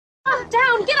Calm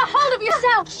down. Get a hold of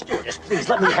yourself. Stewardess, please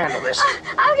let me handle this.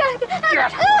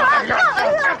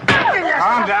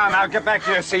 Calm down. Now get back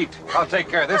to your seat. I'll take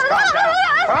care of this. Calm down.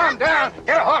 Calm down.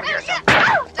 Get a hold of yourself.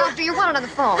 Doctor, you want it on the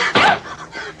phone.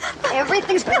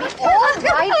 Everything's going to be all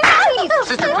right. Please.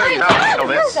 Sister, please, I'll handle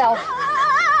this. I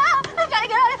gotta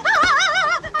get out of here.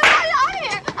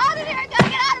 Out of here. I gotta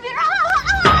get out of here.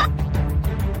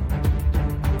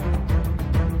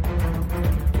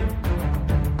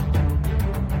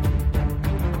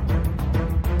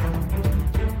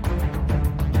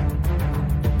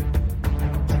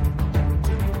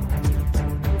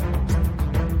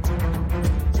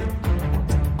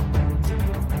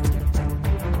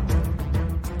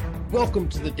 Welcome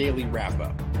to the Daily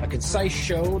Wrap-Up, a concise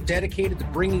show dedicated to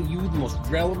bringing you the most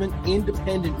relevant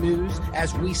independent news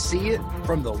as we see it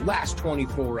from the last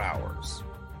 24 hours.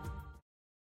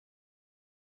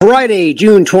 Friday,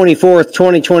 June 24th,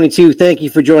 2022. Thank you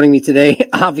for joining me today.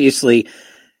 Obviously,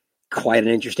 quite an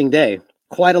interesting day.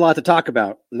 Quite a lot to talk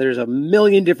about. There's a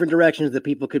million different directions that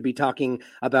people could be talking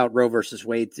about Roe versus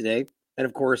Wade today. And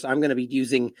of course, I'm going to be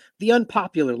using the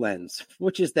unpopular lens,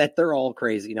 which is that they're all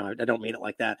crazy. No, I don't mean it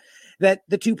like that. That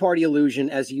the two-party illusion,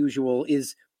 as usual,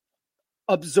 is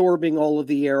absorbing all of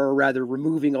the air, or rather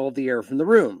removing all of the air from the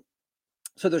room.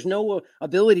 So there's no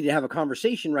ability to have a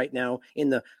conversation right now in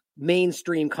the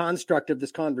mainstream construct of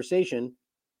this conversation.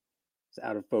 It's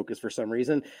out of focus for some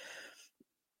reason.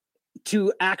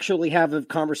 To actually have a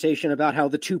conversation about how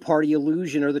the two-party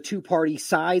illusion or the two-party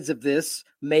sides of this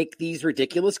make these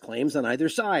ridiculous claims on either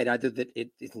side. Either that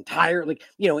it's entirely,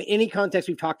 in any context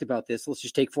we've talked about this, let's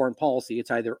just take foreign policy.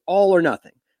 It's either all or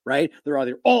nothing, right? They're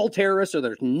either all terrorists or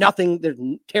there's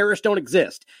nothing, terrorists don't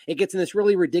exist. It gets in this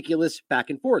really ridiculous back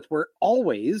and forth where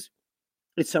always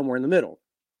it's somewhere in the middle.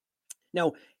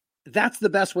 Now, that's the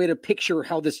best way to picture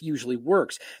how this usually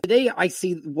works. Today, I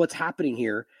see what's happening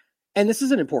here. And this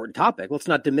is an important topic. Let's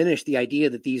not diminish the idea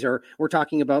that we're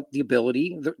talking about the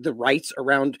ability, the rights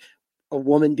around a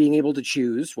woman being able to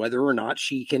choose whether or not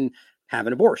she can have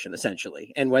an abortion,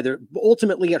 essentially, and whether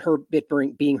ultimately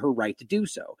it being her right to do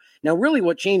so. Now, really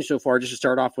what changed so far, just to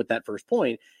start off with that first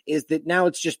point, is that now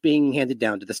it's just being handed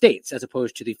down to the states as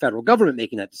opposed to the federal government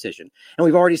making that decision. And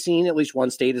we've already seen at least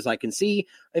one state, as I can see,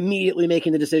 immediately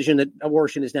making the decision that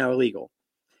abortion is now illegal.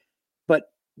 But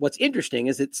what's interesting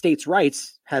is that states'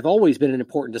 rights have always been an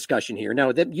important discussion here.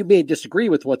 Now, that you may disagree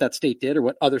with what that state did or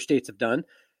what other states have done,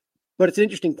 but it's an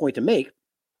interesting point to make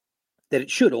that it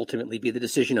should ultimately be the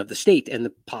decision of the state and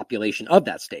the population of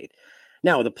that state.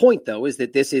 Now, the point, though, is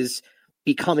that this is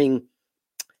becoming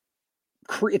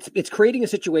it's creating a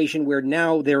situation where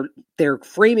now they're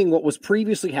framing what was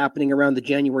previously happening around the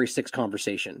January 6th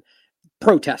conversation,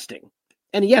 protesting.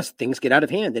 And yes, things get out of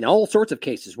hand in all sorts of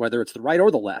cases, whether it's the right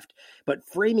or the left. But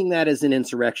framing that as an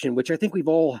insurrection, which I think we've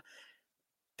all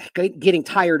getting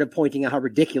tired of pointing out how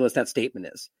ridiculous that statement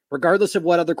is. Regardless of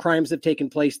what other crimes have taken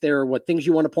place there, or what things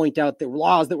you want to point out, the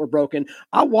laws that were broken,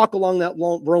 I'll walk along that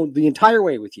road the entire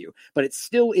way with you. But it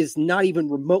still is not even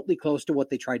remotely close to what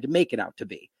they tried to make it out to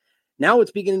be. Now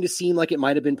it's beginning to seem like it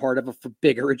might have been part of a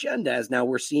bigger agenda, as now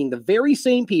we're seeing the very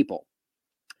same people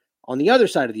on the other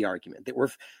side of the argument that were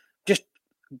just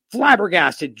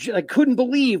flabbergasted. I couldn't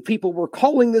believe people were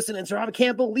calling this an insurrection. I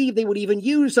can't believe they would even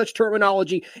use such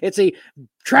terminology. It's a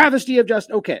travesty of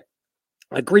justice. Okay,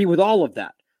 I agree with all of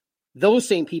that. Those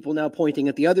same people now pointing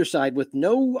at the other side with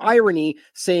no irony,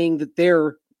 saying that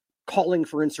they're calling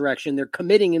for insurrection, they're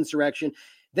committing insurrection.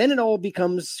 Then it all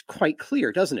becomes quite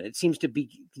clear, doesn't it? It seems to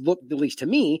look, at least to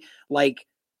me, like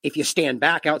if you stand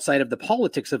back outside of the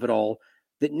politics of it all,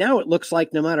 that now it looks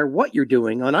like no matter what you're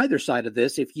doing on either side of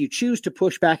this, if you choose to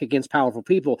push back against powerful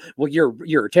people, well,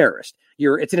 you're a terrorist.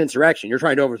 It's an insurrection. You're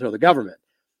trying to overthrow the government.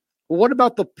 Well, what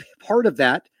about the part of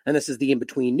that, and this is the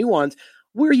in-between nuance,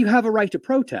 where you have a right to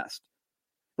protest?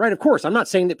 Right, of course, I'm not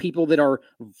saying that people that are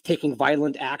taking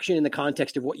violent action in the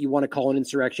context of what you want to call an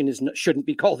insurrection shouldn't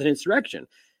be called an insurrection.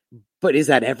 But is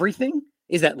that everything?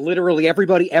 Is that literally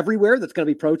everybody everywhere that's going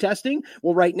to be protesting?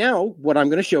 Well, right now, what I'm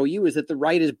going to show you is that the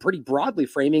right is pretty broadly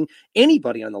framing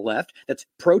anybody on the left that's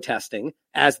protesting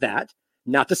as that.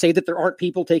 Not to say that there aren't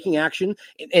people taking action,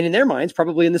 and in their minds,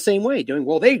 probably in the same way, doing,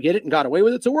 well, they did it and got away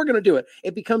with it, so we're going to do it.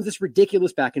 It becomes this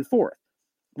ridiculous back and forth.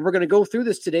 We're going to go through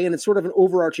this today, and it's sort of an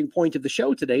overarching point of the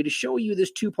show today to show you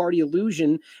this two-party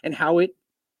illusion and how it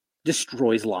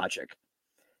destroys logic.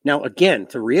 Now, again,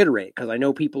 to reiterate, because I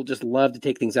know people just love to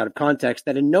take things out of context,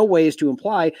 that in no way is to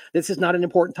imply this is not an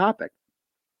important topic,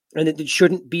 and that it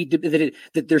shouldn't be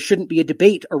that there shouldn't be a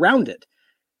debate around it.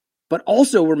 But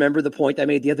also remember the point I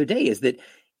made the other day is that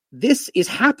this is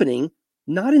happening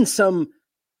not in some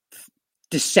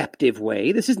deceptive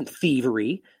way. This isn't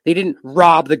thievery. They didn't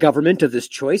rob the government of this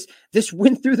choice. This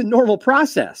went through the normal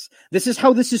process. This is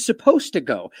how this is supposed to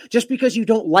go. Just because you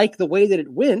don't like the way that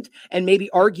it went and maybe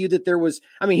argue that there was,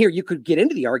 here, you could get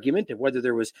into the argument of whether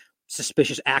there was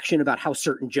suspicious action about how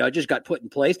certain judges got put in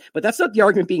place, but that's not the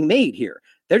argument being made here.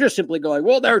 They're just simply going,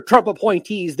 well, they're Trump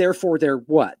appointees, therefore they're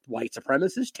what? White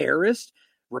supremacists, terrorists,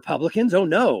 Republicans? Oh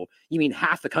no. You mean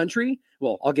half the country?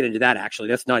 Well, I'll get into that actually.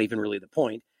 That's not even really the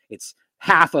point. It's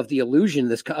half of the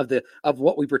illusion of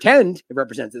what we pretend it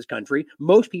represents this country.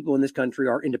 Most people in this country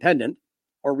are independent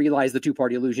or realize the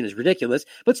two-party illusion is ridiculous,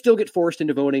 but still get forced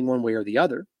into voting one way or the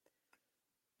other.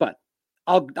 But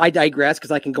I digress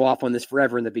because I can go off on this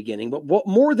forever in the beginning, but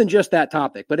more than just that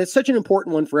topic, but it's such an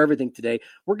important one for everything today.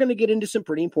 We're going to get into some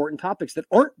pretty important topics that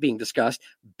aren't being discussed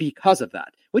because of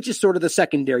that, which is sort of the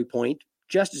secondary point,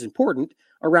 just as important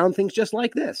around things just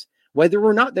like this. Whether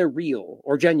or not they're real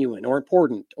or genuine or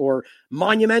important or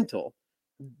monumental,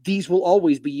 these will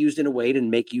always be used in a way to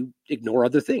make you ignore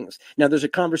other things. Now, there's a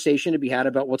conversation to be had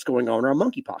about what's going on around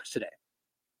monkeypox today.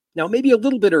 Now, maybe a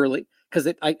little bit early,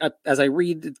 because as I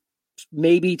read,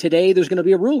 maybe today there's going to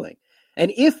be a ruling.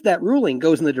 And if that ruling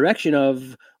goes in the direction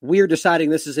of we're deciding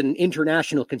this is an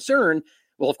international concern,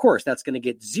 well, of course, that's going to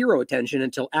get zero attention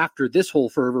until after this whole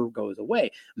fervor goes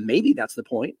away. Maybe that's the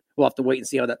point. We'll have to wait and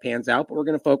see how that pans out, but we're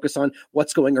going to focus on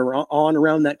what's going on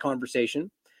around that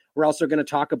conversation. We're also going to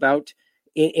talk about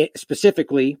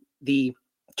specifically the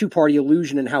two-party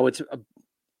illusion and how it's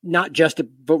not just a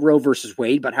Roe versus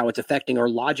Wade, but how it's affecting our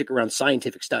logic around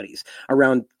scientific studies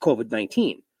around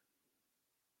COVID-19.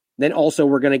 Then also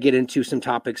we're going to get into some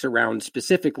topics around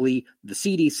specifically the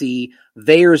CDC,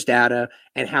 VAERS data,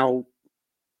 and how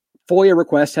FOIA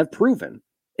requests have proven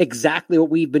exactly what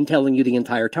we've been telling you the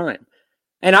entire time.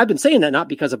 And I've been saying that not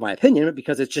because of my opinion, but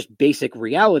because it's just basic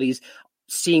realities,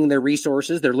 seeing their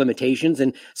resources, their limitations,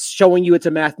 and showing you it's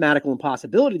a mathematical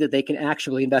impossibility that they can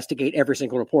actually investigate every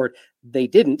single report. They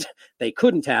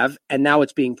couldn't have, and now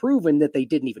it's being proven that they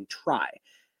didn't even try.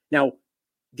 Now,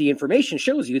 the information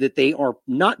shows you that they are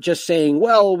not just saying,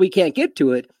 well, we can't get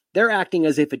to it. They're acting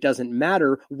as if it doesn't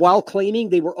matter while claiming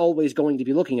they were always going to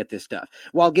be looking at this stuff,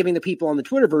 while giving the people on the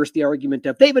Twitterverse the argument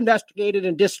of they've investigated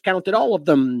and discounted all of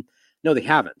them. No, they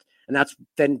haven't. And that's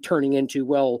then turning into,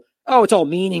 well, oh, it's all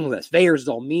meaningless. VAERS is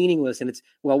all meaningless. And it's,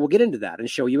 well, we'll get into that and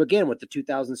show you again what the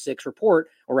 2006 report,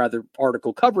 or rather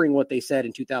article covering what they said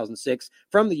in 2006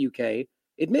 from the UK,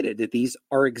 admitted that these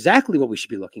are exactly what we should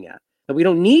be looking at. That we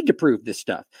don't need to prove this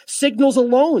stuff. Signals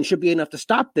alone should be enough to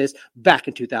stop this back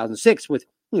in 2006 with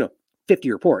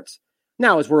 50 reports.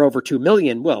 Now, as we're over 2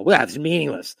 million, well, that's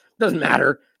meaningless. Doesn't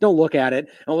matter. Don't look at it.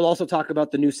 And we'll also talk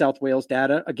about the New South Wales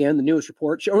data. Again, the newest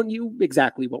report showing you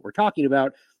exactly what we're talking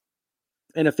about.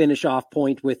 And a finish off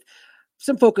point with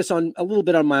some focus on a little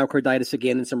bit on myocarditis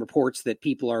again, and some reports that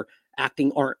people are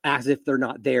acting as if they're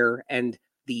not there, and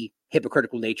the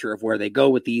hypocritical nature of where they go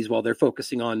with these while they're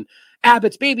focusing on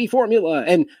Abbott's baby formula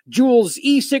and Juul's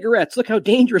e-cigarettes. Look how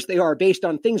dangerous they are based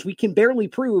on things we can barely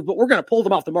prove, but we're going to pull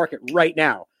them off the market right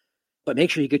now. But make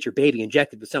sure you get your baby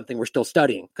injected with something we're still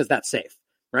studying, because that's safe,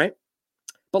 right?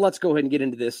 But let's go ahead and get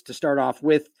into this to start off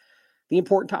with the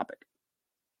important topic.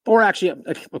 Or actually,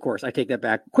 of course, I take that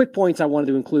back. Quick points I wanted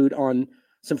to include on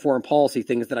some foreign policy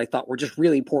things that I thought were just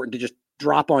really important to just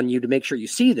drop on you to make sure you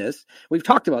see this. We've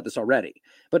talked about this already.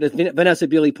 But as Vanessa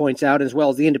Beeley points out, as well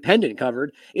as The Independent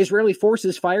covered, Israeli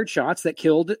forces fired shots that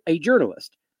killed a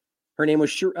journalist. Her name was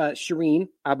Shireen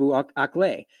Abu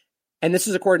Akleh. And this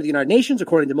is according to the United Nations,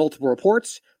 according to multiple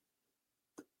reports.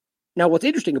 Now, what's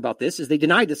interesting about this is they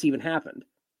denied this even happened,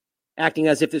 acting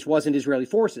as if this wasn't Israeli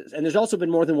forces. And there's also been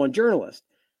more than one journalist.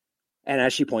 And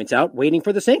as she points out, waiting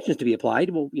for the sanctions to be applied.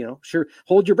 Well, sure,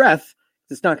 hold your breath.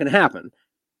 It's not going to happen.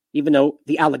 Even though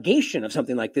the allegation of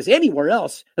something like this anywhere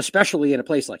else, especially in a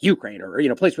place like Ukraine or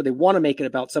a place where they want to make it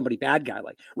about somebody bad guy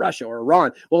like Russia or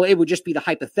Iran, well, it would just be the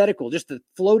hypothetical, just the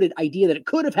floated idea that it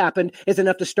could have happened is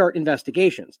enough to start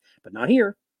investigations. But not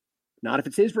here. Not if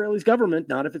it's Israel's government,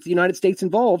 not if it's the United States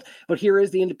involved. But here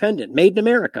is The Independent. Made in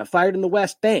America, fired in the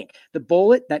West Bank. The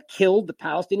bullet that killed the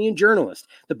Palestinian journalist.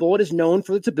 The bullet is known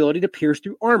for its ability to pierce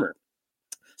through armor.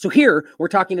 So here, we're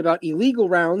talking about illegal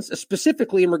rounds,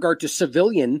 specifically in regard to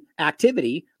civilian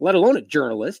activity, let alone a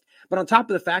journalist. But on top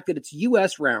of the fact that it's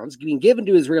U.S. rounds being given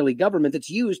to Israeli government that's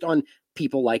used on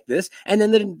people like this, and then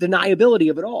the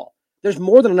deniability of it all. There's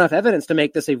more than enough evidence to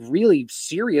make this a really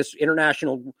serious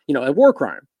international, a war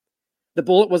crime. The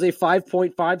bullet was a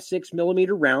 5.56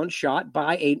 millimeter round shot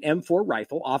by an M4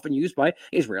 rifle, often used by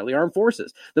Israeli armed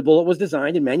forces. The bullet was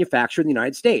designed and manufactured in the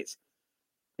United States.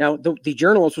 Now, the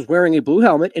journalist was wearing a blue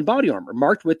helmet and body armor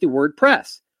marked with the word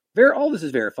press. All this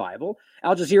is verifiable.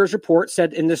 Al Jazeera's report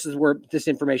said, and this is where this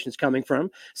information is coming from,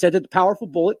 said that the powerful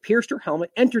bullet pierced her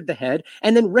helmet, entered the head,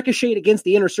 and then ricocheted against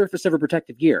the inner surface of her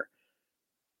protective gear.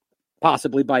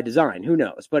 Possibly by design, who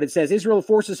knows? But it says Israel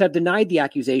forces have denied the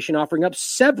accusation, offering up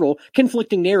several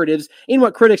conflicting narratives in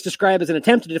what critics describe as an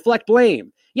attempt to deflect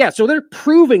blame. Yeah, so they're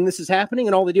proving this is happening,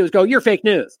 and all they do is go, you're fake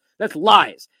news. That's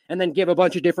lies. And then give a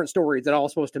bunch of different stories that are all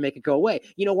supposed to make it go away.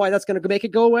 You know why that's going to make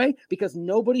it go away? Because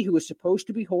nobody who is supposed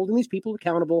to be holding these people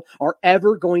accountable are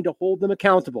ever going to hold them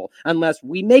accountable unless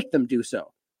we make them do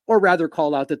so. Or rather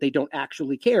call out that they don't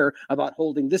actually care about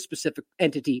holding this specific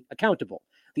entity accountable.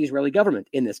 The Israeli government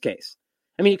in this case.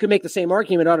 I mean, you could make the same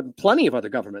argument out of plenty of other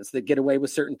governments that get away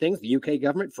with certain things, the UK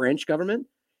government, French government.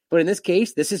 But in this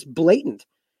case, this is blatant.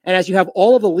 And as you have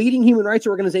all of the leading human rights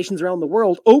organizations around the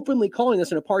world openly calling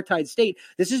this an apartheid state,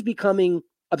 this is becoming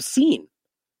obscene.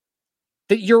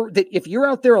 That if you're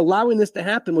out there allowing this to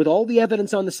happen with all the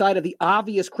evidence on the side of the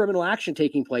obvious criminal action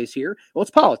taking place here, well,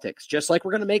 it's politics, just like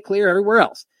we're going to make clear everywhere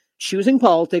else. Choosing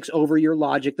politics over your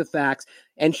logic, the facts,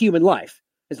 and human life,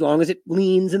 as long as it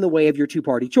leans in the way of your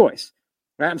two-party choice.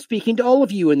 Right? I'm speaking to all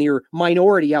of you in your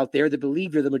minority out there that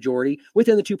believe you're the majority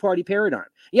within the two-party paradigm.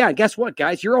 Yeah, guess what,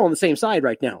 guys? You're all on the same side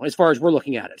right now, as far as we're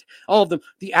looking at it. All of them,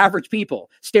 the average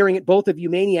people, staring at both of you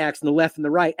maniacs on the left and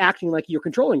the right, acting like you're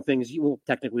controlling things. Well,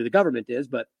 technically the government is,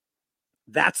 but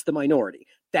that's the minority.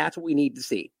 That's what we need to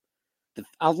see.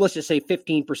 Let's just say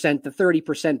 15%, the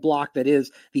 30% block that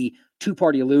is the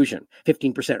two-party illusion.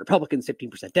 15% Republicans,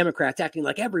 15% Democrats, acting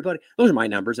like everybody. Those are my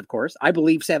numbers, of course. I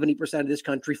believe 70% of this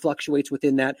country fluctuates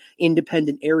within that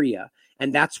independent area,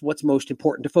 and that's what's most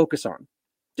important to focus on.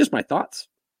 Just my thoughts.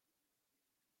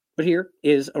 But here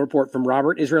is a report from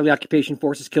Robert. Israeli occupation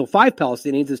forces kill 5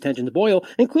 Palestinians as tensions boil,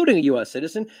 including a U.S.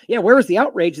 citizen. Yeah, where was the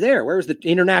outrage there? Where was the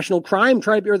international crime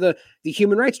tribunal or the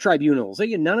human rights tribunals?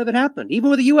 None of it happened, even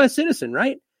with a U.S. citizen,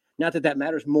 right? Not that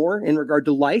matters more in regard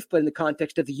to life, but in the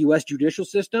context of the U.S. judicial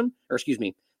system,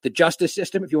 the justice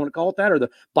system, if you want to call it that, or the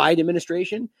Biden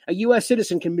administration, a U.S.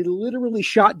 citizen can be literally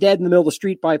shot dead in the middle of the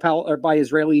street by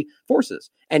Israeli forces,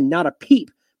 and not a peep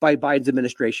by Biden's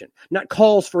administration, not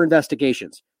calls for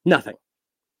investigations, nothing.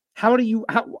 How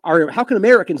can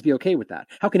Americans be okay with that?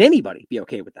 How can anybody be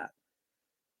okay with that?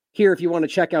 Here, if you want to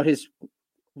check out his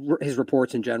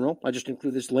reports in general, I just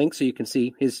include this link so you can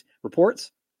see his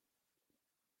reports.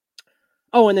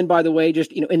 Oh, and then by the way,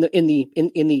 just in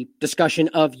the discussion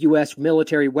of U.S.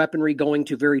 military weaponry going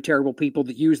to very terrible people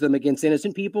that use them against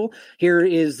innocent people, here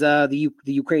is the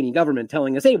Ukrainian government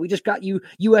telling us, "Hey, we just got you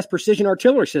U.S. precision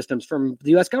artillery systems from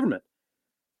the U.S. government."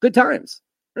 Good times,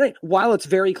 right? While it's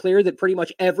very clear that pretty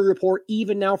much every report,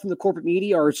 even now from the corporate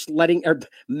media, are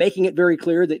making it very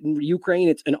clear that in Ukraine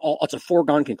it's a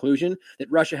foregone conclusion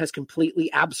that Russia has completely,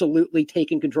 absolutely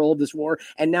taken control of this war,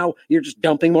 and now you're just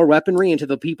dumping more weaponry into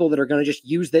the people that are going to just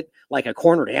use it like a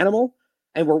cornered animal.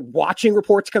 And we're watching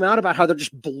reports come out about how they're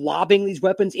just blobbing these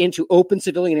weapons into open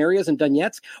civilian areas in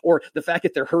Donetsk, or the fact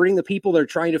that they're hurting the people that are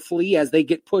trying to flee as they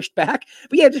get pushed back.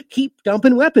 But yeah, just keep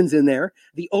dumping weapons in there.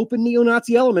 The open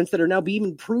neo-Nazi elements that are now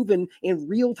being proven in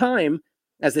real time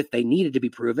as if they needed to be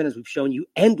proven, as we've shown you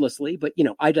endlessly. But,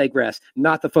 I digress.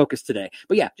 Not the focus today.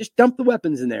 But yeah, just dump the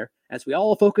weapons in there as we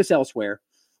all focus elsewhere.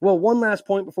 Well, one last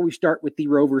point before we start with the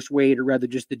Roe versus Wade, or rather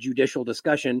just the judicial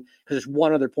discussion, because there's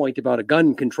one other point about a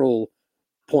gun control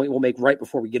point we'll make right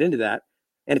before we get into that,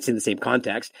 and it's in the same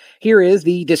context. Here is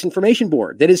the disinformation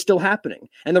board that is still happening.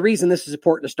 And the reason this is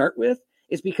important to start with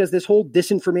is because this whole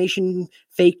disinformation,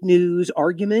 fake news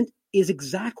argument is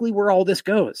exactly where all this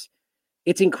goes.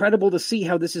 It's incredible to see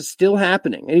how this is still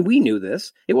happening. And we knew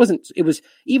this. It was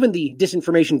even the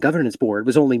disinformation governance board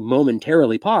was only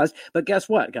momentarily paused. But guess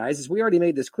what, guys? As we already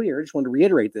made this clear, I just want to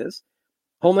reiterate this.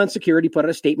 Homeland Security put out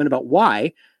a statement about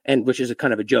why, and which is a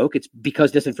kind of a joke. It's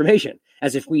because disinformation,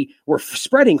 as if we were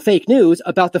spreading fake news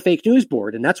about the fake news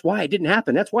board. And that's why it didn't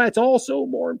happen. That's why it's all so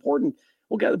more important.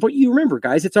 But you remember,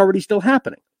 guys, it's already still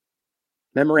happening.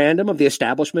 Memorandum of the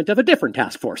establishment of a different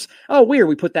task force. Oh, weird.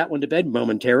 We put that one to bed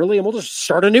momentarily, and we'll just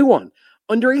start a new one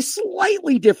under a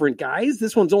slightly different guise.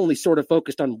 This one's only sort of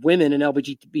focused on women and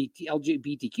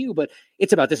LGBTQ, but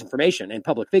it's about disinformation and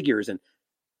public figures.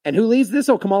 And who leads this?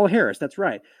 Oh, Kamala Harris. That's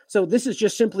right. So this is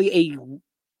just simply a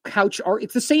couch art.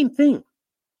 It's the same thing.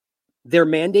 Their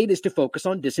mandate is to focus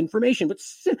on disinformation, but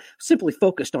simply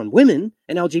focused on women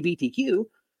and LGBTQ.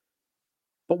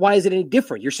 But why is it any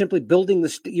different? You're simply building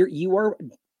you are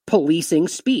policing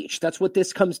speech. That's what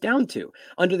this comes down to,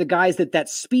 under the guise that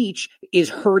speech is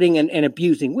hurting and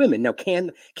abusing women. Now,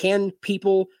 can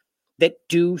people that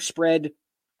do spread,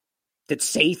 that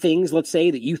say things, let's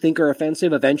say, that you think are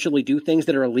offensive, eventually do things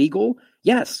that are illegal?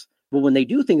 Yes. Well, when they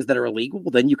do things that are illegal,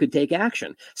 well, then you could take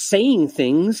action. Saying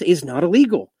things is not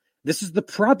illegal. This is the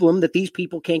problem that these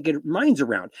people can't get minds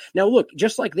around. Now, look,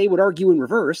 just like they would argue in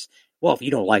reverse, well, if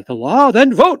you don't like the law,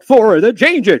 then vote for it, then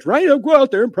change it, right? I'll go out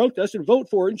there and protest and vote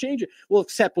for it and change it. Well,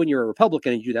 except when you're a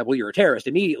Republican and you do that, well, you're a terrorist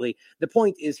immediately. The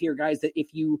point is here, guys, that if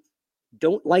you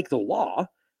don't like the law,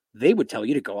 they would tell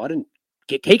you to go out and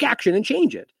take action and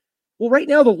change it. Well, right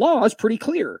now, the law is pretty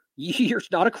clear.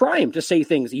 It's not a crime to say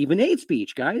things, even hate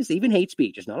speech, guys. Even hate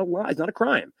speech is not a law. It's not a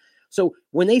crime. So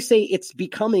when they say it's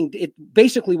becoming,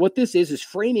 basically what this is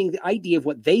framing the idea of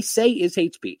what they say is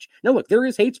hate speech. Now, look, there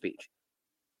is hate speech.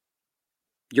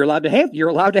 You're allowed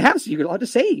to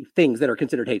say things that are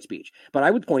considered hate speech. But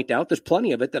I would point out there's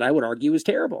plenty of it that I would argue is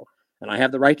terrible. And I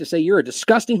have the right to say you're a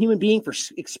disgusting human being for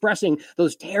expressing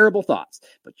those terrible thoughts.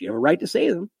 But you have a right to say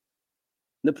them.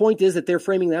 The point is that they're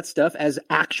framing that stuff as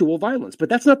actual violence. But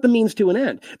that's not the means to an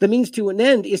end. The means to an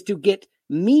end is to get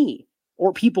me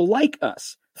or people like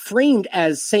us framed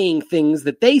as saying things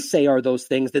that they say are those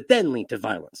things that then lead to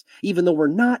violence, even though we're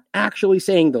not actually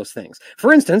saying those things.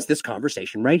 For instance, this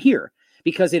conversation right here,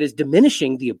 because it is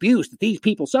diminishing the abuse that these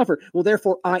people suffer. Well,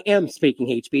 therefore, I am speaking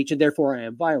hate speech, and therefore I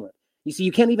am violent. You see,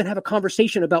 you can't even have a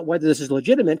conversation about whether this is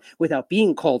legitimate without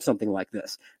being called something like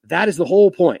this. That is the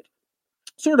whole point.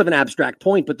 Sort of an abstract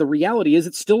point, but the reality is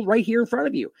it's still right here in front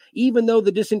of you, even though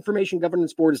the Disinformation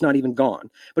Governance Board is not even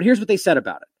gone. But here's what they said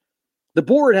about it. The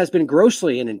board has been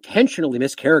grossly and intentionally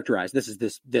mischaracterized. This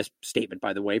is this statement,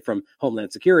 by the way, from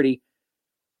Homeland Security.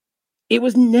 It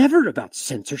was never about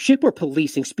censorship or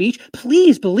policing speech.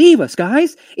 Please believe us,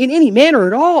 guys, in any manner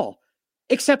at all.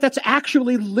 Except that's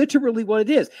actually literally what it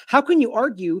is. How can you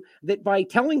argue that by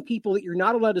telling people that you're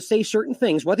not allowed to say certain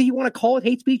things, whether you want to call it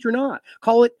hate speech or not,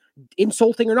 call it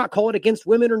insulting or not, call it against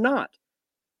women or not?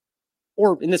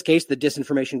 Or in this case, the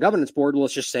Disinformation Governance Board,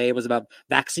 let's just say it was about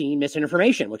vaccine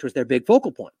misinformation, which was their big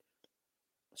focal point.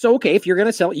 So, okay, if you're going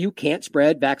to sell it, you can't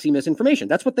spread vaccine misinformation.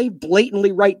 That's what they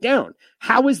blatantly write down.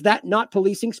 How is that not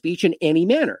policing speech in any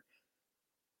manner?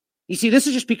 You see, this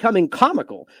is just becoming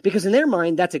comical because in their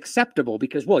mind, that's acceptable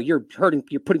because, well, you're putting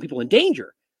people in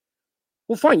danger.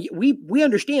 Well, fine. We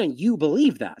understand you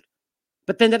believe that.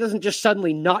 But then that doesn't just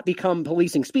suddenly not become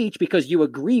policing speech because you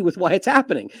agree with why it's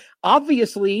happening.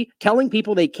 Obviously, telling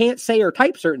people they can't say or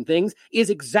type certain things is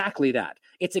exactly that.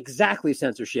 It's exactly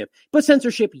censorship, but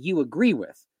censorship you agree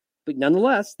with. But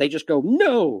nonetheless, they just go,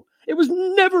 no, it was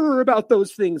never about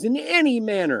those things in any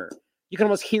manner. You can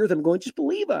almost hear them going, just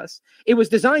believe us. It was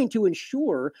designed to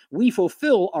ensure we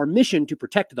fulfill our mission to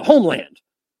protect the homeland.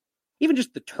 Even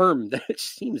just the term that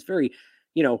seems very,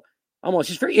 almost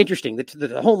just very interesting,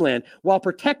 the homeland, while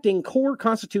protecting core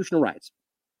constitutional rights.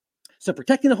 So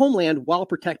protecting the homeland while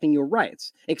protecting your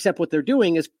rights, except what they're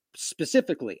doing is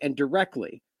specifically and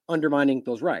directly undermining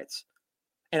those rights.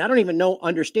 And I don't even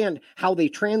understand how they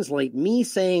translate me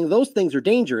saying those things are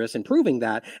dangerous and proving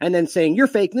that, and then saying you're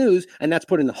fake news, and that's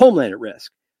putting the homeland at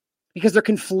risk. Because they're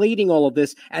conflating all of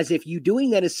this as if you doing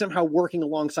that is somehow working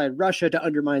alongside Russia to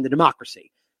undermine the democracy.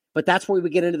 But that's where we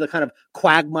get into the kind of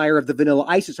quagmire of the vanilla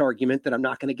ISIS argument that I'm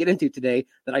not going to get into today,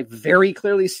 that I very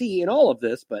clearly see in all of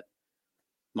this, but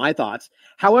my thoughts.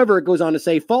 However, it goes on to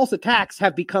say, false attacks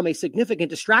have become a significant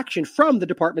distraction from the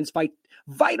department's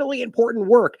vitally important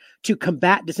work to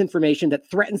combat disinformation that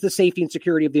threatens the safety and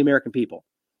security of the American people.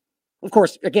 Of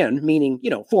course, again, meaning,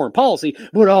 foreign policy,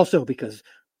 but also because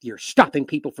you're stopping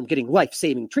people from getting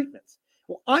life-saving treatments.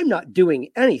 Well, I'm not doing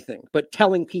anything but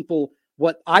telling people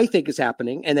what I think is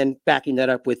happening and then backing that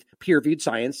up with peer-reviewed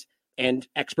science and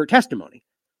expert testimony.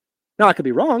 Now, I could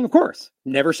be wrong, of course.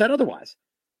 Never said otherwise.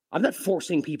 I'm not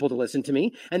forcing people to listen to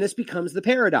me, and this becomes the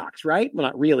paradox, right? Well,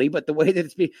 not really, but the way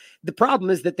that the problem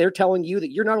is that they're telling you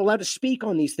that you're not allowed to speak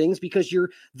on these things because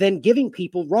you're then giving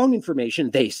people wrong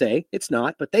information. They say it's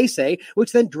not, but they say,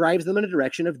 which then drives them in a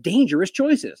direction of dangerous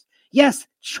choices. Yes,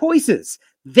 choices.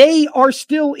 They are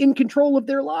still in control of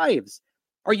their lives.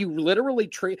 Are you literally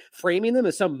framing them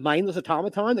as some mindless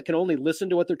automaton that can only listen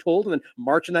to what they're told and then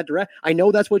march in that direction? I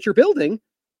know that's what you're building,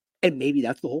 and maybe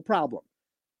that's the whole problem.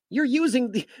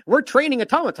 We're training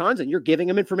automatons and you're giving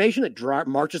them information that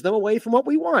marches them away from what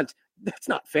we want. That's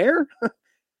not fair.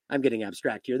 I'm getting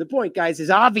abstract here. The point, guys, is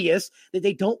obvious that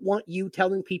they don't want you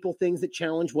telling people things that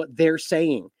challenge what they're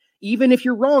saying. Even if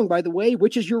you're wrong, by the way,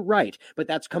 which is your right. But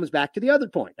that comes back to the other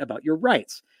point about your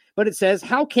rights. But it says,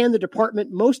 how can the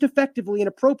department most effectively and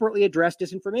appropriately address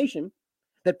disinformation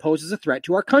that poses a threat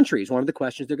to our country is one of the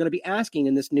questions they're going to be asking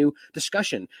in this new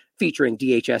discussion featuring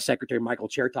DHS Secretary Michael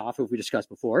Chertoff, who we discussed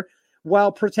before,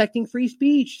 while protecting free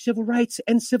speech, civil rights,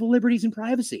 and civil liberties and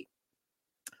privacy.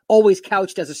 always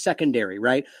couched as a secondary,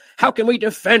 right? How can we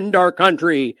defend our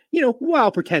country?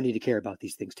 While pretending to care about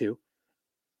these things too.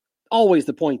 Always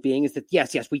the point being is that,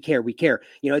 yes, we care.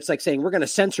 It's like saying we're going to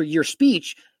censor your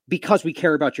speech because we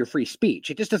care about your free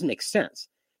speech. It just doesn't make sense.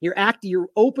 You're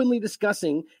openly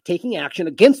discussing taking action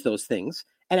against those things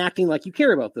and acting like you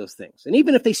care about those things. And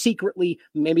even if they secretly,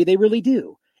 maybe they really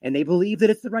do, and they believe that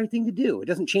it's the right thing to do, it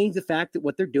doesn't change the fact that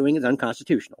what they're doing is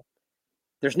unconstitutional.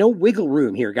 There's no wiggle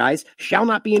room here, guys. Shall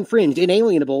not be infringed.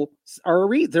 Inalienable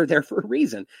they're there for a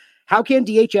reason. How can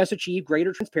DHS achieve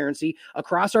greater transparency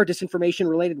across our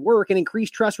disinformation-related work and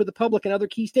increase trust with the public and other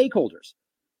key stakeholders?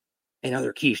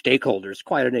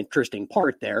 Quite an interesting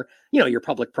part there. Your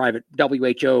public-private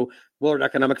WHO, World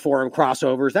Economic Forum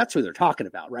crossovers, that's who they're talking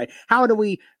about, right? How do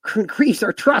we increase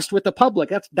our trust with the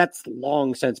public? That's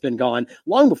long since been gone,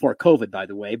 long before COVID, by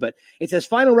the way, but it says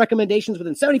final recommendations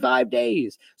within 75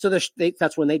 days. So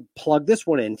that's when they plug this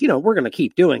one in. We're going to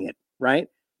keep doing it, right?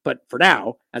 But for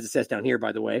now, as it says down here,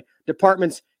 by the way,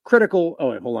 department's critical... Oh,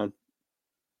 wait, hold on.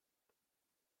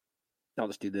 I'll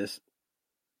just do this.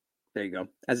 There you go.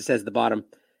 As it says at the bottom,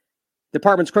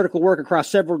 department's critical work across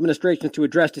several administrations to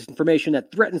address disinformation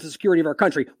that threatens the security of our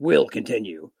country will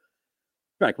continue.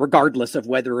 Right, regardless of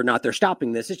whether or not they're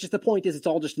stopping this. It's just the point is it's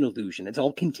all just an illusion. It's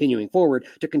all continuing forward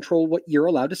to control what you're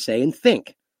allowed to say and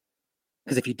think.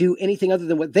 Because if you do anything other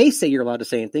than what they say you're allowed to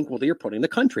say and think, well, you're putting the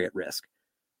country at risk.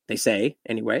 They say,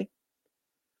 anyway.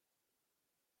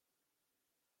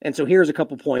 And so here's a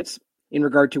couple points in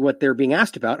regard to what they're being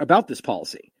asked about this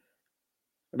policy.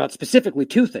 About specifically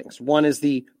two things. One is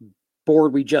the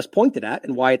board we just pointed at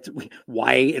and why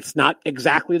it's not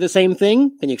exactly the same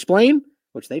thing. Can you explain?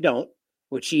 Which they don't.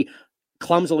 Which she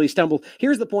clumsily stumbled.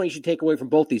 Here's the point you should take away from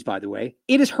both these, by the way.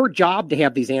 It is her job to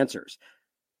have these answers,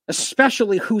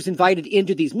 especially who's invited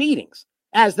into these meetings.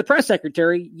 As the press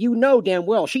secretary, damn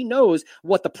well she knows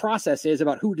what the process is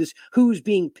about who's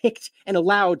being picked and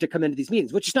allowed to come into these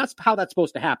meetings, which is not how that's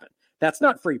supposed to happen. That's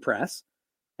not free press.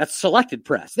 That's selected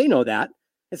press. They know that.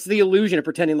 It's the illusion of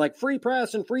pretending like free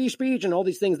press and free speech and all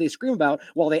these things they scream about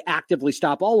while they actively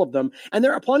stop all of them. And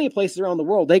there are plenty of places around the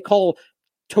world they call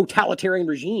totalitarian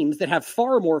regimes that have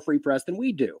far more free press than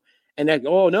we do. And they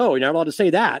go, oh, no, you're not allowed to say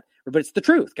that. But it's the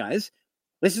truth, guys.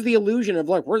 This is the illusion of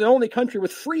like, we're the only country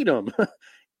with freedom.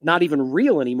 Not even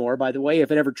real anymore, by the way,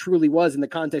 if it ever truly was in the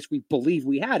context we believe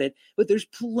we had it. But there's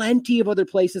plenty of other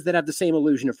places that have the same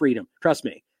illusion of freedom. Trust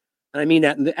me. And I mean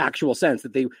that in the actual sense,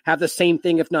 that they have the same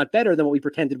thing, if not better, than what we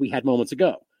pretended we had moments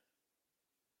ago.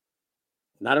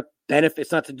 Not a benefit.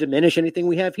 It's not to diminish anything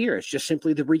we have here. It's just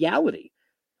simply the reality.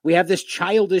 We have this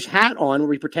childish hat on where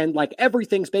we pretend like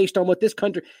everything's based on what this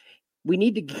country... We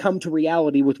need to come to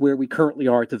reality with where we currently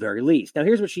are at the very least. Now,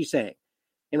 here's what she's saying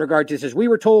in regard to this. We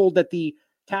were told that the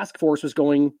task force was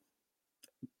going...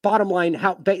 Bottom line,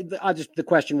 the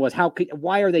question was,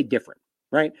 why are they different,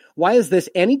 right? Why is this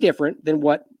any different than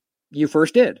what you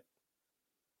first did?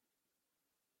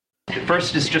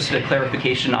 First is just a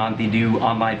clarification on the new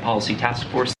online policy task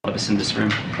force. All of us in this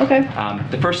room. Okay.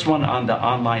 The first one on the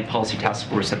online policy task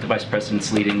force that the vice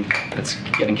president's leading, that's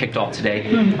getting kicked off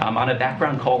today. On a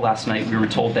background call last night, we were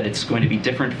told that it's going to be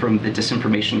different from the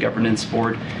Disinformation Governance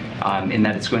Board in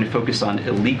that it's going to focus on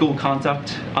illegal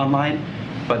conduct online.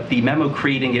 But the memo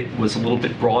creating it was a little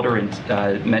bit broader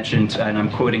and mentioned, and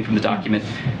I'm quoting from the document,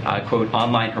 quote,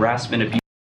 online harassment, abuse,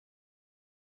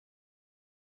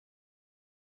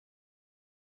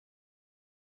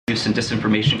 and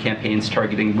disinformation campaigns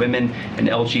targeting women and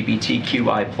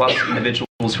LGBTQI plus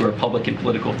individuals who are public and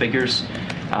political figures.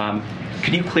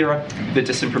 Could you clear up the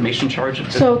disinformation charge?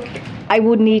 So I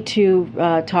would need to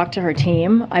talk to her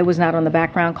team. I was not on the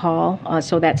background call,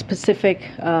 so that specific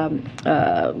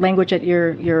language that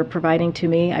you're providing to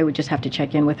me, I would just have to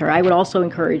check in with her. I would also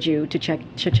encourage you to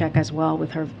check as well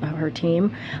with her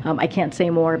team. I can't say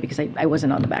more because I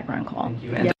wasn't on the background call. Thank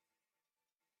you. Yep.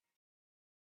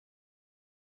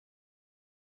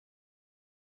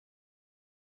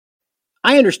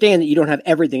 I understand that you don't have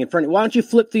everything in front of you. Why don't you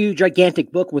flip through your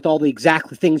gigantic book with all the exact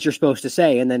things you're supposed to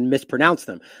say and then mispronounce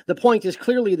them? The point is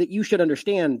clearly that you should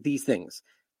understand these things.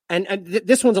 And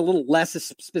this one's a little less as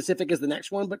specific as the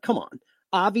next one, but come on.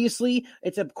 Obviously,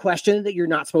 it's a question that you're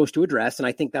not supposed to address, and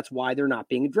I think that's why they're not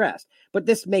being addressed. But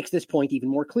this makes this point even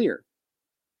more clear.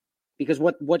 Because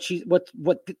what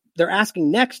they're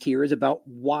asking next here is about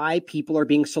why people are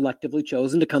being selectively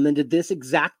chosen to come into this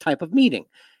exact type of meeting.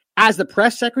 As the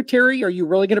press secretary, are you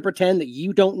really going to pretend that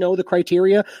you don't know the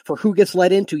criteria for who gets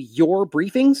let into your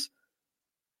briefings?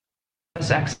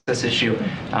 access issue.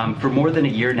 For more than a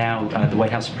year now, the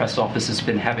White House press office has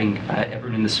been having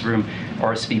everyone in this room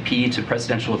RSVP to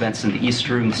presidential events in the East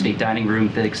Room, the State Dining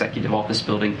Room, the Executive Office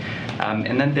Building.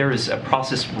 And then there is a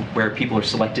process where people are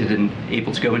selected and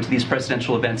able to go into these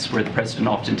presidential events where the president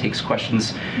often takes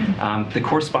questions. The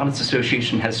Correspondents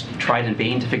Association has tried in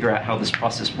vain to figure out how this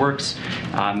process works.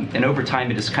 And over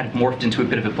time, it has kind of morphed into a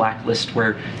bit of a blacklist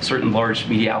where certain large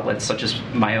media outlets, such as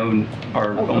my own,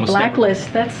 are almost a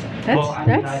blacklist. Never...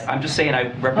 I'm just saying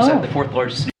I represent the fourth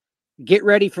largest. Get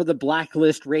ready for the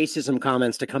blacklist racism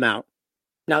comments to come out.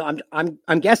 Now,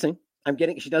 I'm guessing. I'm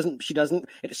getting. She doesn't.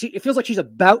 It feels like she's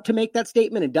about to make that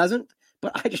statement and doesn't.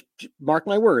 But I just mark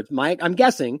my words. I'm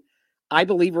guessing. I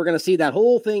believe we're going to see that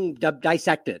whole thing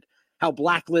dissected. How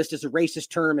blacklist is a racist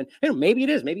term, and maybe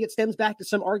it is. Maybe it stems back to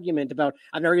some argument about.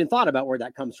 I've never even thought about where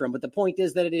that comes from. But the point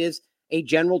is that it is a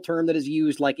general term that is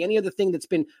used like any other thing that's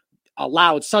been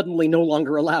allowed, suddenly no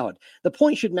longer allowed. The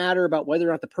point should matter about whether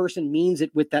or not the person means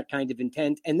it with that kind of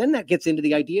intent. And then that gets into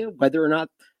the idea of whether or not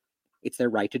it's their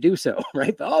right to do so,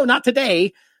 right? But, oh, not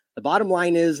today. The bottom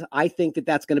line is, I think that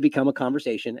that's going to become a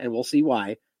conversation, and we'll see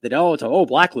why. That, it's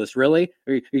blacklist, really?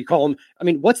 Or you call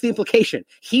him, what's the implication?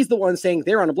 He's the one saying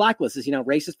they're on a blacklist. Is he now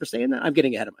racist for saying that? I'm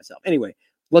getting ahead of myself. Anyway,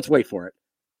 let's wait for it.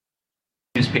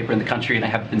 Newspaper in the country, and I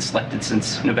have been selected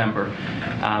since November.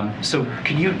 So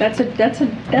can you? That's a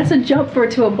jump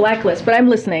to a blacklist. But I'm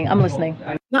listening.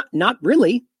 Not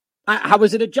really. How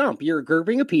is it a jump? You're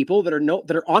grouping of people that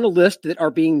are on a list that are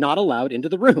being not allowed into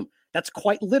the room. That's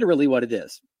quite literally what it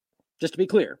is. Just to be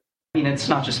clear. It's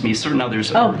not just me. Certain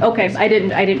others. Okay. I didn't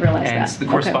realize and that. The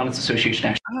Correspondents Association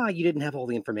actually. You didn't have all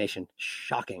the information.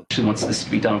 Shocking. Actually wants this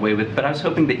to be done away with. But I was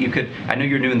hoping that you could. I know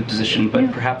you're new in the position,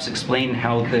 but perhaps explain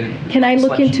how the. Can I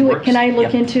look into works? it? Can I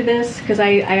look into this? Because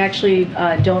I actually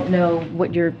don't know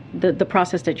what the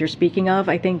process that you're speaking of.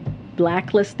 I think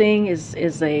blacklisting is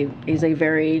a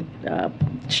very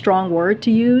strong word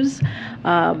to use.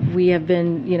 We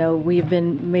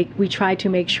try to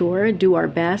make sure, do our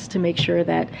best to make sure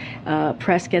that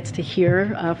press gets to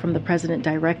hear from the president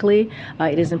directly.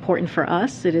 It is important for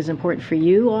us. It is important for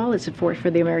you all. It's important for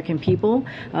the American people.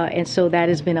 And so that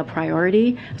has been a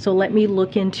priority. So let me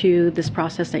look into this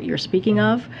process that you're speaking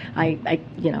of.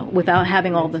 Without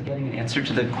having all the getting an answer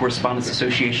to the Correspondents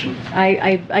Association.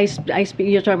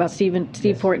 You're talking about Steve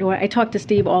Portnoy. I talk to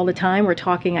Steve all the time. We're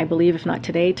talking, I believe, if not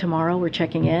today, tomorrow. We're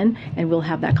checking in, and we'll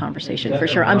have that conversation for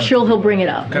sure. I'm sure he'll bring it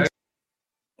up.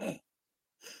 Okay.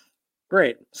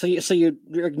 Great. So you're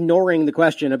ignoring the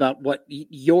question about what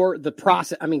the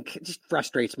process. It just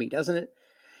frustrates me, doesn't it?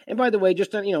 And by the way,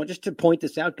 just to point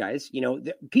this out, guys,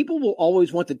 people will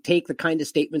always want to take the kind of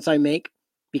statements I make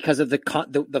because of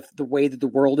the way that the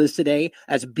world is today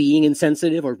as being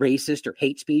insensitive or racist or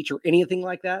hate speech or anything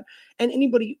like that. And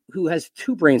anybody who has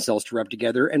two brain cells to rub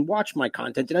together and watch my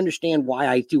content and understand why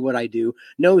I do what I do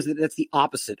knows that that's the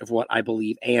opposite of what I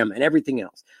believe, am, and everything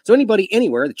else. So anybody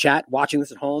anywhere, the chat, watching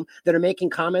this at home, that are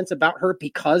making comments about her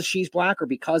because she's black or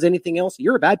because anything else,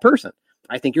 you're a bad person.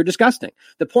 I think you're disgusting.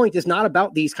 The point is not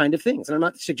about these kind of things. And I'm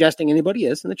not suggesting anybody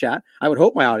is in the chat. I would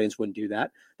hope my audience wouldn't do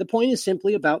that. The point is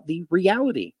simply about the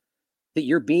reality that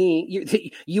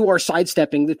you are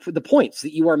sidestepping the points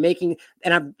that you are making.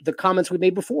 And the comments we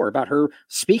made before about her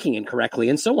speaking incorrectly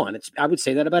and so on. I would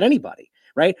say that about anybody,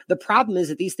 right? The problem is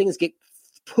that these things get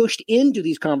pushed into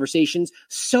these conversations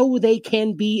so they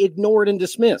can be ignored and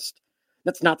dismissed.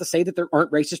 That's not to say that there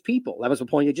aren't racist people. That was the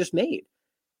point you just made.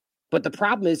 But the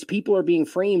problem is people are being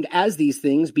framed as these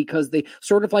things because they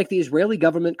sort of like the Israeli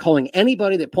government calling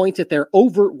anybody that points at their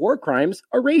overt war crimes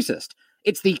a racist.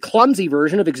 It's the clumsy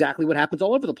version of exactly what happens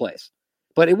all over the place.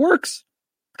 But it works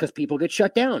because people get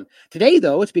shut down. Today,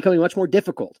 though, it's becoming much more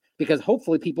difficult because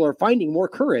hopefully people are finding more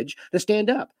courage to stand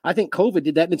up. I think COVID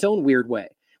did that in its own weird way,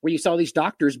 where you saw these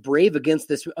doctors brave against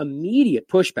this immediate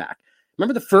pushback.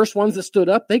 Remember the first ones that stood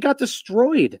up? They got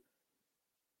destroyed.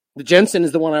 The Jensen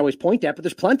is the one I always point at, but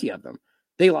there's plenty of them.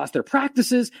 They lost their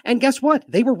practices, and guess what?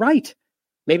 They were right.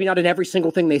 Maybe not in every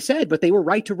single thing they said, but they were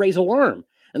right to raise alarm.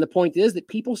 And the point is that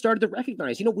people started to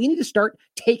recognize, we need to start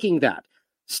taking that.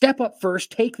 Step up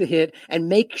first, take the hit, and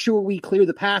make sure we clear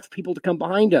the path for people to come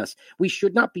behind us. We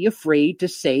should not be afraid to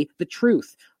say the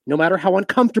truth, no matter how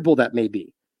uncomfortable that may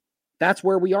be. That's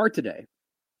where we are today.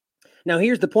 Now,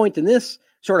 here's the point in this.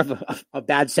 Sort of a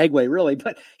bad segue, really,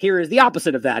 but here is the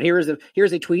opposite of that. Here's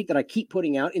a tweet that I keep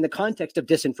putting out in the context of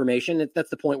disinformation. That's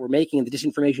the point we're making in the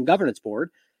Disinformation Governance Board.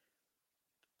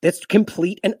 That's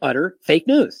complete and utter fake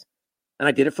news. And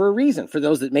I did it for a reason. For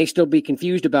those that may still be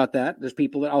confused about that, there's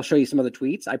people that I'll show you some other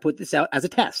tweets. I put this out as a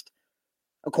test.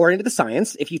 According to the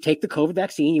science, if you take the COVID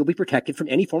vaccine, you'll be protected from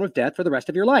any form of death for the rest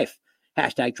of your life.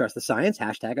 Hashtag trust the science.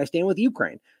 Hashtag I stand with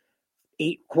Ukraine.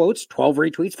 8 quotes, 12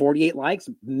 retweets, 48 likes.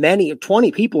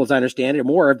 20 people, as I understand it, or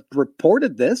more have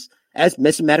reported this as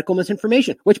medical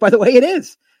misinformation, which, by the way, it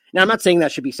is. Now, I'm not saying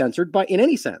that should be censored in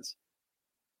any sense.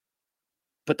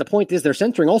 But the point is they're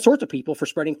censoring all sorts of people for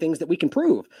spreading things that we can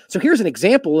prove. So here's an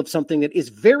example of something that is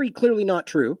very clearly not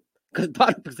true, because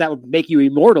that would make you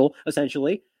immortal,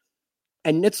 essentially.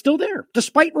 And it's still there,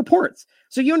 despite reports.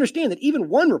 So you understand that even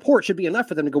one report should be enough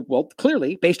for them to go, well,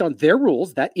 clearly, based on their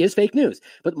rules, that is fake news.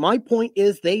 But my point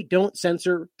is they don't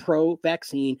censor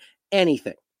pro-vaccine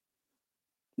anything.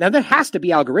 Now, that has to be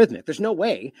algorithmic. There's no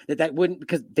way that wouldn't,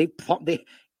 because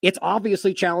it's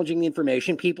obviously challenging the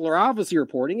information. People are obviously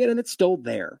reporting it, and it's still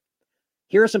there.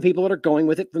 Here are some people that are going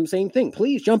with it from the same thing.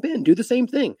 Please jump in, do the same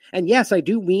thing. And yes, I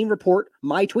do report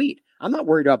my tweet. I'm not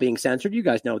worried about being censored. You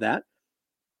guys know that.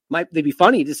 They'd be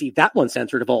funny to see that one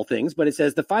censored of all things, but it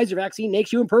says the Pfizer vaccine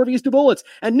makes you impervious to bullets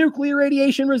and nuclear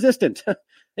radiation resistant.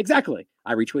 Exactly.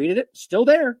 I retweeted it. Still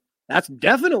there. That's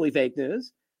definitely fake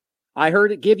news. I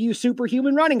heard it give you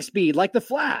superhuman running speed like the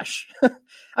Flash.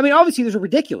 I mean, obviously, those are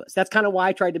ridiculous. That's kind of why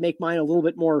I tried to make mine a little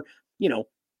bit more,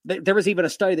 there was even a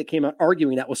study that came out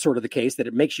arguing that was sort of the case, that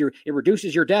it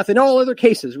reduces your death in all other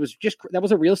cases. That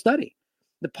was a real study.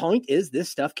 The point is this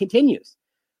stuff continues.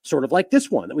 Sort of like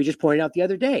this one that we just pointed out the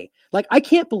other day. Like, I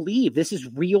can't believe this is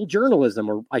real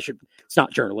journalism, it's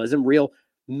not journalism, real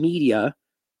media,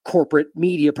 corporate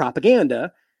media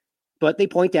propaganda. But they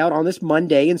point out on this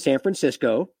Monday in San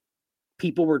Francisco,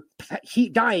 people were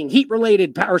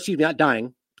heat-related, not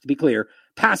dying, to be clear,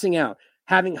 passing out,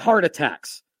 having heart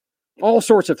attacks, all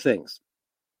sorts of things.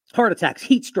 Heart attacks,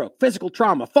 heat stroke, physical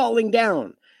trauma, falling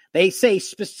down. They say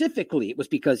specifically it was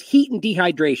because heat and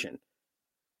dehydration.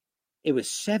 It was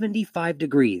 75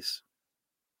 degrees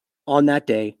on that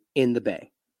day in the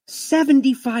Bay.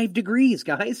 75 degrees,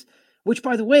 guys, which,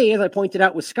 by the way, as I pointed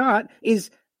out with Scott, is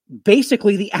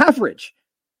basically the average.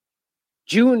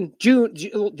 June,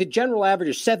 the general average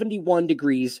is 71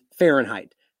 degrees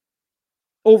Fahrenheit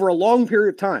over a long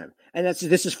period of time. And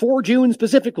this is for June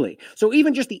specifically. So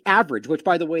even just the average, which,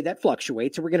 by the way, that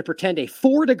fluctuates. So we're going to pretend a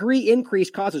 4-degree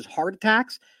increase causes heart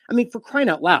attacks. I mean, for crying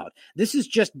out loud, this is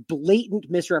just blatant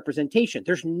misrepresentation.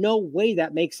 There's no way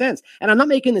that makes sense. And I'm not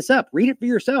making this up. Read it for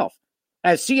yourself.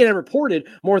 As CNN reported,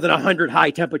 more than 100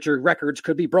 high temperature records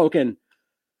could be broken,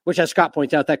 which, as Scott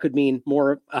points out, that could mean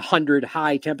 100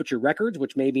 high temperature records,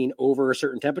 which may mean over a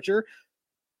certain temperature,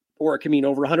 or it could mean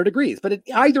over 100 degrees. But in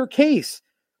either case,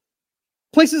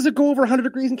 places that go over 100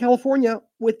 degrees in California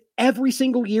with every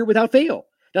single year without fail.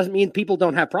 Doesn't mean people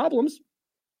don't have problems.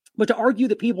 But to argue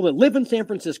that people that live in San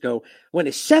Francisco, when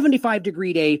it's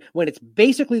 75-degree day, when it's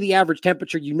basically the average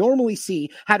temperature you normally see,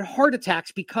 had heart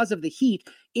attacks because of the heat,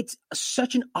 it's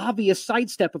such an obvious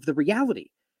sidestep of the reality.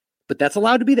 But that's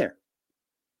allowed to be there.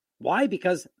 Why?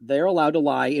 Because they're allowed to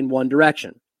lie in one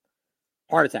direction.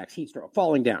 Heart attacks, heat stroke,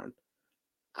 falling down.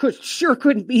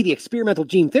 Couldn't be the experimental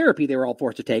gene therapy they were all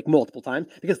forced to take multiple times,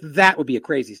 because that would be a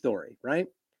crazy story, right?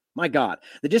 My God,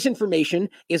 the disinformation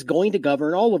is going to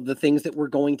govern all of the things that we're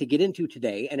going to get into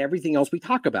today and everything else we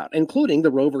talk about, including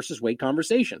the Roe versus Wade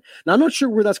conversation. Now, I'm not sure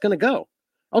where that's going to go.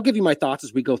 I'll give you my thoughts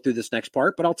as we go through this next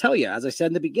part, but I'll tell you, as I said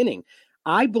in the beginning,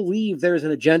 I believe there's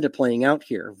an agenda playing out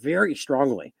here very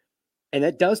strongly, and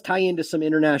that does tie into some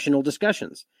international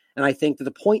discussions. And I think that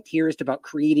the point here is about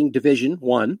creating division,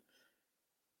 one,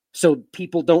 so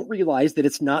people don't realize that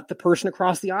it's not the person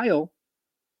across the aisle,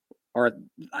 or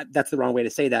that's the wrong way to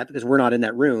say that because we're not in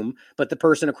that room, but the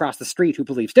person across the street who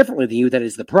believes differently than you, that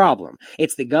is the problem.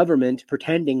 It's the government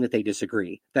pretending that they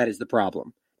disagree. That is the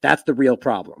problem. That's the real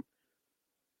problem.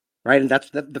 Right? And that's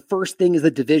the first thing is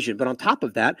the division. But on top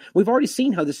of that, we've already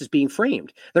seen how this is being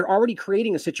framed. They're already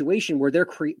creating a situation where they're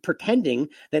pretending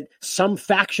that some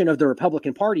faction of the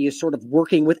Republican Party is sort of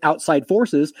working with outside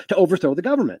forces to overthrow the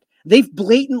government. They've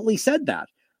blatantly said that.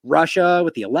 Russia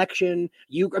with the election,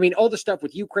 all the stuff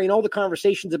with Ukraine, all the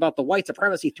conversations about the white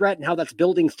supremacy threat and how that's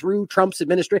building through Trump's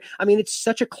administration. I mean, it's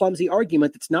such a clumsy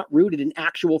argument that's not rooted in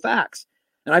actual facts.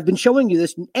 And I've been showing you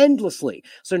this endlessly.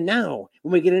 So now,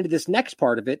 when we get into this next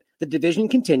part of it, the division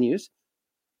continues.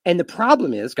 And the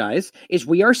problem is, guys, is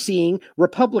we are seeing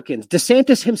Republicans,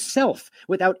 DeSantis himself,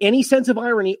 without any sense of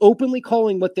irony, openly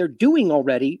calling what they're doing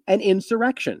already an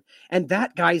insurrection. And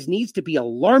that, guys, needs to be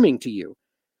alarming to you.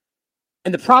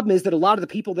 And the problem is that a lot of the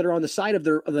people that are on the side of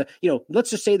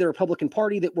let's just say the Republican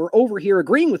Party that were over here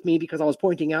agreeing with me because I was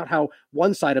pointing out how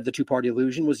one side of the two-party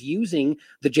illusion was using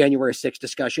the January 6th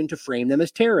discussion to frame them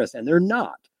as terrorists, and they're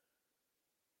not.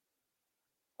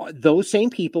 Those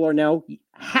same people are now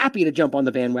happy to jump on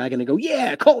the bandwagon and go,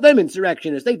 yeah, call them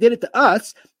insurrectionists. They did it to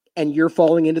us, and you're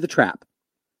falling into the trap.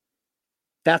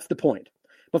 That's the point.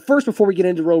 But first, before we get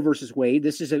into Roe versus Wade,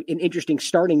 this is an interesting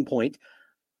starting point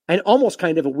and almost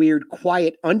kind of a weird,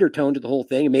 quiet undertone to the whole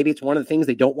thing. And maybe it's one of the things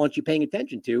they don't want you paying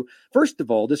attention to. First of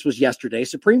all, this was yesterday.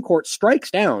 Supreme Court strikes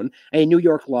down a New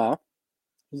York law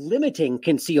limiting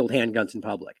concealed handguns in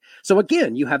public. So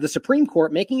again, you have the Supreme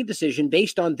Court making a decision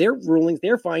based on their rulings,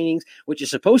 their findings, which is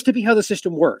supposed to be how the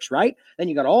system works, right? Then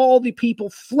you got all the people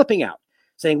flipping out,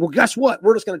 saying, well, guess what?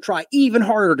 We're just going to try even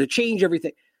harder to change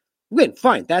everything. Win,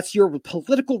 fine. That's your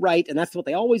political right, and that's what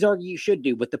they always argue you should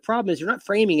do. But the problem is you're not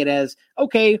framing it as,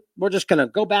 okay, we're just going to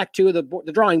go back to the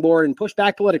drawing board and push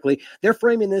back politically. They're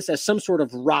framing this as some sort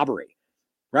of robbery,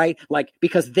 right? Like,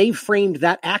 because they framed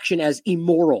that action as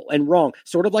immoral and wrong,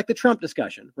 sort of like the Trump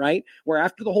discussion, right? Where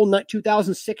after the whole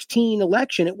 2016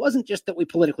 election, it wasn't just that we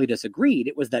politically disagreed.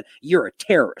 It was that you're a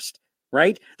terrorist,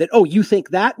 right? That, oh, you think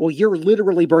that? Well, you're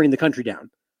literally burning the country down.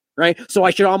 Right. So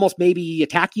I should almost maybe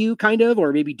attack you kind of,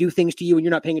 or maybe do things to you and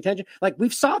you're not paying attention. Like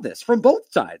we've saw this from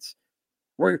both sides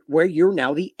where you're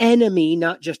now the enemy,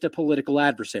 not just a political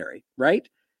adversary. Right.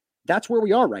 That's where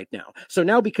we are right now. So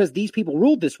now because these people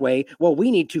ruled this way, well, we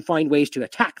need to find ways to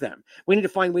attack them. We need to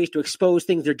find ways to expose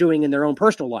things they're doing in their own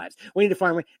personal lives. We need to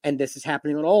find ways. And this is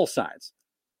happening on all sides.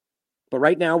 But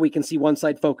right now we can see one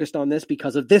side focused on this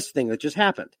because of this thing that just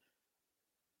happened.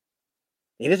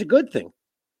 It is a good thing.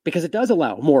 Because it does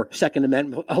allow more Second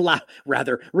Amendment,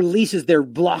 releases their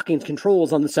blocking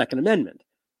controls on the Second Amendment.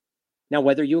 Now,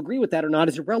 whether you agree with that or not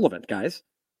is irrelevant, guys.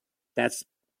 That's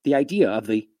the idea of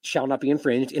the shall not be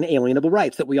infringed inalienable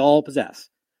rights that we all possess.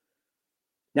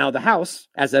 Now, the House,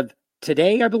 as of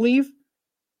today, I believe,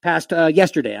 passed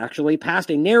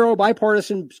a narrow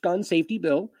bipartisan gun safety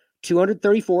bill,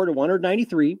 234 to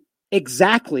 193,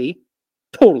 exactly.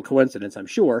 Total coincidence, I'm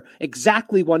sure,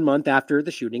 exactly 1 month after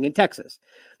the shooting in Texas.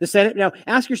 The Senate, now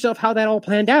ask yourself how that all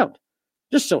planned out.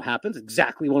 Just so happens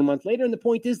exactly 1 month later, and the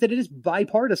point is that it is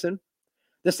bipartisan.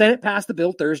 The Senate passed the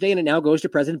bill Thursday, and it now goes to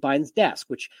President Biden's desk,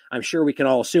 which I'm sure we can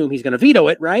all assume he's going to veto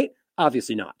it, right?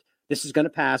 Obviously not. This is going to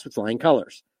pass with flying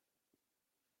colors.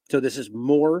 So this is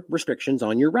more restrictions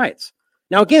on your rights.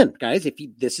 Now again, guys,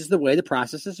 this is the way the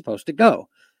process is supposed to go.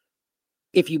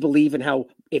 If you believe in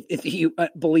if you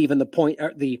believe in the point,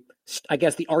 the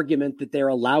argument that they're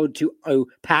allowed to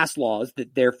pass laws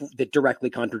that directly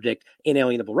contradict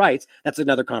inalienable rights, that's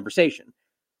another conversation,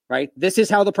 right? This is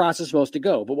how the process is supposed to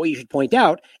go. But what you should point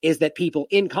out is that people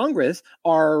in Congress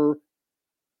are,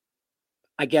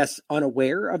 I guess,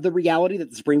 unaware of the reality that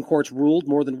the Supreme Court's ruled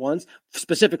more than once,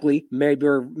 specifically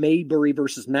Mayberry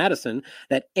versus Madison,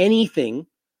 that anything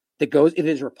that goes, if it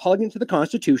is repugnant to the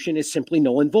Constitution, is simply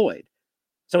null and void.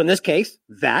 So in this case,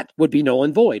 that would be null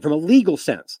and void from a legal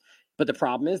sense. But the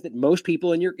problem is that most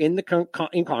people in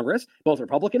Congress, both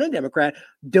Republican and Democrat,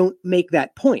 don't make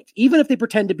that point, even if they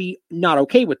pretend to be not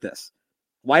okay with this.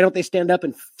 Why don't they stand up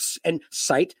and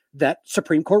cite that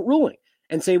Supreme Court ruling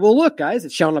and say, well, look, guys,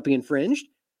 it shall not be infringed.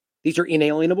 These are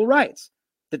inalienable rights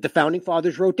that the founding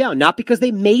fathers wrote down, not because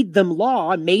they made them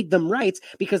law, made them rights,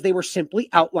 because they were simply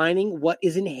outlining what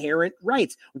is inherent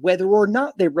rights, whether or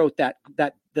not they wrote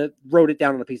wrote it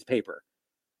down on a piece of paper.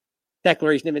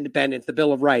 Declaration of Independence, the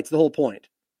Bill of Rights, the whole point.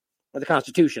 Or the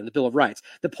Constitution, the Bill of Rights.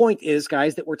 The point is,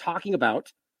 guys, that we're talking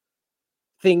about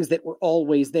things that were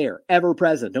always there, ever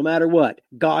present, no matter what,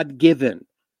 God-given.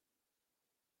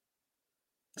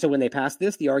 So when they pass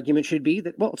this, the argument should be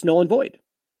that, well, it's null and void.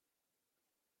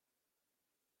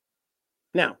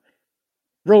 Now,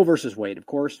 Roe versus Wade, of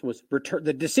course, was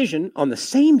the decision on the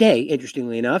same day,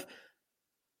 interestingly enough,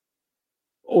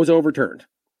 was overturned,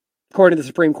 according to the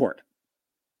Supreme Court.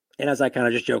 And as I kind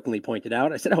of just jokingly pointed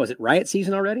out, I said, oh, is it riot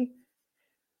season already?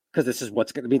 Because this is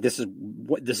what's going to be, this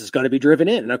is going to be driven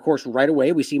in. And of course, right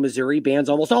away, we see Missouri bans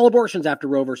almost all abortions after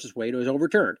Roe versus Wade was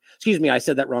overturned. Excuse me, I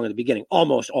said that wrong at the beginning.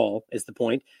 Almost all is the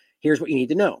point. Here's what you need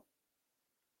to know.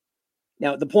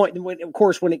 Now, the point, of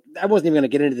course, I wasn't even going to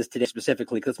get into this today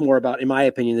specifically, because it's more about, in my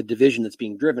opinion, the division that's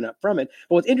being driven up from it.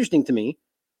 But what's interesting to me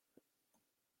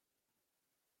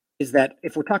is that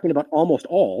if we're talking about almost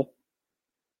all,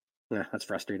 that's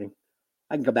frustrating.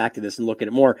 I can go back to this and look at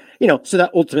it more, so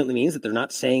that ultimately means that they're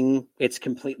not saying it's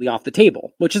completely off the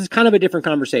table, which is kind of a different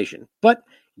conversation. But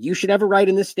you should have a right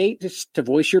in this state to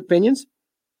voice your opinions.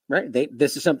 Right?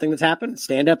 This is something that's happened.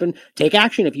 Stand up and take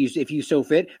action if you so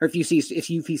fit, or if you see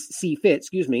fit,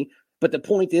 excuse me. But the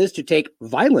point is, to take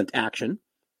violent action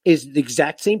is the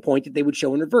exact same point that they would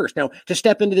show in reverse. Now, to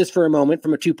step into this for a moment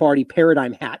from a two-party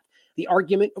paradigm hat, the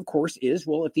argument, of course, is,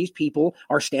 well, if these people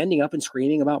are standing up and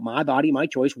screaming about my body, my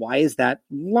choice, why is that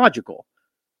logical?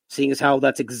 Seeing as how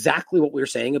that's exactly what we're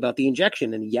saying about the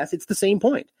injection. And yes, it's the same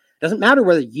point. Doesn't matter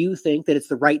whether you think that it's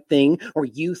the right thing or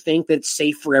you think that it's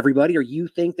safe for everybody or you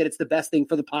think that it's the best thing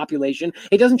for the population.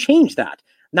 It doesn't change that.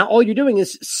 Now, all you're doing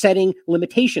is setting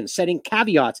limitations, setting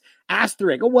caveats,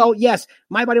 asterisk. Oh, well, yes,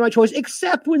 my body, my choice,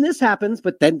 except when this happens.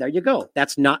 But then there you go.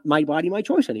 That's not my body, my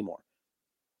choice anymore.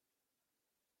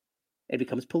 It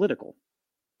becomes political.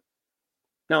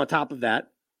 Now, on top of that,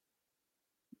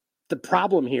 the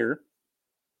problem here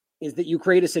is that you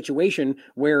create a situation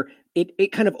where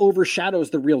it kind of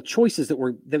overshadows the real choices that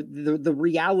were the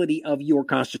reality of your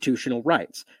constitutional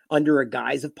rights under a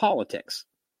guise of politics.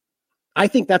 I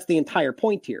think that's the entire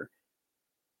point here.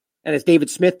 And as David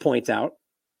Smith points out,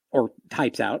 or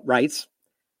types out, writes,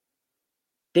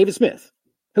 David Smith,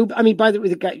 who, I mean, by the way,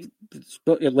 the guy,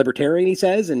 libertarian, he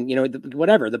says, and, you know,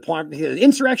 whatever, the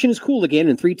insurrection is cool again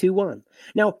in 3, 2, 1.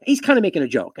 Now, he's kind of making a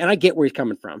joke, and I get where he's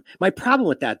coming from. My problem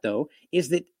with that, though, is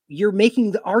that you're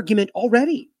making the argument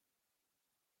already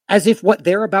as if what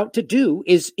they're about to do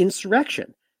is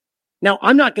insurrection. Now,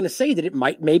 I'm not going to say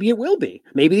that maybe it will be.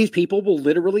 Maybe these people will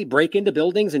literally break into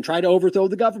buildings and try to overthrow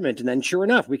the government. And then sure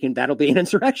enough, that'll be an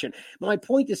insurrection. But my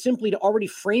point is simply to already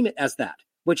frame it as that,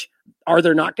 which are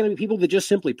there not going to be people that just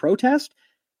simply protest?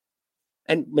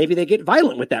 And maybe they get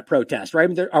violent with that protest, right?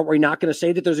 Are we not going to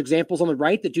say that there's examples on the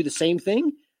right that do the same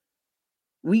thing?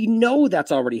 We know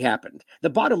that's already happened. The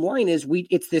bottom line is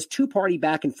it's this two-party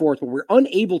back and forth where we're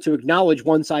unable to acknowledge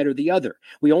one side or the other.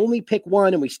 We only pick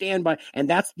one and we stand by, and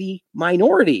that's the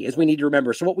minority, as we need to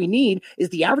remember. So what we need is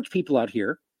the average people out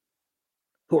here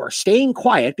who are staying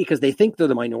quiet because they think they're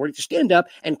the minority to stand up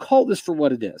and call this for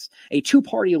what it is. A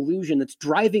two-party illusion that's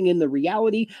driving in the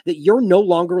reality that you're no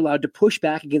longer allowed to push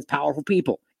back against powerful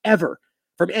people, ever,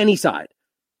 from any side.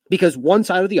 Because one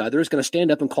side or the other is going to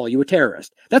stand up and call you a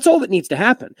terrorist. That's all that needs to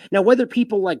happen. Now, whether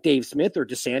people like Dave Smith or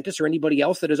DeSantis or anybody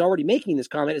else that is already making this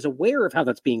comment is aware of how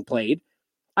that's being played,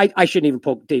 I shouldn't even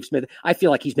poke Dave Smith. I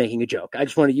feel like he's making a joke. I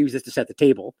just want to use this to set the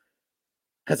table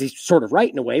because he's sort of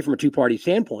right in a way from a two-party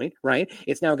standpoint, right?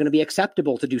 It's now going to be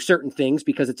acceptable to do certain things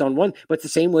because it's on one, but it's the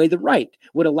same way the right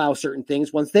would allow certain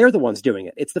things once they're the ones doing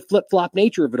it. It's the flip-flop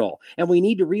nature of it all. And we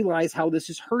need to realize how this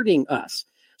is hurting us.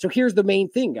 So here's the main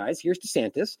thing, guys. Here's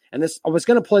DeSantis. And I was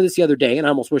going to play this the other day, and I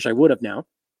almost wish I would have now.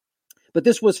 But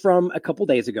this was from a couple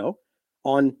days ago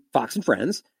on Fox and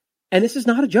Friends. And this is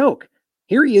not a joke.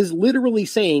 Here he is literally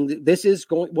saying that this is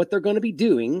what they're going to be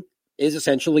doing is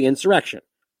essentially insurrection.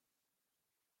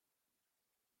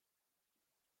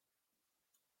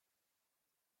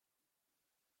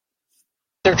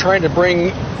 They're trying to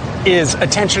bring is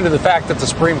attention to the fact that the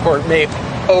Supreme Court may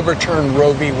overturn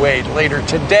Roe v. Wade later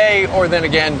today, or then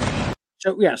again.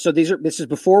 So this is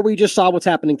before we just saw what's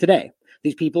happening today.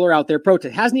 These people are out there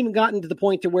protesting. It hasn't even gotten to the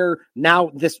point to where now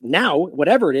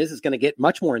whatever it is going to get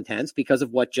much more intense because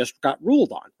of what just got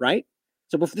ruled on, right?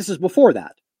 So this is before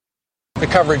that. The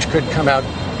coverage could come out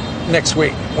next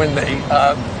week when they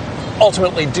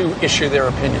ultimately do issue their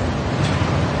opinion.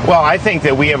 Well, I think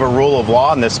that we have a rule of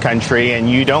law in this country, and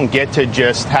you don't get to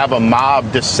just have a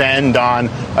mob descend on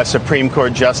a Supreme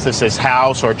Court justice's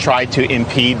house or try to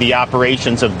impede the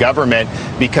operations of government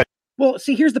because... Well,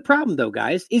 see, here's the problem, though,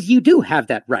 guys, is you do have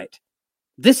that right.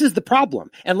 This is the problem.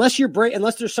 Unless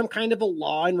there's some kind of a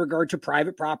law in regard to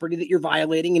private property that you're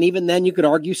violating, and even then you could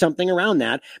argue something around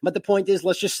that. But the point is,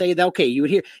 let's just say that, okay, you would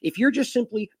hear, if you're just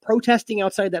simply protesting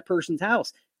outside that person's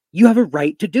house, you have a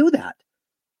right to do that.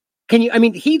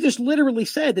 He just literally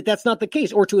said that that's not the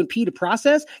case, or to impede a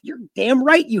process. You're damn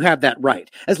right you have that right.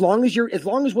 As long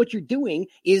as what you're doing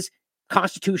is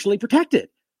constitutionally protected.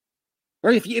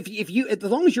 Right? As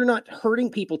long as you're not hurting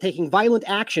people, taking violent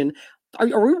action, are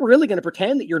we really going to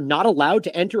pretend that you're not allowed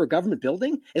to enter a government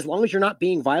building? As long as you're not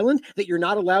being violent, that you're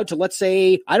not allowed to, let's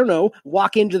say, I don't know,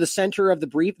 walk into the center of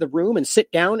the room and sit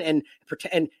down and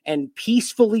pretend and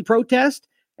peacefully protest?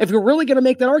 If you're really going to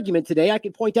make that argument today, I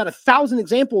could point out 1,000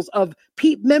 examples of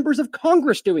members of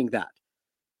Congress doing that.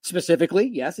 Specifically,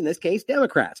 yes, in this case,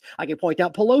 Democrats. I can point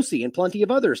out Pelosi and plenty of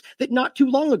others that not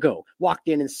too long ago walked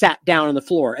in and sat down on the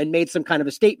floor and made some kind of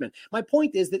a statement. My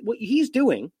point is that what he's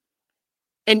doing,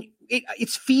 and it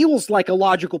feels like a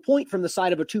logical point from the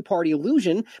side of a two-party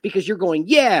illusion, because you're going,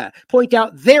 yeah, point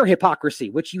out their hypocrisy,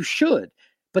 which you should.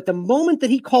 But the moment that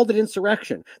he called it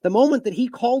insurrection, the moment that he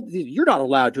called, you're not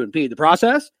allowed to impede the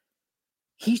process,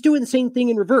 he's doing the same thing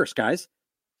in reverse, guys.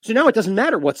 So now it doesn't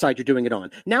matter what side you're doing it on.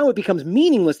 Now it becomes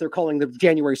meaningless they're calling the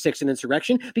January 6th an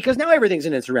insurrection, because now everything's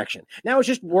an insurrection. Now it's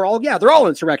just, they're all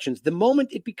insurrections. The moment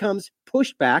it becomes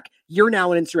pushed back, you're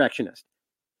now an insurrectionist.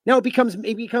 Now it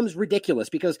becomes ridiculous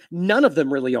because none of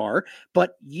them really are,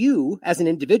 but you, as an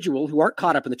individual who aren't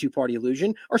caught up in the two-party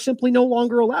illusion, are simply no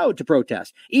longer allowed to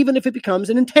protest, even if it becomes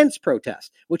an intense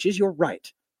protest, which is your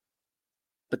right.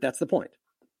 But that's the point.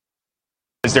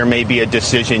 There may be a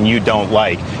decision you don't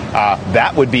like.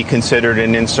 That would be considered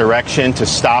an insurrection to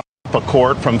stop a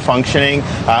court from functioning.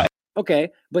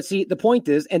 Okay, but see, the point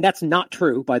is, and that's not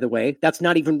true, by the way. That's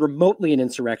not even remotely an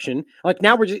insurrection. Like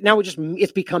now we're just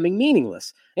it's becoming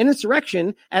meaningless. An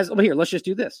insurrection, here, let's just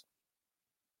do this.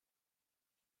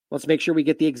 Let's make sure we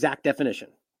get the exact definition.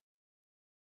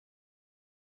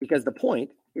 Because the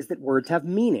point is that words have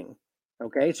meaning.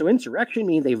 Okay, so insurrection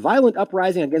means a violent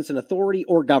uprising against an authority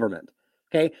or government.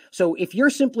 Okay, so if you're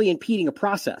simply impeding a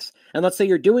process, and let's say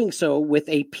you're doing so with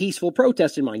a peaceful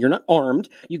protest in mind, you're not armed,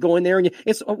 you go in there and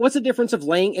what's the difference of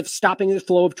stopping the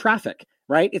flow of traffic,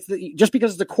 right? Just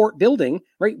because it's a court building,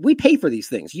 right? We pay for these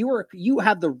things. You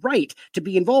have the right to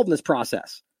be involved in this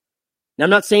process. Now, I'm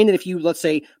not saying that if you, let's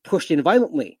say, pushed in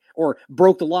violently or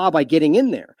broke the law by getting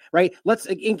in there, right?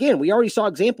 We already saw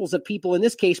examples of people in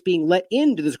this case being let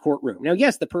into this courtroom. Now,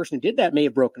 yes, the person who did that may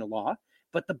have broken a law,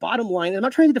 but the bottom line, I'm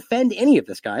not trying to defend any of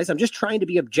this, guys. I'm just trying to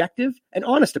be objective and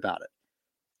honest about it,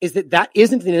 is that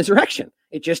isn't an insurrection.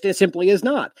 It just simply is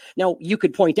not. Now, you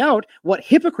could point out what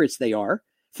hypocrites they are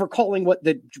for calling what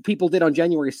the people did on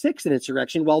January 6th an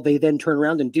insurrection while they then turn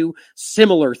around and do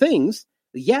similar things.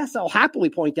 Yes, I'll happily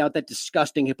point out that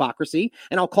disgusting hypocrisy,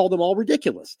 and I'll call them all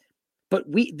ridiculous. But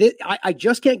I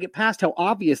just can't get past how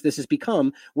obvious this has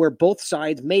become, where both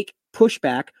sides make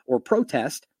pushback or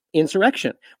protest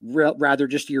insurrection. Rather,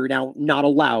 just you're now not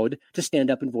allowed to stand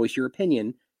up and voice your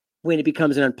opinion when it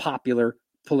becomes an unpopular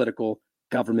political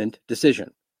government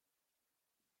decision.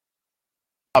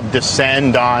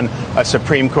 Descend on a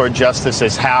Supreme Court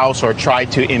justice's house or try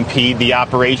to impede the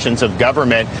operations of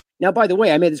government. Now, by the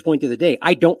way, I made this point the other day.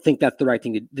 I don't think that's the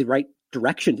right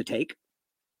direction to take.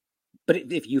 But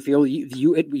if you feel if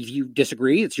you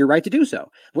disagree, it's your right to do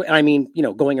so. I mean,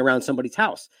 going around somebody's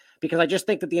house, because I just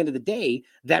think at the end of the day,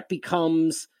 that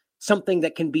becomes something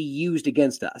that can be used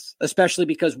against us, especially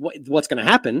because what's going to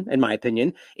happen, in my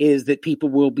opinion, is that people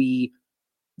will be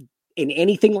in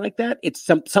anything like that. It's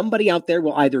somebody out there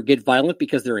will either get violent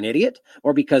because they're an idiot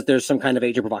or because there's some kind of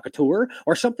agent provocateur,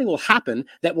 or something will happen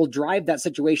that will drive that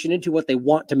situation into what they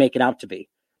want to make it out to be.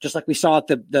 Just like we saw at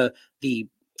the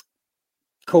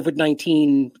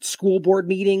COVID-19 school board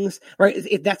meetings, right?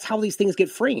 That's how these things get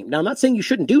framed. Now, I'm not saying you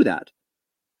shouldn't do that.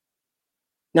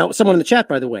 Now, someone in the chat,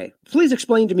 by the way, please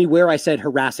explain to me where I said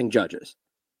harassing judges.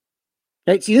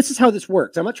 Right? See, this is how this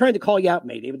works. I'm not trying to call you out,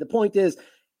 Mayday, but the point is,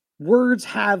 words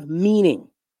have meaning.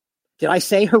 Did I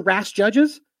say harass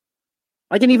judges?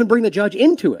 I didn't even bring the judge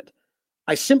into it.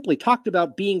 I simply talked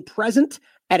about being present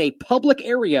at a public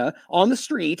area on the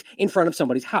street in front of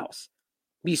somebody's house.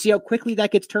 You see how quickly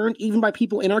that gets turned, even by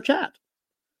people in our chat.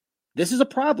 This is a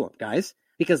problem, guys,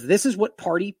 because this is what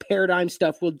party paradigm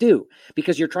stuff will do,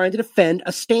 because you're trying to defend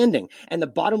a standing. And the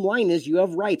bottom line is you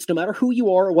have rights, no matter who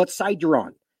you are or what side you're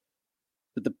on.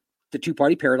 But the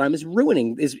two-party paradigm is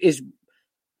is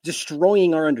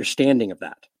destroying our understanding of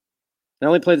that.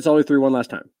 Now, let me play this all the way through one last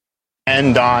time.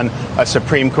 And on a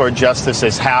Supreme Court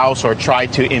justice's house or try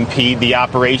to impede the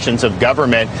operations of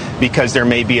government because there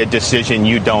may be a decision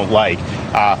you don't like.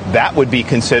 That would be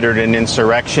considered an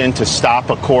insurrection to stop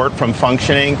a court from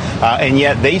functioning. And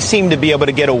yet they seem to be able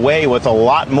to get away with a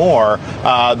lot more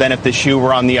than if the shoe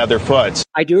were on the other foot.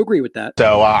 I do agree with that.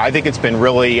 So I think it's been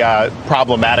really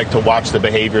problematic to watch the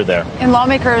behavior there. And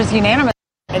lawmakers unanimous.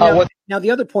 Now,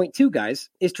 the other point, too, guys,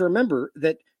 is to remember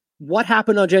that what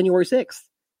happened on January 6th?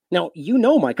 Now,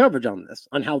 my coverage on this,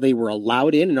 on how they were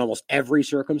allowed in almost every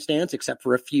circumstance, except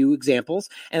for a few examples.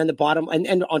 And on the bottom,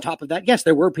 and on top of that, yes,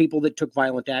 there were people that took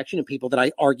violent action and people that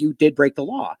I argue did break the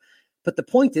law. But the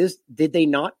point is, did they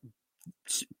not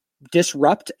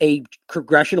disrupt a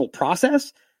congressional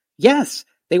process? Yes,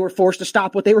 they were forced to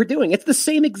stop what they were doing. It's the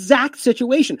same exact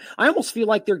situation. I almost feel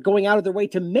like they're going out of their way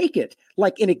to make it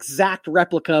like an exact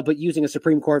replica, but using a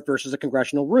Supreme Court versus a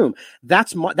congressional room.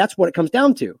 That's what it comes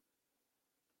down to.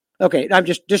 Okay, I'm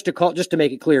just to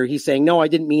make it clear, he's saying, no, I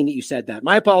didn't mean that you said that.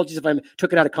 My apologies if I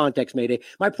took it out of context, Mayday.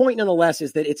 My point, nonetheless,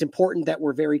 is that it's important that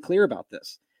we're very clear about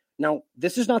this. Now,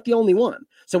 this is not the only one.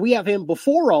 So we have him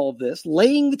before all of this,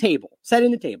 setting the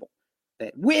table,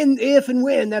 that if and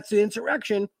when that's the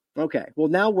insurrection. Okay, well,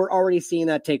 now we're already seeing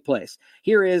that take place.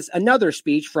 Here is another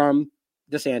speech from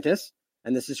DeSantis,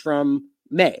 and this is from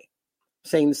May,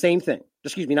 saying the same thing.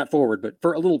 Excuse me, not forward, but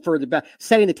for a little further back.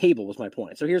 Setting the table was my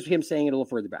point. So here's him saying it a little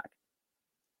further back.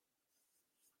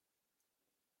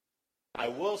 I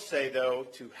will say, though,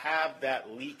 to have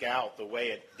that leak out the way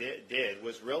it did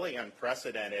was really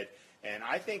unprecedented. And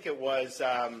I think it was,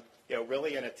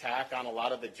 really an attack on a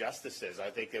lot of the justices. I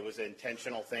think it was an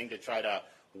intentional thing to try to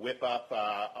whip up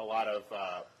a lot of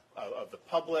of the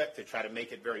public, to try to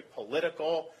make it very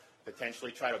political,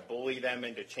 potentially try to bully them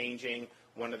into changing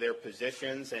one of their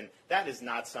positions, and that is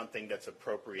not something that's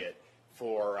appropriate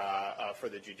for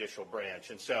the judicial branch.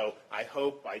 And so I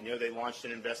know they launched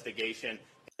an investigation.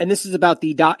 And this is about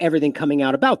everything coming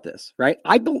out about this, right?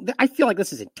 I feel like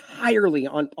this is entirely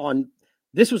on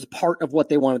this was part of what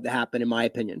they wanted to happen, in my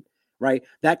opinion, right?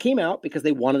 That came out because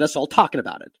they wanted us all talking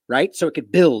about it, right? So it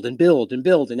could build and build and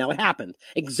build. And now it happened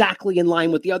exactly in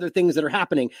line with the other things that are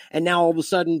happening. And now all of a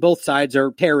sudden, both sides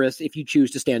are terrorists if you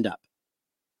choose to stand up.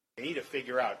 They need to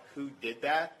figure out who did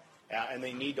that, and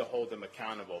they need to hold them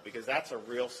accountable, because that's a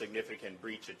real significant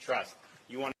breach of trust.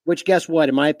 Which, guess what,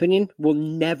 in my opinion, will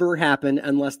never happen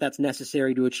unless that's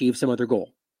necessary to achieve some other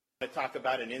goal. To talk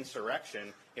about an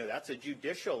insurrection, that's a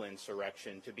judicial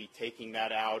insurrection, to be taking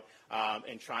that out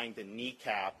and trying to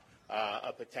kneecap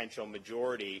a potential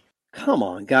majority. Come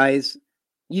on, guys.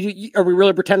 Are we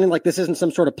really pretending like this isn't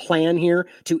some sort of plan here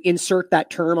to insert that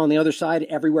term on the other side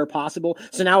everywhere possible?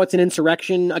 So now it's an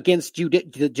insurrection against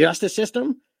the justice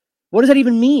system? What does that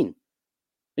even mean?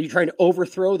 Are you trying to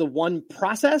overthrow the one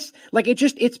process? Like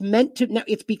it's meant to, now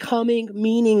it's becoming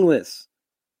meaningless.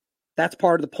 That's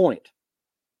part of the point.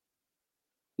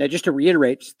 Now, just to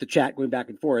reiterate, just the chat going back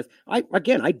and forth, I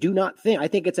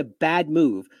think it's a bad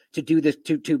move to do this,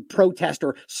 to protest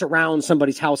or surround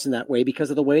somebody's house in that way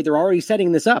because of the way they're already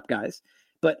setting this up, guys.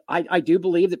 But I do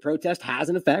believe that protest has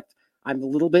an effect. I'm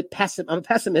a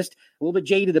pessimist, a little bit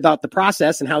jaded about the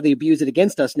process and how they abuse it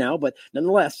against us now. But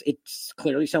nonetheless, it's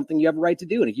clearly something you have a right to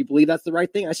do. And if you believe that's the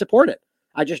right thing, I support it.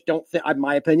 I just don't think,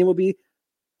 my opinion would be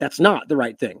that's not the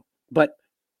right thing. But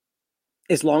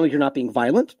as long as you're not being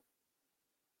violent,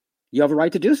 you have a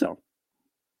right to do so.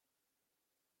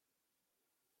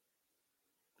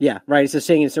 Yeah, right. It's just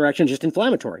saying insurrection is just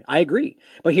inflammatory. I agree.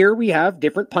 But here we have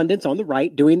different pundits on the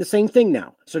right doing the same thing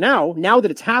now. So now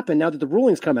that it's happened, now that the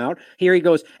rulings come out, here he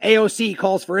goes, AOC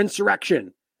calls for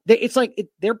insurrection. It's like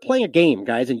they're playing a game,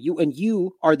 guys, and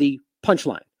you are the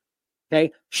punchline.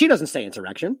 Okay? She doesn't say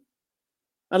insurrection.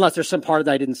 Unless there's some part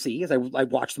that I didn't see, as I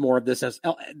watched more of this as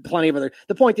plenty of other.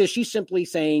 The point is she's simply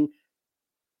saying,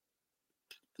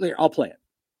 here, I'll play it.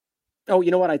 Oh, you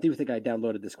know what? I do think I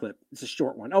downloaded this clip. It's a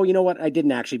short one. Oh, you know what? I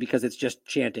didn't actually, because it's just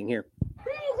chanting here.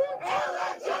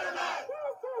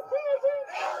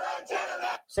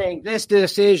 Saying this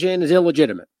decision is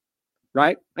illegitimate,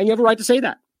 right? And you have a right to say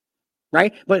that,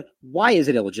 right? But why is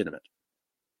it illegitimate?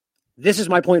 This is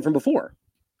my point from before.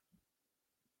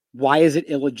 Why is it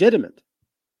illegitimate?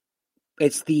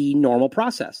 It's the normal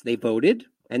process. They voted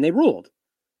and they ruled.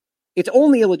 It's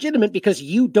only illegitimate because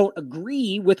you don't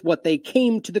agree with what they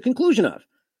came to the conclusion of,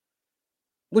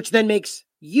 which then makes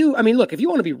you, look, if you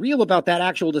want to be real about that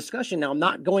actual discussion, now I'm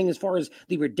not going as far as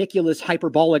the ridiculous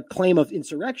hyperbolic claim of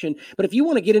insurrection, but if you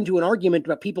want to get into an argument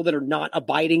about people that are not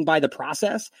abiding by the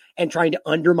process and trying to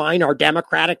undermine our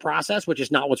democratic process, which is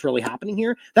not what's really happening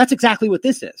here, that's exactly what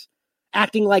this is.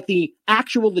 Acting like the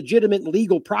actual legitimate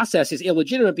legal process is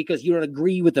illegitimate because you don't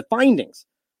agree with the findings,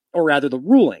 or rather the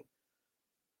ruling.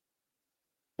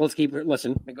 Let's keep it.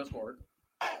 Listen, it goes forward.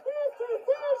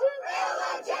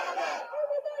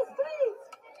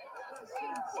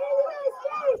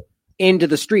 Into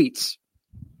the streets.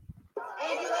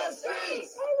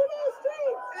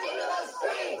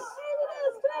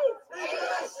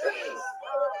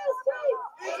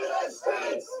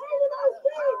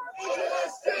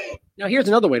 Now, here's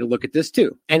another way to look at this,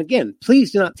 too. And again,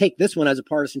 please do not take this one as a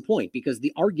partisan point, because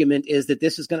the argument is that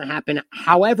this is going to happen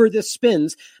however this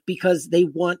spins, because they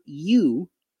want you,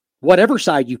 whatever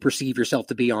side you perceive yourself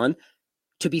to be on,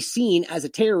 to be seen as a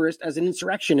terrorist, as an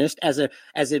insurrectionist, as a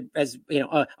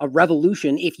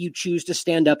revolution, if you choose to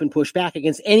stand up and push back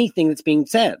against anything that's being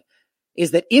said. Is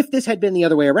that if this had been the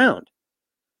other way around,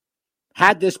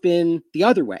 had this been the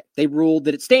other way, they ruled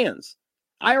that it stands.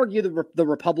 I argue the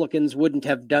Republicans wouldn't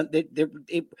have done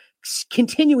it.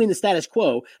 Continuing the status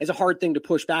quo is a hard thing to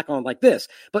push back on like this.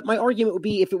 But my argument would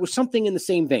be if it was something in the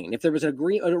same vein, if there was a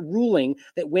ruling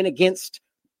that went against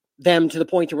them to the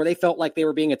point to where they felt like they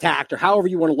were being attacked, or however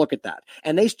you want to look at that,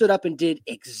 and they stood up and did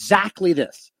exactly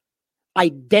this,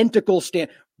 identical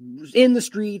stand in the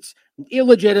streets,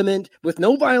 illegitimate, with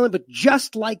no violence, but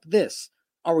just like this.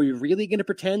 Are we really going to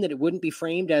pretend that it wouldn't be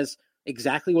framed as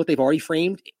exactly what they've already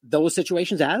framed those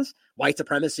situations as? White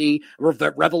supremacy,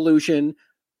 revolution,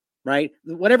 right?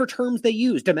 Whatever terms they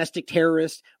use, domestic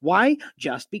terrorists. Why?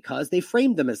 Just because they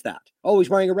framed them as that. Oh, he's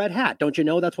wearing a red hat. Don't you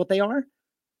know that's what they are?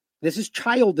 This is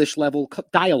childish level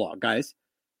dialogue, guys.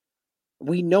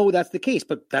 We know that's the case,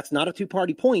 but that's not a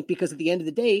two-party point, because at the end of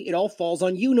the day, it all falls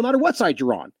on you no matter what side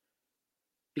you're on.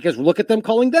 Because look at them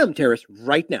calling them terrorists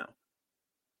right now.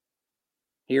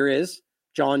 Here is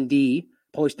John D.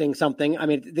 posting something. I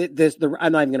mean,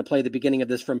 I'm not even going to play the beginning of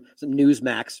this from some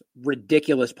Newsmax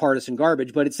ridiculous partisan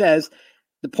garbage, but it says,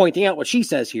 pointing out what she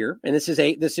says here, and this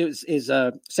is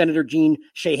Senator Jean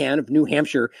Shahan of New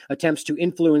Hampshire attempts to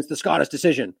influence the Scottish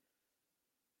decision.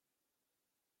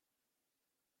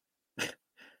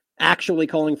 Actually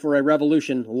calling for a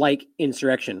revolution like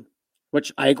insurrection,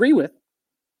 which I agree with.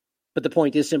 But the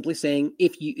point is simply saying,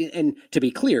 and to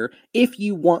be clear, if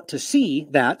you want to see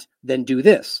that, then do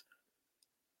this.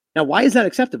 Now, why is that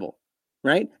acceptable?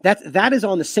 Right? That is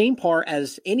on the same par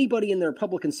as anybody in the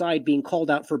Republican side being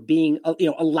called out for being,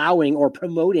 allowing or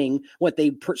promoting what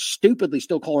they stupidly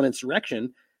still call an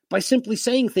insurrection by simply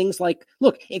saying things like,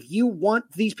 look, if you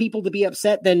want these people to be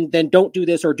upset, then don't do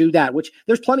this or do that, which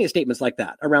there's plenty of statements like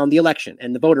that around the election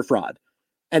and the voter fraud.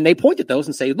 And they point at those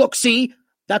and say, look, see,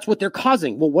 that's what they're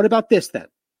causing. Well, what about this then?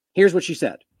 Here's what she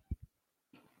said.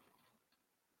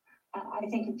 I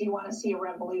think if you want to see a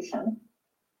revolution,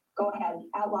 go ahead,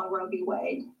 outlaw Roe v.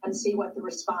 Wade and see what the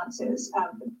response is.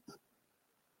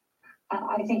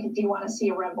 I think if you want to see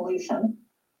a revolution,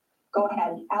 go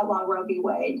ahead, outlaw Roe v.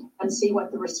 Wade and see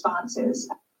what the response is.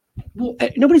 Well,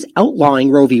 nobody's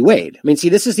outlawing Roe v. Wade. I mean, see,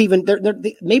 this is even,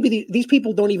 these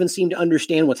people don't even seem to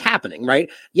understand what's happening, right?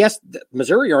 Yes,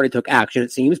 Missouri already took action,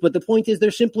 it seems, but the point is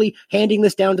they're simply handing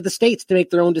this down to the states to make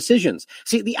their own decisions.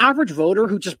 See, the average voter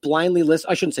who just blindly listens,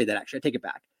 I shouldn't say that actually, I take it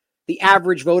back. The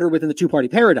average voter within the two-party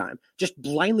paradigm just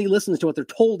blindly listens to what they're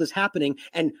told is happening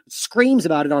and screams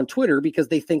about it on Twitter because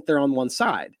they think they're on one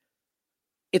side.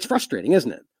 It's frustrating,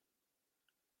 isn't it?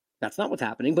 That's not what's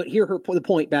happening. But here,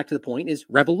 back to the point is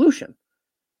revolution.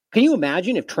 Can you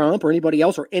imagine if Trump or anybody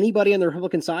else or anybody on the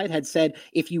Republican side had said,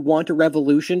 if you want a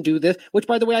revolution, do this, which,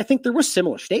 by the way, I think there were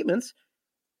similar statements.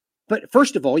 But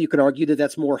first of all, you could argue that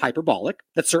that's more hyperbolic.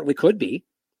 That certainly could be.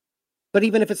 But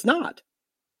even if it's not,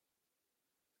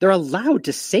 they're allowed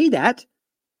to say that.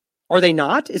 Are they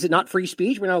not? Is it not free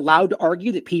speech? We're not allowed to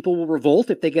argue that people will revolt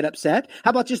if they get upset.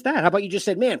 How about just that? How about you just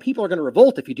said, man, people are going to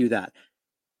revolt if you do that?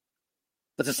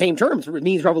 That's the same terms. It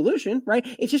means revolution, right?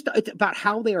 It's about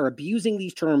how they are abusing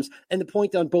these terms. And the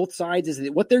point on both sides is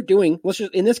that what they're doing,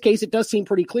 in this case, it does seem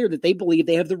pretty clear that they believe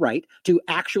they have the right to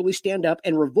actually stand up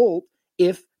and revolt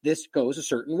if this goes a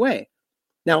certain way.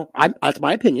 Now, that's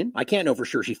my opinion. I can't know for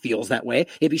sure she feels that way.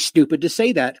 It'd be stupid to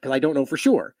say that because I don't know for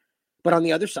sure. But on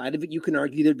the other side of it, you can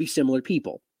argue there'd be similar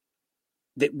people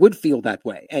that would feel that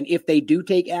way. And if they do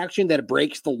take action that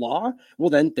breaks the law, well,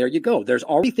 then there you go. There's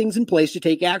already things in place to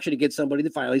take action against somebody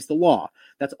that violates the law.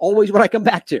 That's always what I come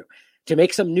back to. To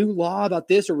make some new law about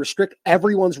this or restrict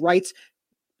everyone's rights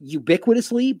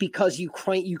ubiquitously because you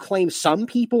claim some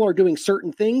people are doing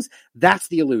certain things, that's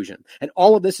the illusion. And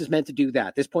all of this is meant to do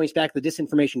that. This points back to the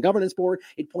Disinformation Governance Board.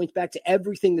 It points back to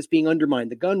everything that's being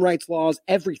undermined, the gun rights laws,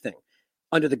 everything.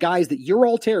 Under the guise that you're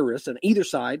all terrorists on either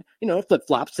side,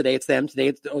 flip-flops. Today it's them.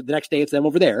 The next day it's them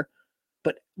over there.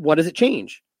 But what does it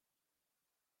change?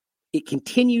 It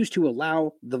continues to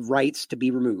allow the rights to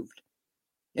be removed.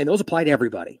 And those apply to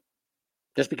everybody.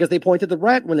 Just because they point to the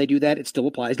right when they do that, it still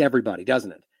applies to everybody,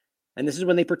 doesn't it? And this is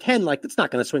when they pretend like it's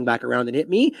not going to swing back around and hit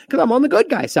me because I'm on the good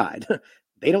guy side.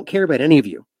 They don't care about any of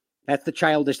you. That's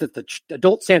the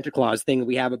adult Santa Claus thing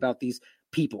we have about these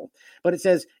people. But it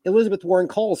says Elizabeth Warren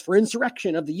calls for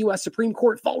insurrection of the U.S. Supreme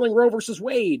Court following Roe versus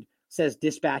Wade, says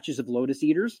dispatches of Lotus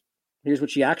Eaters. Here's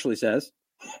what she actually says.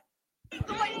 For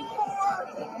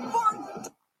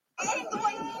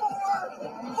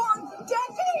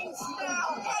decades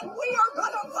now, and we are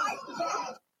going to fight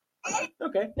back.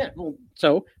 Okay. Yeah. Well,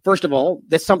 so first of all,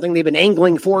 that's something they've been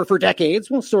angling for decades.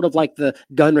 Well, sort of like the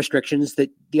gun restrictions that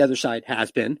the other side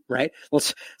has been, right?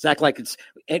 Let's act like it's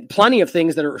plenty of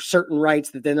things that are certain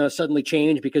rights that then suddenly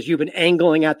change because you've been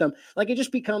angling at them. Like it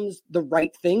just becomes the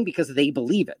right thing because they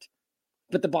believe it.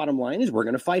 But the bottom line is we're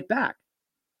going to fight back.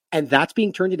 And that's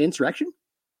being turned into insurrection.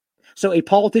 So a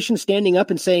politician standing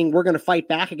up and saying we're going to fight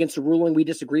back against a ruling we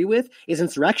disagree with is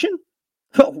insurrection?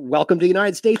 Well, welcome to the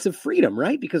United States of freedom,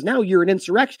 right? Because now you're an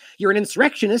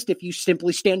insurrectionist if you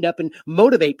simply stand up and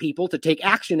motivate people to take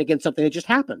action against something that just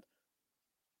happened.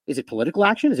 Is it political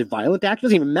action? Is it violent action? It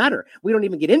doesn't even matter. We don't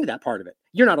even get into that part of it.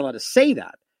 You're not allowed to say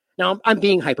that. Now, I'm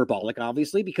being hyperbolic,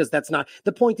 obviously, because that's not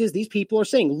the point. Is these people are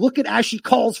saying, look at as she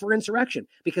calls for insurrection,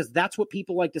 because that's what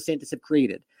people like DeSantis have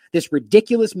created. This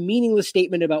ridiculous, meaningless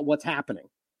statement about what's happening.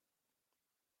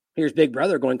 Here's Big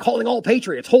Brother calling all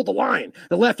patriots, hold the line.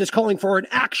 The left is calling for an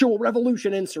actual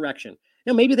revolution insurrection.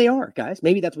 Now, maybe they are, guys.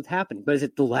 Maybe that's what's happening. But is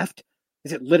it the left?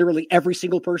 Is it literally every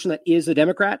single person that is a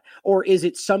Democrat? Or is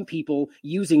it some people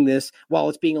using this while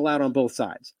it's being allowed on both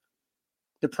sides?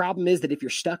 The problem is that if you're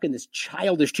stuck in this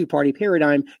childish two-party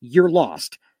paradigm, you're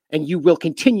lost. And you will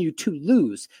continue to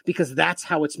lose because that's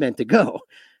how it's meant to go.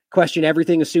 Question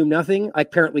everything, assume nothing. I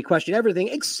apparently question everything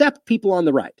except people on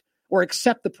the right, or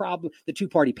accept the problem, the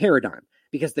two-party paradigm,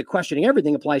 because the questioning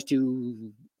everything applies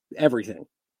to everything.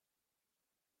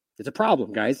 It's a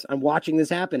problem, guys. I'm watching this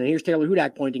happen. And here's Taylor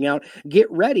Hudak pointing out,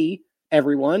 get ready,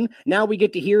 everyone. Now we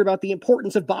get to hear about the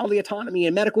importance of bodily autonomy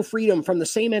and medical freedom from the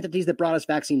same entities that brought us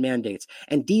vaccine mandates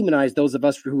and demonize those of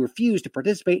us who refuse to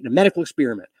participate in a medical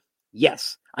experiment.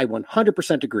 Yes, I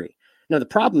 100% agree. Now, the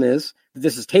problem is that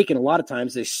this is taken a lot of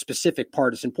times a specific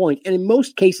partisan point, and in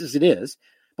most cases it is.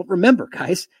 But remember,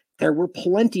 guys, there were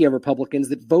plenty of Republicans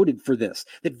that voted for this,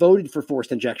 that voted for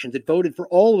forced injections, that voted for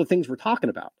all of the things we're talking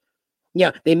about.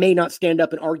 Yeah, they may not stand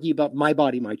up and argue about my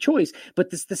body, my choice, but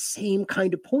it's the same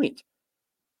kind of point.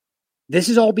 This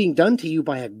is all being done to you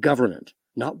by a government,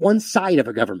 not one side of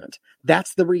a government.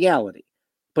 That's the reality.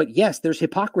 But yes, there's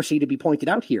hypocrisy to be pointed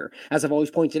out here. As I've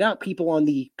always pointed out, people on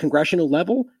the congressional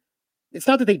level, it's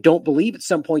not that they don't believe at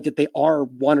some point that they are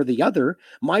one or the other.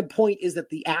 My point is that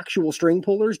the actual string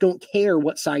pullers don't care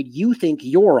what side you think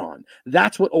you're on.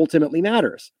 That's what ultimately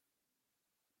matters.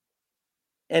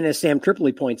 And as Sam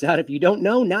Tripoli points out, if you don't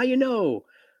know, now you know.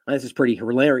 This is pretty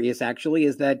hilarious, actually,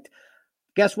 is that,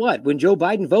 guess what? When Joe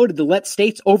Biden voted to let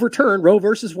states overturn Roe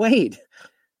versus Wade,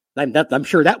 I'm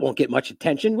sure that won't get much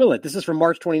attention, will it? This is from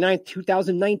March 29th,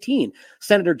 2019.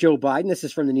 Senator Joe Biden, this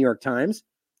is from the New York Times.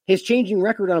 His changing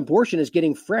record on abortion is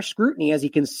getting fresh scrutiny as he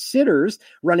considers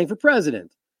running for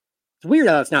president. It's weird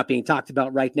how it's not being talked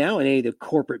about right now in any of the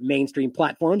corporate mainstream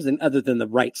platforms and other than the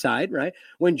right side, right?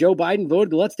 When Joe Biden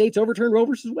voted to let states overturn Roe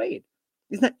versus Wade.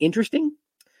 Isn't that interesting?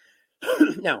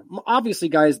 Now, obviously,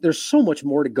 guys, there's so much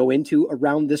more to go into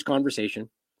around this conversation.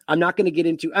 I'm not going to get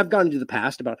into, I've gone into the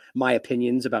past about my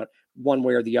opinions about one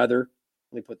way or the other.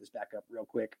 Let me put this back up real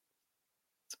quick.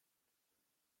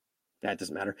 That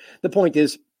doesn't matter. The point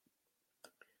is,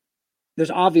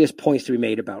 there's obvious points to be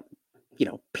made about,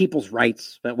 people's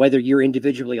rights, about whether you're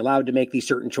individually allowed to make these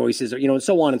certain choices, or, and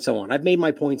so on and so on. I've made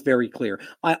my points very clear.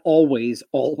 I always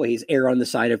err on the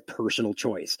side of personal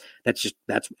choice. That's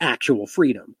actual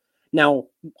freedom. Now,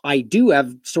 I do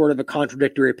have sort of a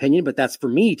contradictory opinion, but that's for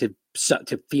me to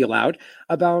feel out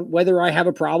about whether I have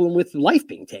a problem with life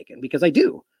being taken, because I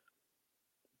do.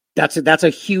 That's a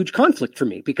huge conflict for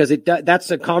me, because that's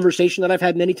a conversation that I've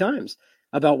had many times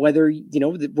about whether,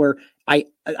 where I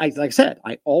like I said,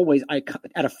 I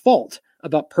at a fault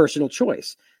about personal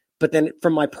choice. But then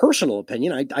from my personal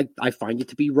opinion, I find it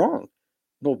to be wrong,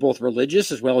 both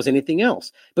religious as well as anything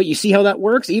else. But you see how that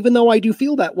works? Even though I do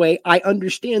feel that way, I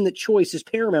understand that choice is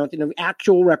paramount in an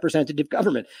actual representative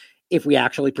government. If we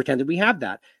actually pretended we have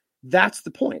that, that's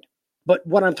the point. But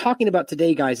what I'm talking about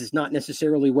today, guys, is not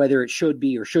necessarily whether it should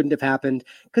be or shouldn't have happened,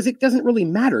 because it doesn't really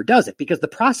matter, does it? Because the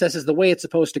process is the way it's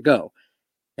supposed to go.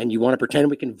 And you want to pretend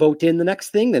we can vote in the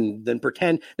next thing,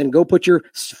 then go put your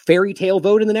fairy tale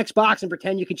vote in the next box and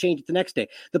pretend you can change it the next day.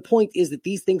 The point is that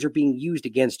these things are being used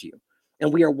against you.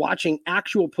 And we are watching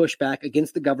actual pushback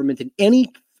against the government in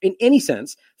any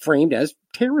sense framed as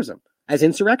terrorism, as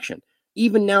insurrection.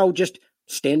 Even now, just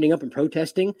standing up and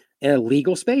protesting in a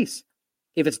legal space.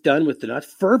 If it's done with enough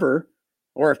fervor,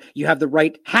 or if you have the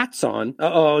right hats on,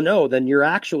 then you're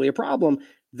actually a problem.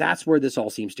 That's where this all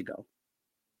seems to go.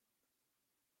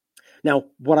 Now,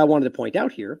 what I wanted to point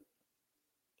out here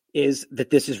is that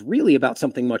this is really about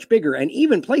something much bigger. And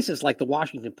even places like the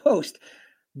Washington Post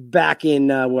back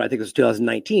in, I think it was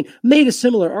 2019, made a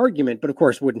similar argument, but of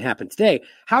course wouldn't happen today.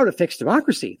 How to fix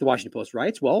democracy, the Washington Post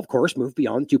writes. Well, of course, move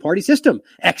beyond the two-party system,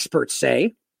 experts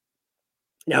say.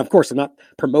 Now, of course, I'm not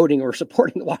promoting or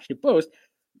supporting the Washington Post,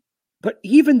 but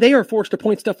even they are forced to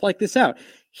point stuff like this out.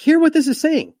 Hear what this is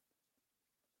saying.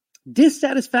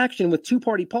 Dissatisfaction with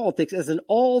two-party politics is an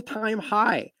all-time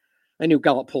high. A new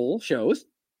Gallup poll shows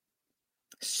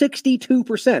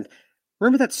 62%.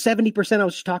 Remember that 70% I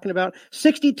was just talking about?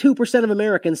 62% of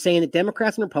Americans saying that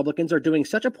Democrats and Republicans are doing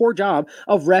such a poor job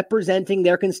of representing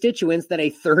their constituents that a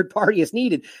third party is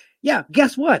needed. Yeah,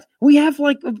 guess what? We have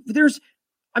I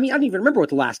don't even remember what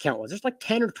the last count was. There's like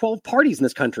 10 or 12 parties in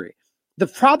this country. The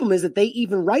problem is that they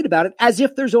even write about it as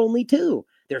if there's only two.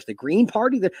 There's the Green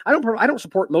Party. I don't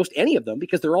support most any of them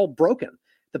because they're all broken.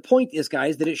 The point is,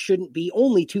 guys, that it shouldn't be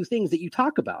only two things that you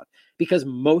talk about, because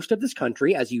most of this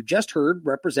country, as you just heard,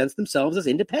 represents themselves as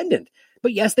independent.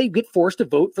 But yes, they get forced to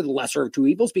vote for the lesser of two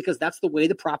evils because that's the way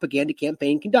the propaganda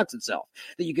campaign conducts itself.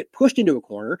 That you get pushed into a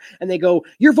corner and they go,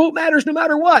 your vote matters no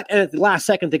matter what. And at the last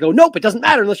second, they go, nope, it doesn't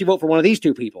matter unless you vote for one of these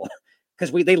two people.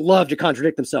 Because they love to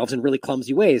contradict themselves in really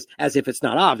clumsy ways as if it's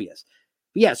not obvious.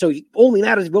 But yeah, so it only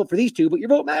matters to vote for these two, but your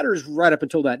vote matters right up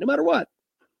until that, no matter what.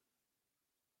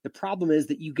 The problem is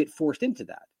that you get forced into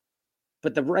that.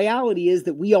 But the reality is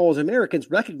that we all as Americans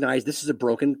recognize this is a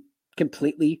broken,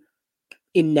 completely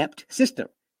inept system.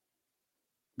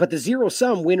 But the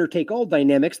zero-sum winner-take-all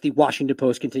dynamics, the Washington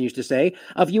Post continues to say,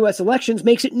 of U.S. elections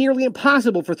makes it nearly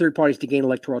impossible for third parties to gain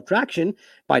electoral traction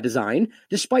by design,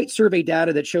 despite survey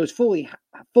data that shows fully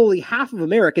half of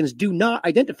Americans do not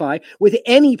identify with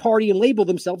any party and label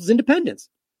themselves as independents.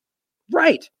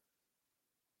 Right.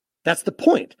 That's the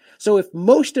point. So if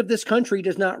most of this country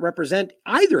does not represent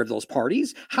either of those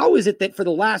parties, how is it that for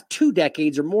the last 2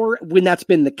 decades or more, when that's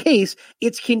been the case,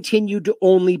 it's continued to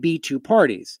only be 2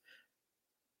 parties?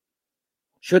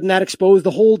 Shouldn't that expose the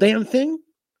whole damn thing?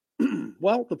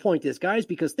 Well, the point is, guys,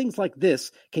 because things like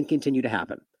this can continue to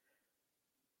happen.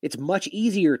 It's much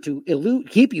easier to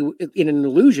keep you in an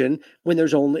illusion when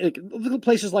there's only little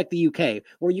places like the UK,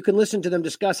 where you can listen to them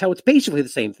discuss how it's basically the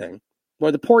same thing,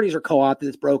 where the parties are co-opted,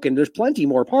 it's broken, there's plenty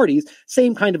more parties,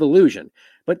 same kind of illusion.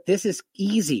 But this is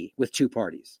easy with 2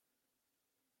 parties.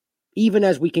 Even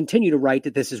as we continue to write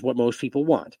that this is what most people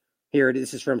want. Here it is.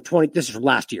 This is from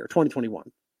last year,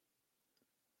 2021.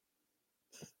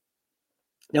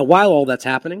 Now, while all that's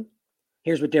happening,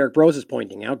 here's what Derek Brose is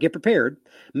pointing out. Get prepared.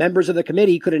 Members of the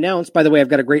committee could announce, by the way, I've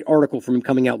got a great article from him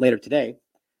coming out later today,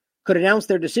 could announce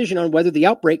their decision on whether the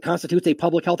outbreak constitutes a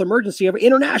public health emergency of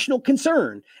international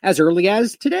concern as early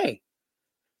as today.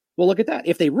 Well, look at that.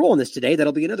 If they rule on this today,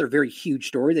 that'll be another very huge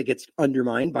story that gets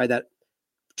undermined by that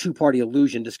 2-party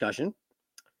illusion discussion.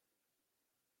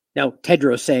 Now,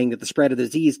 Tedros saying that the spread of the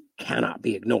disease cannot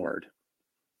be ignored.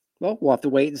 Well, we'll have to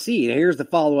wait and see. Now, here's the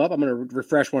follow-up. I'm going to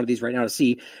refresh one of these right now to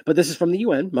see. But this is from the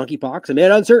UN, monkeypox.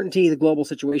 Amid uncertainty, the global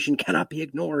situation cannot be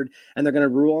ignored. And they're going to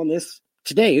rule on this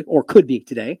today, or could be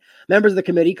today. Members of the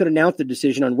committee could announce their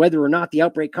decision on whether or not the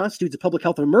outbreak constitutes a public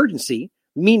health emergency.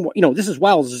 Meanwhile, this is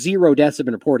while 0 deaths have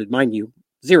been reported, mind you,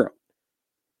 0.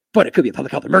 But it could be a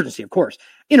public health emergency, of course.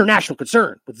 International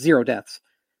concern with 0 deaths.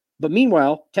 But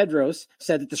meanwhile, Tedros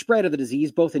said that the spread of the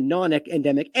disease, both in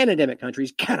non-endemic and endemic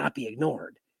countries, cannot be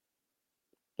ignored.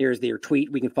 Here's their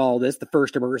tweet. We can follow this. The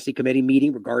first emergency committee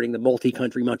meeting regarding the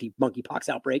multi-country monkeypox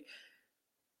outbreak.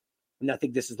 And I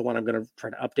think this is the one I'm going to try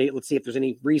to update. Let's see if there's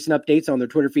any recent updates on their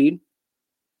Twitter feed.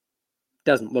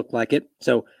 Doesn't look like it.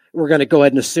 So we're going to go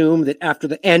ahead and assume that after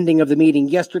the ending of the meeting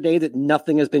yesterday that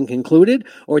nothing has been concluded,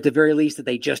 or at the very least that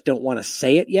they just don't want to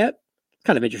say it yet.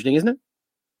 Kind of interesting, isn't it?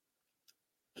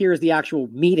 Here's the actual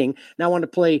meeting. Now I want to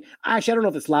play. Actually, I don't know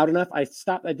if it's loud enough. I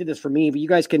did this for me, but you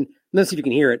guys can, let's see if you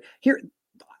can hear it. Here,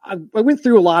 I went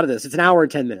through a lot of this. It's an hour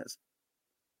and 10 minutes.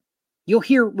 You'll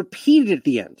hear repeated at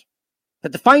the end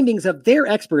that the findings of their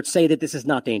experts say that this is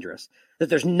not dangerous, that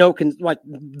there's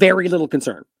very little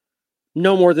concern,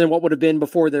 no more than what would have been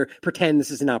before they pretend this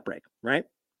is an outbreak, right?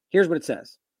 Here's what it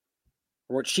says,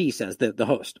 or what she says, the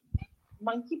host.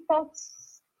 Monkeypox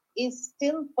is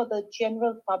still, for the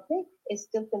general public, is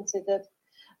still considered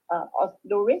of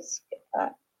low risk.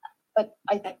 But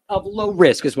I think of low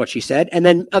risk is what she said. And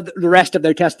then the rest of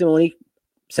their testimony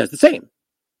says the same.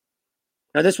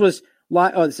 Now, this was,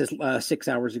 this is 6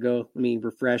 hours ago. Let me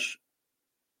refresh.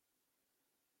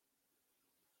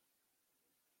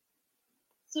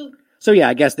 So yeah,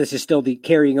 I guess this is still the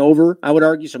carrying over, I would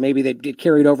argue. So maybe they did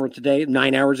carry it over today,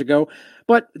 9 hours ago.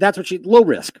 But that's what low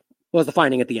risk was the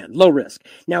finding at the end. Low risk.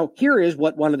 Now, here is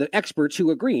what one of the experts who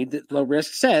agreed that low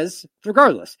risk says,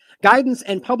 regardless. Guidance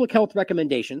and public health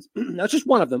recommendations. That's just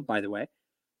one of them, by the way.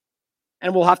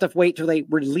 And we'll have to wait till they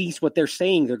release what they're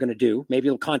saying they're going to do. Maybe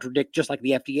it'll contradict, just like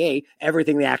the FDA,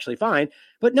 everything they actually find.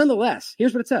 But nonetheless,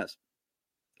 here's what it says.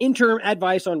 Interim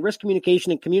advice on risk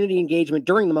communication and community engagement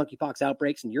during the monkeypox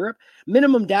outbreaks in Europe.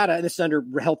 Minimum data, and this is under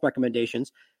health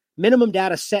recommendations. Minimum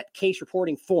data set case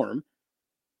reporting form.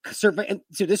 And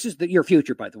so this is your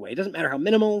future, by the way. It doesn't matter how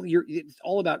minimal. It's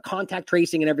all about contact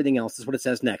tracing and everything else. This is what it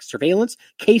says next. Surveillance,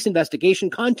 case investigation,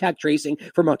 contact tracing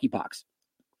for monkeypox.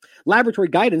 Laboratory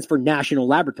guidance for national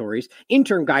laboratories,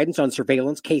 interim guidance on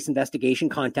surveillance, case investigation,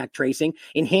 contact tracing,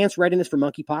 enhanced readiness for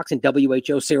monkeypox and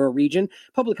WHO Sero region,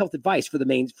 public health advice for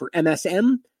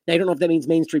MSM. Now, I don't know if that means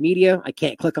mainstream media. I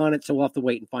can't click on it, so we'll have to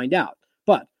wait and find out.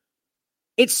 But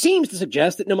it seems to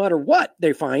suggest that no matter what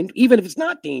they find, even if it's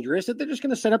not dangerous, that they're just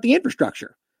going to set up the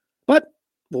infrastructure. But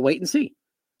we'll wait and see.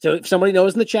 So if somebody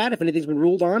knows in the chat, if anything's been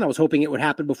ruled on, I was hoping it would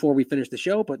happen before we finish the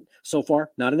show, but so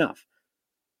far, not enough.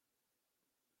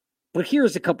 But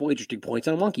here's a couple interesting points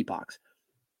on monkeypox.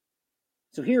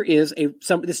 So here is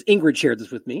this Ingrid shared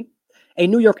this with me. A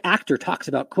New York actor talks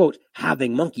about, quote,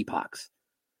 having monkeypox.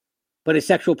 But his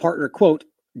sexual partner, quote,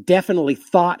 definitely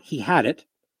thought he had it.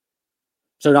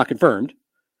 So not confirmed.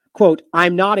 Quote,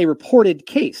 I'm not a reported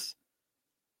case.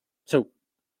 So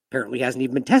apparently hasn't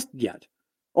even been tested yet.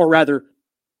 Or rather,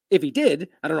 If he did,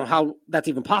 I don't know how that's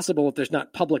even possible if there's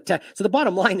not public test. So the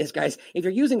bottom line is, guys, if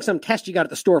you're using some test you got at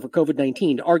the store for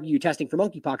COVID-19 to argue you're testing for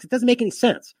monkeypox, it doesn't make any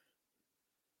sense.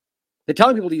 They're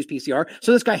telling people to use PCR.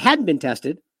 So this guy hadn't been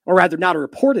tested, or rather not a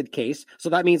reported case. So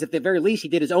that means at the very least he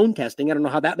did his own testing. I don't know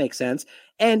how that makes sense.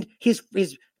 And his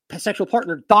sexual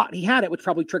partner thought he had it, which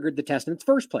probably triggered the test in its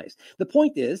first place. The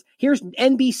point is, here's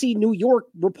NBC New York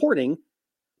reporting,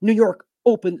 New Yorker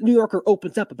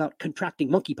opens up about contracting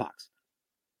monkeypox.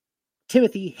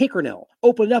 Timothy Hickernell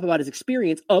opened up about his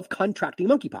experience of contracting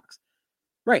monkeypox.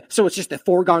 Right. So it's just a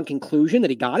foregone conclusion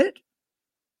that he got it?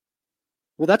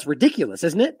 Well, that's ridiculous,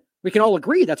 isn't it? We can all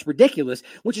agree that's ridiculous,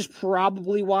 which is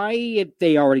probably why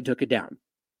they already took it down.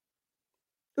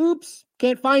 Oops,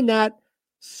 can't find that.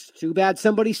 It's too bad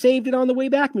somebody saved it on the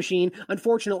Wayback Machine.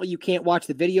 Unfortunately, you can't watch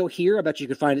the video here. I bet you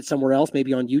could find it somewhere else,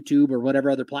 maybe on YouTube or whatever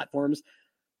other platforms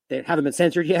that haven't been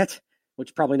censored yet, which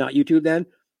is probably not YouTube then.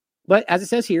 But as it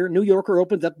says here, New Yorker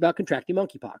opens up about contracting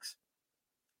monkeypox.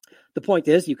 The point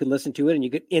is, you can listen to it and you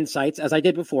get insights, as I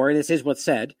did before, and this is what's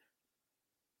said.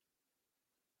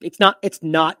 It's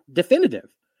not definitive.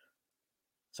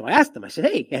 So I asked them, I said,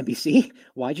 hey, NBC,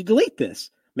 why'd you delete this?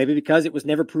 Maybe because it was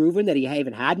never proven that he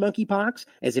even had monkeypox,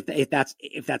 as if that's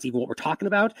even what we're talking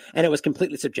about, and it was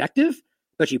completely subjective,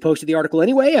 but you posted the article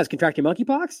anyway as contracting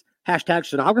monkeypox? Hashtag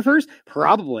stenographers?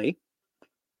 Probably.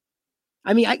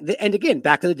 I mean, and again,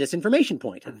 back to the disinformation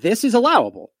point. This is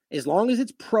allowable. As long as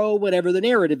it's pro whatever the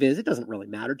narrative is, it doesn't really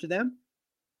matter to them.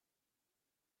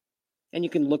 And you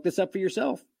can look this up for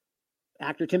yourself.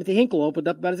 Actor Timothy Hinkle opened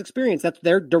up about his experience. That's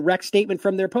their direct statement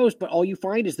from their post, but all you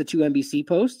find is the 2 NBC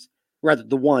posts. Rather,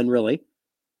 the one, really.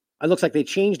 It looks like they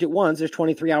changed it once. There's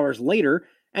 23 hours later,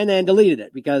 and then deleted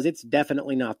it because it's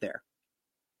definitely not there.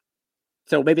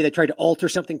 So maybe they tried to alter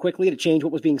something quickly to change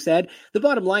what was being said. The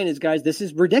bottom line is, guys, this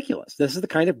is ridiculous. This is the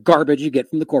kind of garbage you get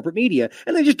from the corporate media.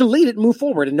 And they just delete it and move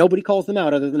forward, and nobody calls them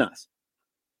out other than us.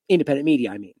 Independent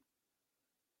media, I mean.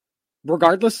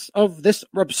 Regardless of this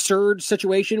absurd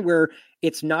situation where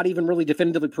it's not even really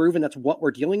definitively proven that's what we're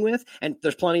dealing with, and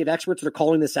there's plenty of experts that are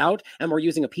calling this out, and we're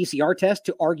using a PCR test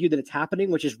to argue that it's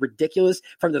happening, which is ridiculous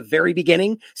from the very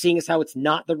beginning, seeing as how it's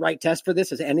not the right test for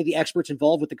this, as any of the experts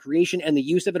involved with the creation and the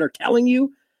use of it are telling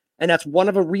you. And that's one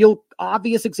of a real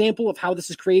obvious example of how this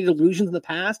has created illusions in the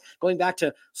past, going back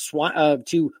to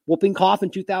whooping cough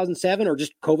in 2007, or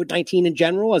just COVID-19 in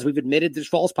general, as we've admitted there's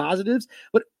false positives.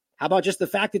 But how about just the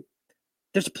fact that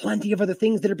there's plenty of other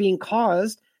things that are being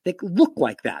caused that look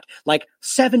like that. Like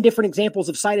 7 different examples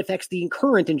of side effects the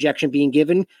current injection being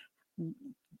given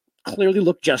clearly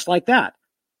look just like that.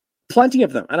 Plenty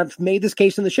of them. And I've made this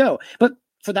case in the show. But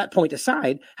for that point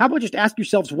aside, how about just ask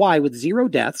yourselves why, with 0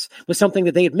 deaths, with something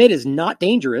that they admit is not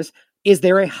dangerous, is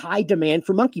there a high demand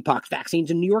for monkeypox vaccines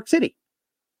in New York City?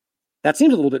 That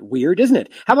seems a little bit weird, isn't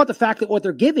it? How about the fact that what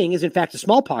they're giving is, in fact, a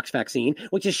smallpox vaccine,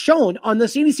 which is shown on the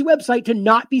CDC website to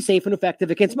not be safe and effective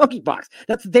against monkeypox?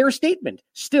 That's their statement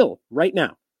still right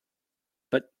now.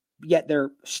 But yet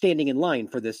they're standing in line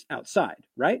for this outside,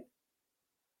 right?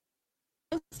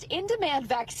 Most in-demand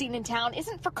vaccine in town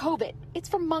isn't for COVID, it's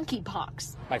for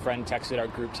monkeypox. My friend texted our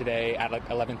group today at like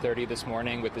 11:30 this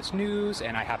morning with this news,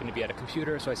 and I happened to be at a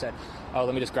computer, so I said, oh,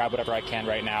 let me just grab whatever I can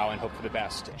right now and hope for the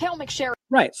best. Hail McSherry.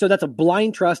 Right, so that's a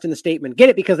blind trust in the statement. Get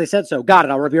it because they said so. Got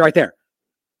it, I'll be right there.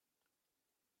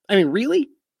 I mean, really?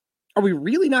 Are we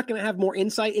really not going to have more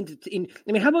insight into...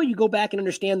 I mean, how about you go back and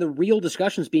understand the real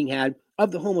discussions being had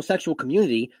of the homosexual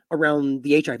community around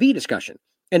the HIV discussion?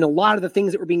 And a lot of the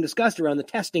things that were being discussed around the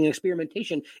testing and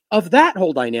experimentation of that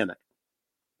whole dynamic.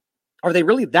 Are they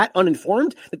really that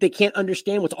uninformed that they can't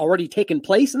understand what's already taken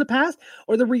place in the past?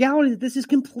 Or the reality that this is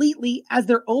completely, as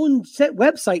their own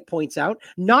website points out,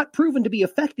 not proven to be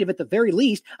effective at the very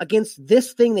least against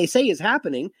this thing they say is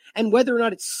happening, and whether or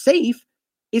not it's safe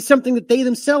is something that they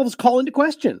themselves call into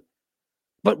question.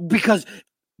 But because...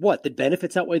 what, the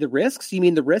benefits outweigh the risks? You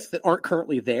mean the risks that aren't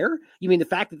currently there? You mean the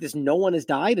fact that no one has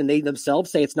died and they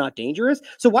themselves say it's not dangerous?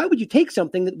 So why would you take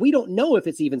something that we don't know if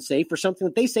it's even safe for something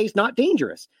that they say is not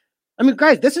dangerous? I mean,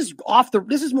 guys, this is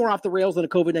more off the rails than a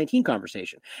COVID-19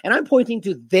 conversation. And I'm pointing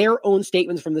to their own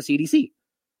statements from the CDC.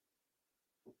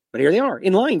 But here they are,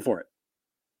 in line for it.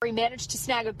 He managed to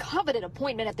snag a coveted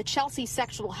appointment at the Chelsea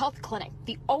Sexual Health Clinic,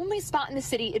 the only spot in the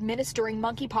city administering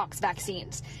monkeypox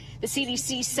vaccines. The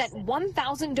CDC sent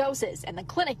 1,000 doses, and the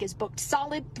clinic is booked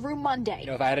solid through Monday. You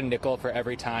know, if I had a nickel for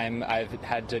every time I've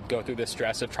had to go through the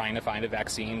stress of trying to find a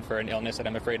vaccine for an illness that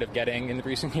I'm afraid of getting in the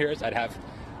recent years, I'd have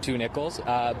 2 nickels,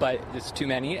 but it's too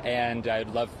many, and I'd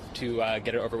love to get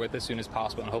it over with as soon as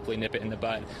possible and hopefully nip it in the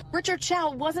bud. Richard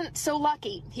Chow wasn't so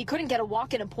lucky. He couldn't get a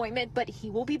walk-in appointment, but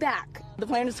he will be back. The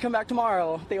plan is to come back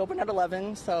tomorrow. They open at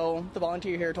 11, so the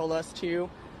volunteer here told us to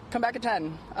come back at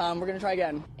 10. We're going to try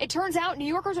again. It turns out New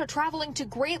Yorkers are traveling to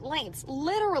great lengths,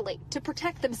 literally, to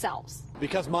protect themselves.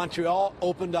 Because Montreal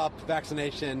opened up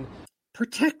vaccination.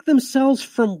 Protect themselves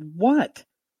from what?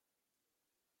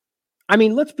 I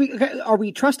mean, are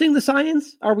we trusting the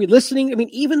science? Are we listening? I mean,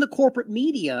 even the corporate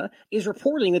media is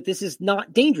reporting that this is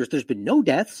not dangerous. There's been no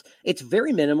deaths. It's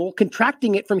very minimal.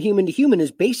 Contracting it from human to human is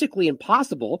basically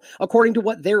impossible, according to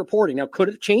what they're reporting. Now, could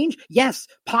it change? Yes,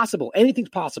 possible. Anything's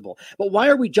possible. But why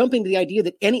are we jumping to the idea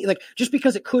that just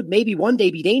because it could maybe one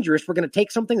day be dangerous, we're going to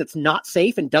take something that's not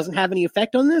safe and doesn't have any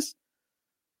effect on this?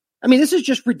 I mean, this is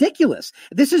just ridiculous.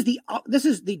 This is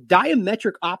the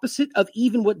diametric opposite of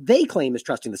even what they claim is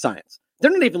trusting the science. They're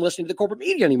not even listening to the corporate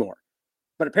media anymore.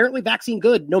 But apparently vaccine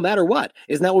good no matter what.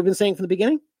 Isn't that what we've been saying from the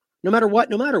beginning? No matter what,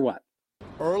 no matter what.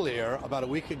 Earlier, about a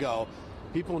week ago,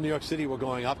 people in New York City were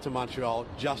going up to Montreal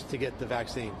just to get the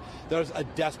vaccine. There's a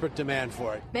desperate demand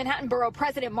for it. Manhattan Borough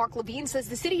President Mark Levine says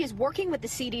the city is working with the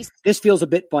CDC. This feels a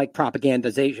bit like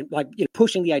propagandization, like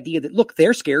pushing the idea that, look,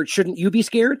 they're scared. Shouldn't you be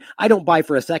scared? I don't buy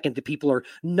for a second that people are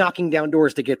knocking down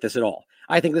doors to get this at all.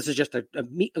 I think this is just a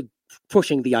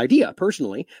pushing the idea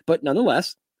personally, but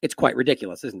nonetheless, it's quite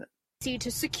ridiculous, isn't it?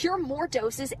 To secure more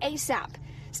doses ASAP.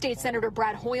 State Senator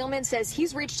Brad Hoylman says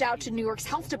he's reached out to New York's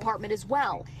health department as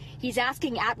well. He's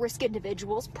asking at-risk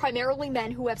individuals, primarily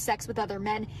men who have sex with other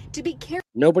men, to be careful.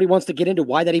 Nobody wants to get into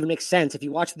why that even makes sense. If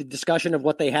you watch the discussion of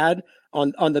what they had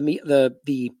on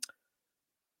the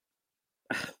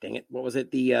dang it, what was it?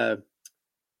 I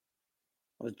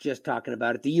was just talking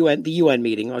about it. The UN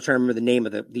meeting. I was trying to remember the name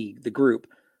of the group.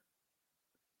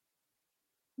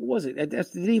 What was it? Did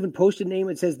it even post a name?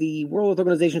 It says the World Health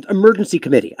Organization's Emergency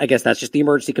Committee. I guess that's just the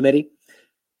Emergency Committee.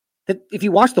 That if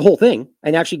you watch the whole thing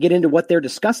and actually get into what they're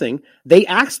discussing, they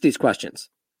ask these questions,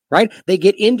 right? They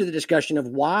get into the discussion of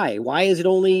why. Why is it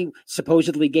only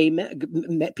supposedly gay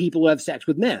people who have sex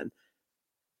with men?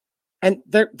 And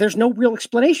there's no real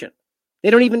explanation. They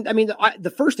don't even, I mean,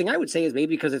 the first thing I would say is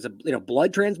maybe because it's a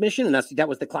blood transmission, and that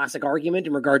was the classic argument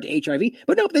in regard to HIV.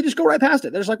 But nope, they just go right past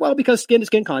it. They're just like, well, because skin to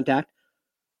skin contact.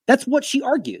 That's what she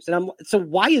argues. And so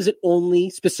why is it only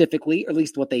specifically, or at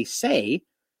least what they say,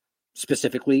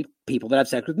 specifically people that have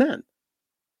sex with men?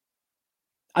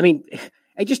 I mean,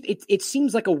 it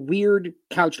seems like a weird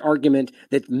couched argument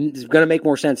that is going to make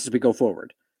more sense as we go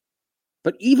forward.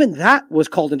 But even that was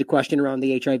called into question around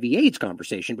the HIV/AIDS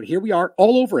conversation. But here we are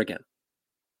all over again.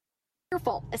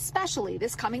 Careful, especially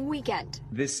this coming weekend.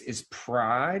 This is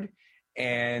Pride,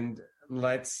 and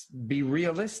let's be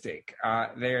realistic.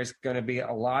 There's going to be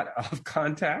a lot of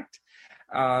contact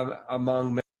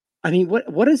among men. I mean,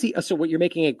 what is he? So what you're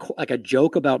making a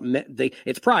joke about?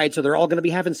 It's Pride, so they're all going to be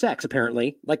having sex.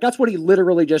 Apparently, like that's what he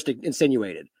literally just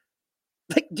insinuated.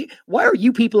 Like, why are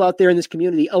you people out there in this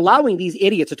community allowing these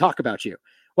idiots to talk about you?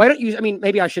 Why don't you? I mean,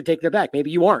 maybe I should take their back. Maybe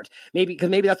you aren't. Maybe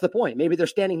that's the point. Maybe they're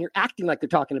standing here acting like they're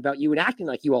talking about you and acting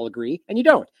like you all agree, and you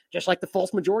don't. Just like the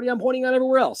false majority I'm pointing out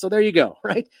everywhere else. So there you go,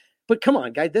 right? But come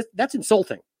on, guys, that's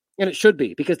insulting, and it should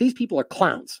be because these people are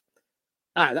clowns.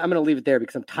 I'm going to leave it there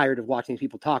because I'm tired of watching these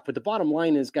people talk. But the bottom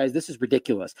line is, guys, this is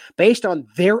ridiculous. Based on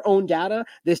their own data,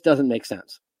 this doesn't make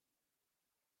sense.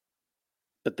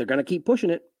 But they're going to keep pushing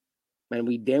it, and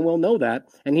we damn well know that.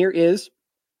 And here is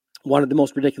one of the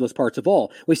most ridiculous parts of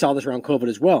all. We saw this around COVID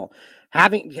as well. How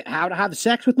to have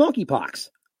sex with monkeypox.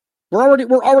 We're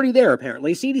already there,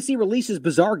 apparently. CDC releases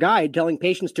bizarre guide telling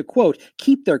patients to, quote,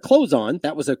 keep their clothes on.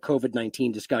 That was a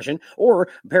COVID-19 discussion. Or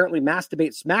apparently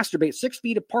masturbate 6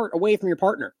 feet apart away from your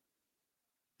partner.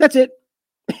 That's it.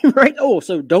 Right? Oh,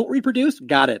 so don't reproduce?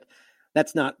 Got it.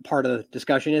 That's not part of the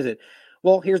discussion, is it?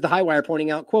 Well, here's the Highwire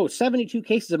pointing out, quote, 72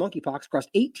 cases of monkeypox across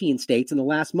 18 states in the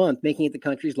last month, making it the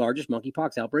country's largest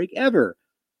monkeypox outbreak ever.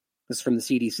 This is from the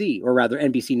CDC, or rather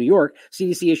NBC New York.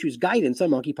 CDC issues guidance on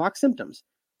monkeypox symptoms.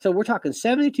 So we're talking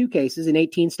 72 cases in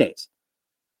 18 states.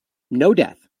 No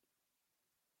death.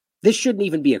 This shouldn't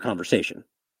even be a conversation.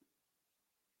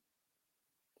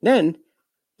 Then,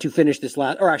 to finish this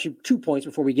or actually 2 points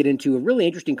before we get into a really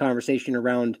interesting conversation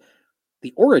around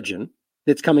the origin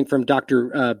that's coming from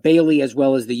Dr. Bailey as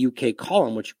well as the UK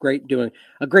column, which doing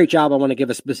a great job. I want to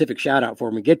give a specific shout out for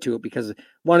when we get to it because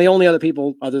one of the only other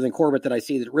people other than Corbett that I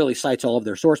see that really cites all of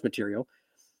their source material.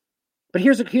 But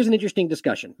here's an interesting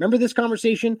discussion. Remember this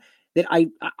conversation that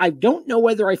I don't know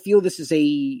whether I feel this is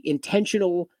a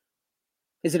intentional.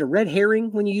 Is it a red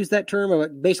herring when you use that term? Or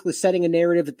basically setting a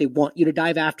narrative that they want you to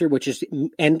dive after,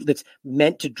 that's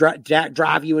meant to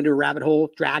drive you into a rabbit hole,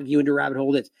 drag you into a rabbit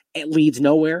hole that it leads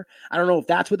nowhere. I don't know if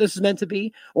that's what this is meant to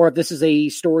be, or if this is a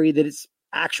story that it's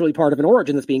actually part of an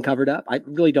origin that's being covered up? I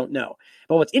really don't know.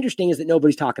 But what's interesting is that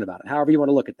nobody's talking about it, however you want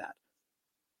to look at that.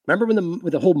 Remember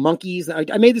with the whole monkeys?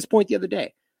 I made this point the other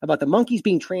day about the monkeys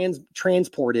being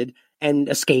transported and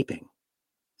escaping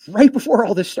right before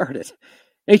all this started.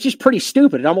 It's just pretty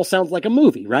stupid. It almost sounds like a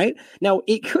movie, right? Now,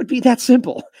 it could be that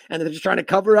simple, and they're just trying to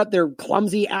cover up their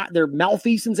their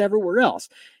malfeasance everywhere else.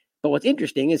 But what's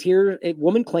interesting is here a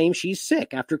woman claims she's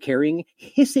sick after carrying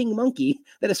hissing monkey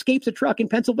that escapes a truck in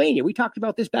Pennsylvania. We talked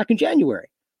about this back in January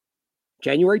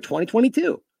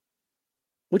 2022,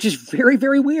 which is very,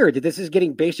 very weird that this is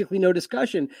getting basically no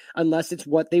discussion unless it's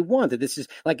what they want. That this is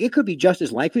like, it could be just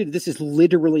as likely that this is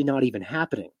literally not even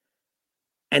happening.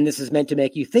 And this is meant to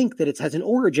make you think that it has an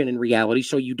origin in reality,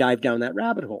 so you dive down that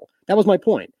rabbit hole. That was my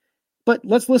point. But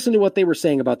let's listen to what they were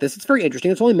saying about this. It's very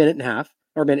interesting. It's only a minute and a half,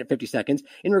 or a minute 50 seconds,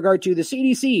 in regard to the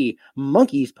CDC.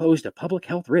 Monkeys posed a public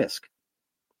health risk.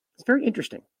 It's very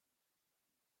interesting.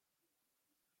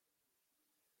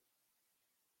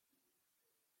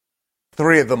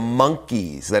 Three of the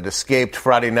monkeys that escaped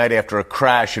Friday night after a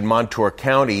crash in Montour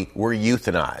County were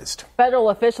euthanized. Federal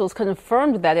officials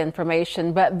confirmed that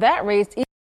information, but that raised...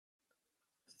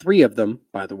 Three of them,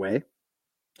 by the way.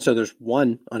 So there's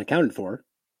one unaccounted for.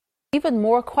 Even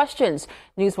more questions.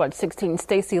 Newswatch 16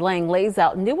 Stacey Lang lays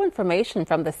out new information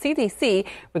from the CDC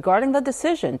regarding the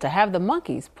decision to have the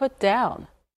monkeys put down.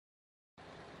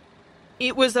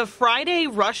 It was a Friday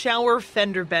rush hour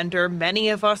fender bender many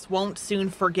of us won't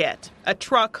soon forget. A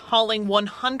truck hauling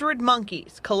 100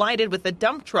 monkeys collided with a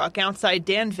dump truck outside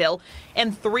Danville,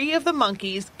 and 3 of the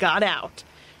monkeys got out.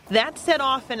 That set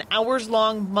off an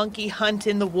hours-long monkey hunt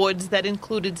in the woods that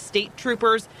included state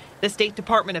troopers, the State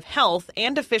Department of Health,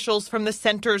 and officials from the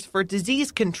Centers for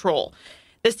Disease Control.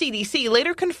 The CDC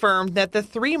later confirmed that the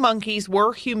 3 monkeys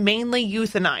were humanely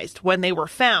euthanized when they were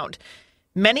found.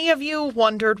 Many of you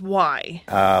wondered why.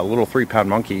 A little 3-pound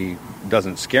monkey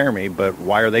doesn't scare me, but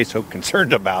why are they so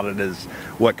concerned about it is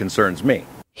what concerns me.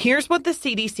 Here's what the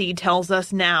CDC tells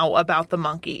us now about the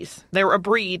monkeys. They're a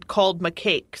breed called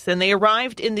Monkeypox, and they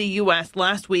arrived in the U.S.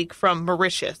 last week from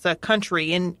Mauritius, a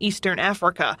country in Eastern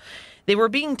Africa. They were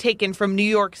being taken from New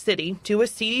York City to a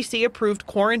CDC-approved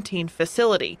quarantine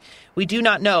facility. We do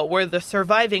not know where the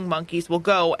surviving monkeys will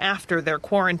go after they're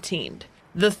quarantined.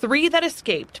 The 3 that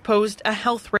escaped posed a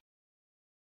health risk.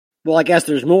 Well, I guess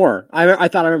there's more. I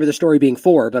thought I remember the story being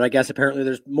 4, but I guess apparently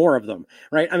there's more of them,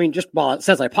 right? I mean, just while it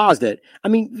says I paused it, I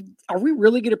mean, are we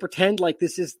really going to pretend like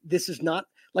this is not,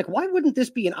 like, why wouldn't this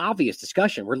be an obvious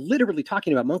discussion? We're literally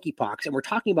talking about monkeypox, and we're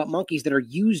talking about monkeys that are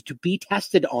used to be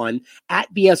tested on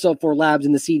at BSL-4 labs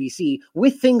in the CDC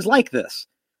with things like this.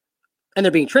 And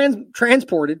they're being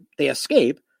transported, they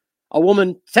escape. A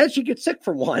woman says she gets sick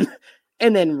from one.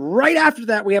 And then right after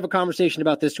that, we have a conversation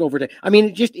about this over to, I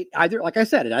mean, it either, like I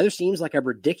said, it either seems like a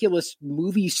ridiculous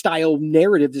movie style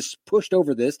narrative just pushed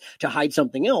over this to hide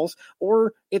something else,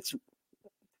 or it's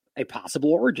a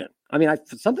possible origin. I mean,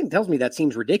 something tells me that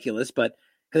seems ridiculous, but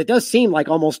because it does seem like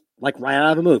almost like right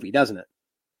out of a movie, doesn't it?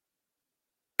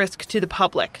 Risk to the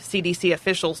public, CDC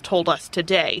officials told us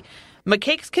today.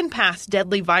 Monkeypox can pass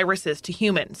deadly viruses to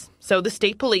humans. So the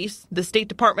state police, the State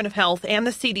Department of Health, and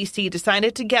the CDC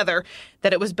decided together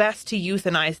that it was best to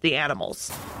euthanize the animals.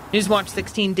 Newswatch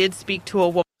 16 did speak to a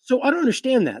woman. So I don't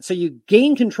understand that. So you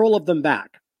gain control of them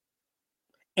back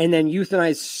and then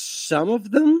euthanize some of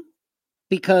them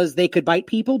because they could bite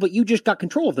people, but you just got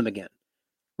control of them again,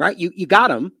 right? You got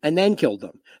them and then killed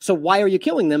them. So why are you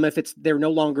killing them if they're no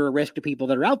longer a risk to people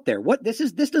that are out there? This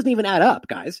doesn't even add up,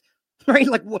 guys. Right?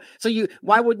 Like, so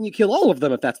why wouldn't you kill all of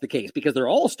them if that's the case? Because they're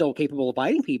all still capable of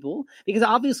biting people. Because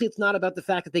obviously it's not about the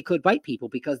fact that they could bite people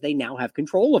because they now have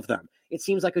control of them. It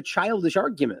seems like a childish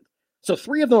argument. So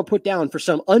 3 of them are put down for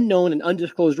some unknown and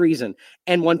undisclosed reason.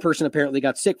 And one person apparently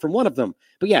got sick from one of them.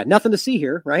 But yeah, nothing to see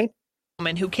here, right?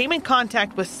 Woman who came in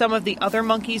contact with some of the other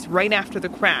monkeys right after the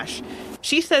crash.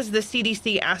 She says the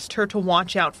CDC asked her to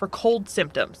watch out for cold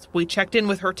symptoms. We checked in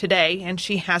with her today and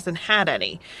she hasn't had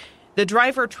any. The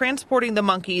driver transporting the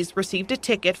monkeys received a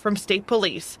ticket from state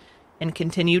police and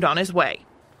continued on his way.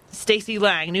 Stacey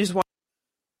Lang, Newswatch.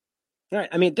 Right.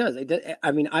 I mean, it does.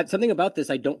 I mean, something about this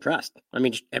I don't trust. I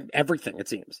mean, just everything, it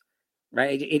seems.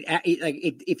 Right.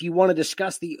 If you want to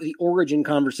discuss the origin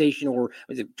conversation or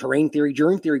is it terrain theory,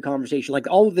 germ theory conversation, like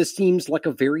all of this seems like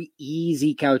a very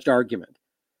easy couched argument.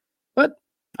 But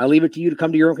I leave it to you to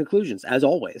come to your own conclusions, as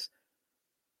always.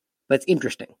 But it's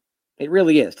interesting. It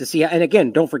really is to see. And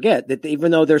again, don't forget that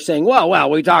even though they're saying, well,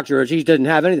 we talked to her, she didn't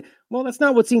have anything. Well, that's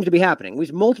not what seems to be happening.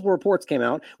 Multiple reports came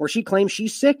out where she claims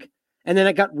she's sick and then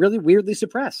it got really weirdly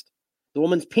suppressed. The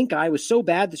woman's pink eye was so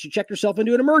bad that she checked herself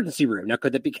into an emergency room. Now,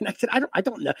 could that be connected? I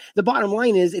don't know. The bottom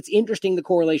line is it's interesting, the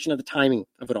correlation of the timing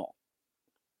of it all.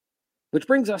 Which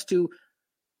brings us to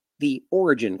the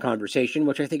origin conversation,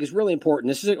 which I think is really important.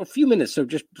 This is a few minutes, so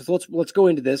just let's go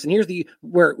into this. And here's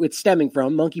where it's stemming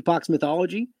from, monkeypox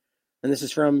mythology. And this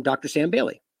is from Dr. Sam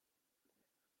Bailey.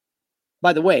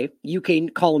 By the way,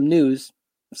 UK Column News,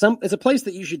 it's a place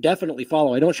that you should definitely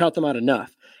follow. I don't shout them out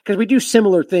enough because we do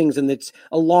similar things, and it's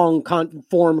a long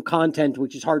form content,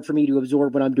 which is hard for me to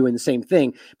absorb when I'm doing the same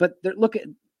thing. But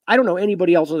I don't know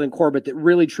anybody else other than Corbett that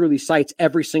really truly cites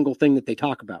every single thing that they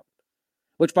talk about.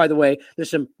 Which, by the way, there's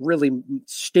some really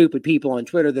stupid people on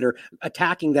Twitter that are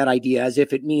attacking that idea as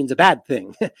if it means a bad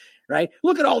thing, right?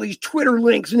 Look at all these Twitter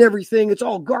links and everything. It's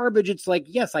all garbage. It's like,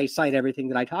 yes, I cite everything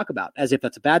that I talk about as if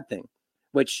that's a bad thing,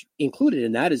 which included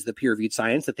in that is the peer-reviewed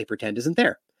science that they pretend isn't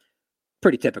there.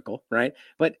 Pretty typical, right?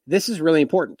 But this is really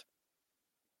important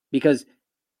because,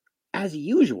 as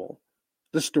usual,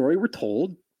 the story we're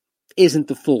told isn't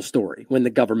the full story when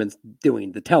the government's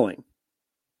doing the telling.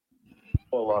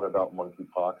 A lot about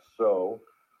monkeypox, so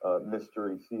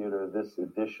Mystery Theater, this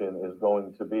edition is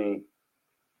going to be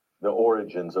the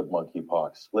origins of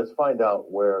monkeypox. Let's find out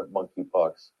where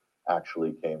monkeypox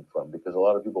actually came from, because a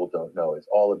lot of people don't know. It's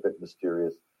all a bit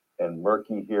mysterious and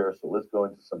murky here, so let's go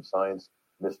into some science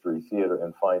Mystery Theater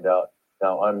and find out.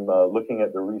 Now, I'm looking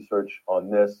at the research on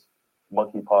this,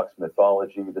 monkeypox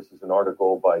mythology. This is an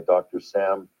article by Dr.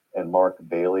 Sam and Mark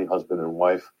Bailey, husband and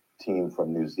wife team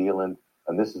from New Zealand.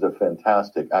 And this is a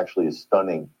fantastic, actually a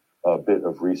stunning bit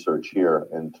of research here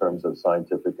in terms of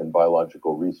scientific and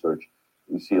biological research.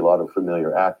 You see a lot of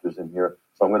familiar actors in here.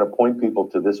 So I'm going to point people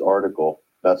to this article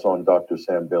that's on Dr.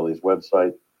 Sam Bailey's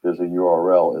website. There's a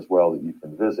URL as well that you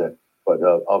can visit. But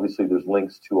obviously there's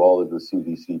links to all of the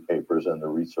CDC papers and the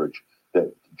research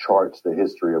that charts the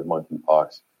history of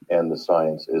monkeypox and the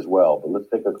science as well. But let's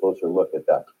take a closer look at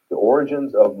that. The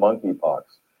origins of monkeypox.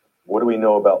 What do we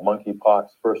know about monkeypox?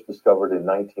 First discovered in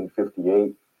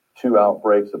 1958, 2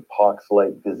 outbreaks of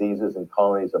pox-like diseases in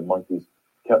colonies of monkeys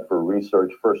kept for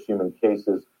research. First human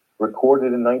cases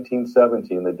recorded in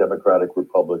 1970 in the Democratic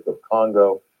Republic of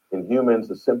Congo. In humans,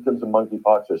 the symptoms of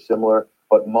monkeypox are similar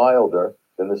but milder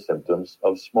than the symptoms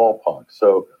of smallpox.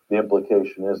 So the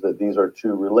implication is that these are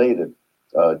 2 related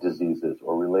diseases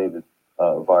or related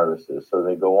viruses. So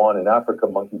they go on. In Africa,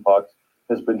 monkeypox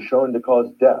has been shown to cause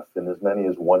death in as many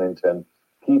as 1 in 10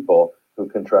 people who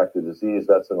contract the disease.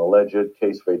 That's an alleged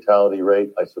case fatality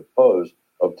rate, I suppose,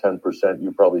 of 10%.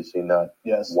 You've probably seen that.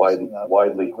 Yes,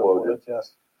 widely quoted.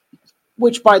 Yes.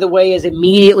 Which, by the way, is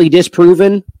immediately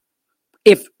disproven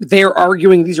if they're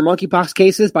arguing these are monkeypox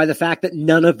cases by the fact that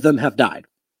none of them have died.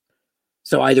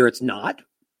 So either it's not,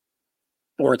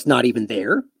 or it's not even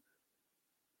there,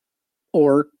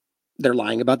 or they're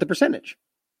lying about the percentage.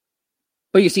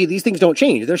 But you see, these things don't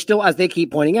change. They're still, as they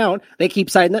keep pointing out, they keep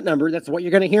citing that number. That's what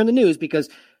you're going to hear in the news, because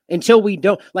until we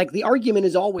don't, like, the argument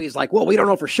is always like, well, we don't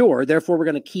know for sure, therefore we're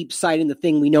going to keep citing the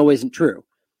thing we know isn't true.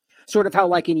 Sort of how,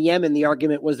 like, in Yemen, the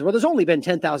argument was, well, there's only been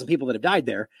 10,000 people that have died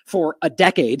there for a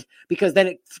decade, because then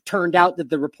it turned out that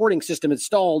the reporting system had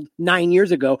stalled 9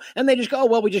 years ago, and they just go, oh,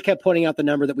 well, we just kept pointing out the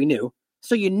number that we knew.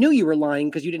 So you knew you were lying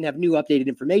because you didn't have new updated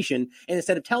information, and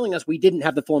instead of telling us we didn't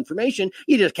have the full information,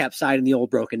 you just kept citing the old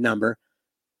broken number.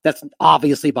 That's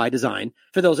obviously by design.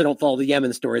 For those that don't follow the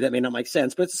Yemen story, that may not make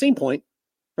sense, but it's the same point,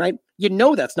 right? You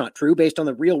know that's not true based on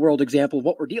the real world example of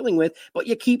what we're dealing with, but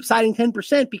you keep citing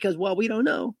 10% because, well, we don't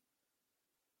know.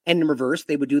 And in reverse,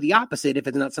 they would do the opposite if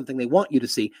it's not something they want you to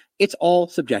see. It's all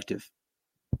subjective.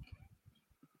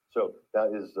 So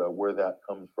that is where that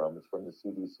comes from. It's from the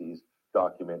CDC's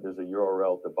document. There's a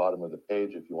URL at the bottom of the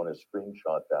page if you want to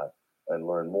screenshot that and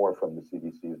learn more from the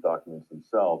CDC's documents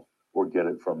themselves, or get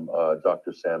it from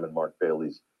Dr. Sam and Mark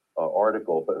Bailey's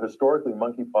article. But historically,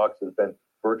 monkeypox has been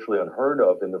virtually unheard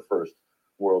of in the first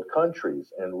world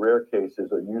countries, and rare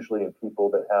cases are usually in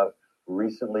people that have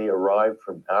recently arrived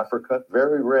from Africa.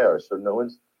 Very rare, so no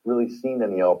one's really seen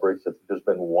any outbreaks. There's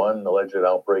been 1 alleged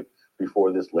outbreak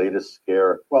before this latest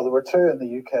scare. Well, there were 2 in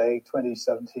the UK,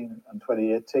 2017 and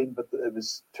 2018, but it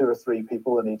was 2 or 3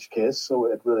 people in each case, so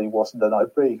it really wasn't an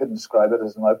outbreak. You couldn't describe it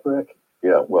as an outbreak.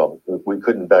 Yeah, well, we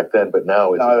couldn't back then, but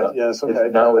now it's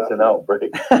it's an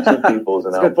outbreak. 2 people is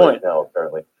an outbreak now,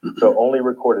 apparently. So only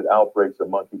recorded outbreaks of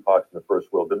monkeypox in the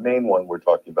first world. The main one we're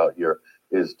talking about here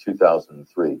is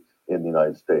 2003 in the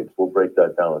United States. We'll break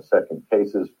that down in a second.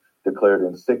 Cases declared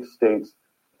in 6 states,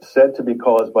 said to be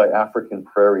caused by African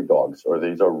prairie dogs, or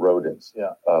these are rodents,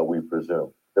 we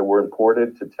presume, that were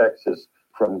imported to Texas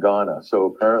from Ghana. So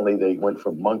apparently they went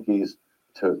from monkeys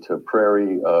to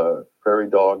prairie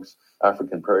dogs,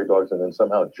 African prairie dogs, and then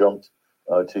somehow jumped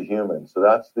to humans. So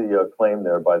that's the claim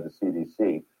there by the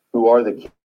CDC, who are the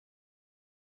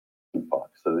monkeypox.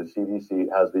 So the CDC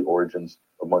has the origins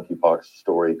of monkeypox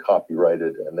story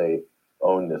copyrighted, and they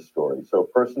own this story. So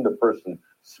person-to-person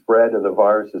spread of the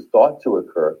virus is thought to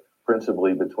occur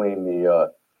principally between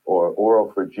the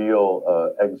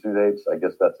oropharyngeal exudates. I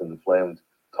guess that's inflamed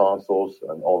tonsils,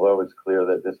 and although it's clear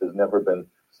that this has never been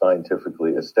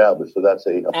scientifically established. So that's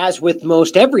as with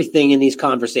most everything in these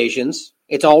conversations,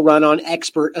 it's all run on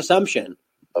expert assumption.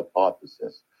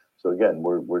 Hypothesis. So again,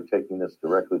 we're taking this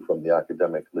directly from the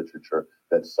academic literature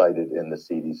that's cited in the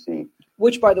CDC.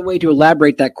 Which, by the way, to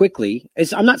elaborate that quickly,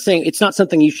 is I'm not saying it's not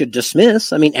something you should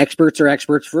dismiss. I mean, experts are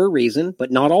experts for a reason,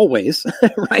 but not always,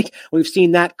 right? We've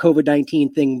seen that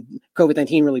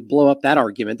COVID-19 really blow up that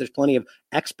argument. There's plenty of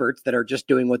experts that are just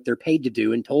doing what they're paid to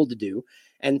do and told to do.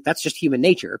 And that's just human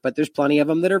nature. But there's plenty of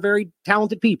them that are very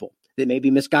talented people that may be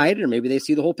misguided, or maybe they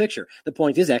see the whole picture. The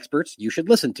point is, experts you should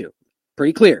listen to.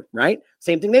 Pretty clear, right?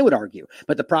 Same thing they would argue.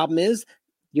 But the problem is,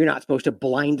 you're not supposed to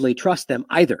blindly trust them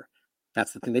either.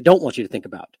 That's the thing they don't want you to think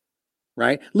about,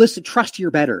 right? Listen, trust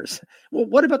your betters. Well,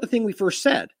 what about the thing we first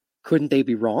said? Couldn't they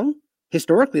be wrong?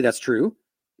 Historically, that's true.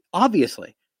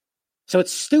 Obviously. So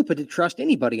it's stupid to trust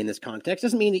anybody in this context.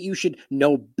 Doesn't mean that you should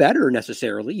know better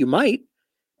necessarily. You might,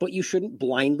 but you shouldn't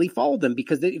blindly follow them,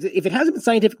 because if it hasn't been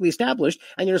scientifically established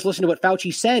and you're just listening to what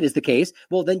Fauci said is the case,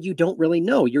 well, then you don't really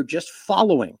know. You're just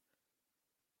following.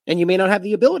 And you may not have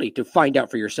the ability to find out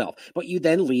for yourself, but you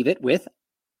then leave it with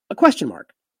a question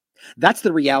mark. That's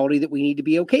the reality that we need to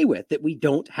be okay with, that we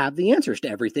don't have the answers to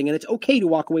everything. And it's okay to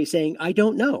walk away saying, I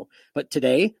don't know. But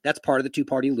today, that's part of the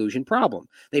two-party illusion problem.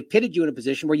 They've pitted you in a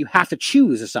position where you have to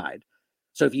choose a side.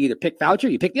 So if you either pick Fauci or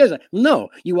you pick the other side, no,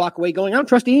 you walk away going, I don't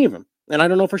trust any of them. And I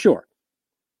don't know for sure.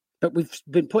 But we've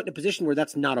been put in a position where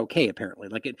that's not okay, apparently.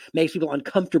 Like, it makes people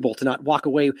uncomfortable to not walk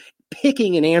away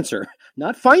picking an answer,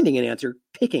 not finding an answer,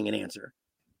 picking an answer.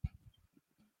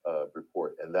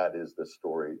 Report, and that is the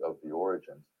story of the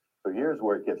origins. So here's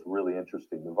where it gets really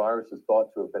interesting. The virus is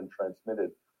thought to have been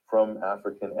transmitted from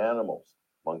African animals,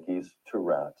 monkeys to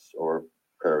rats, or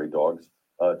prairie dogs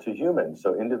to humans.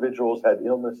 So individuals had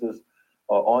illnesses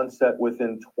onset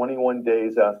within 21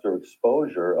 days after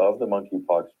exposure of the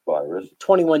monkeypox virus.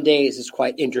 21 days is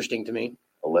quite interesting to me.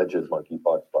 Alleged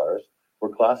monkeypox virus were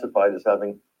classified as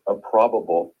having a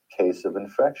probable case of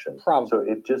infection. So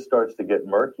it just starts to get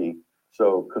murky.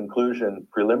 So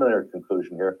preliminary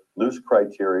conclusion here, loose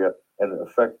criteria, and in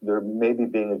effect, they're maybe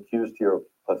being accused here of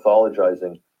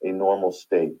pathologizing a normal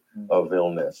state of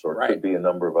illness, or it could be a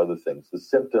number of other things. The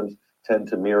symptoms tend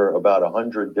to mirror about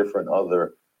 100 different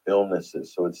other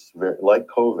illnesses. So it's like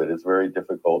COVID, it's very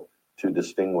difficult to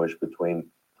distinguish between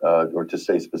or to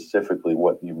say specifically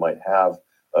what you might have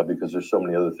because there's so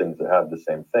many other things that have the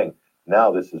same thing.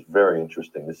 Now, this is very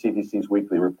interesting. The CDC's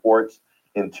weekly reports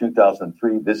in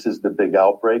 2003, this is the big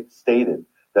outbreak, stated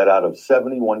that out of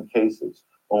 71 cases,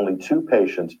 only 2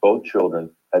 patients, both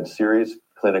children, had serious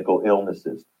clinical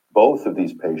illnesses. Both of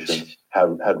these patients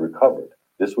had recovered.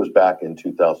 This was back in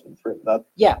 2003.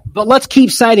 Yeah, but let's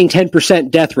keep citing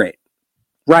 10% death rate,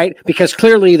 right? Because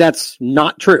clearly that's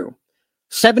not true.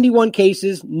 71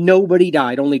 cases, nobody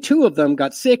died. Only 2 of them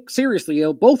got sick, seriously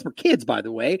ill. Both were kids, by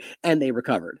the way, and they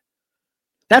recovered.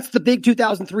 That's the big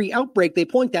 2003 outbreak they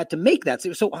point at to make that.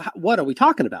 So what are we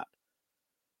talking about?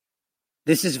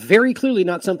 This is very clearly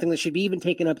not something that should be even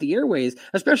taken up the airways,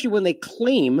 especially when they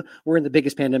claim we're in the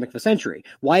biggest pandemic of the century.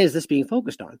 Why is this being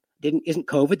focused on? Isn't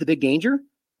COVID the big danger?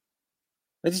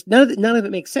 None of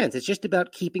it makes sense. It's just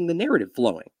about keeping the narrative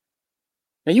flowing.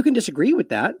 Now, you can disagree with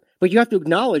that, but you have to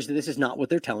acknowledge that this is not what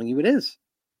they're telling you it is.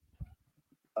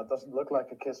 That doesn't look like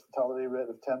a case fatality rate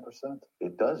of 10%.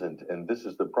 It doesn't, and this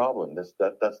is the problem. That's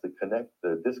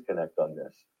the disconnect on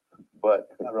this. But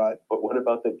what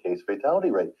about the case fatality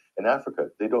rate? In Africa,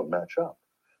 they don't match up.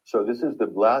 So this is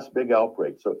the last big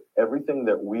outbreak. So everything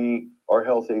that our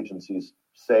health agencies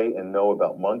say and know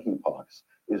about monkeypox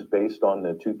is based on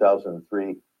the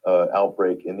 2003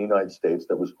 outbreak in the United States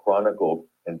that was chronicled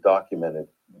and documented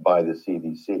by the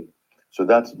CDC. So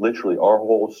that's literally our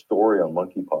whole story on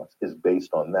monkeypox is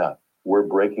based on that. We're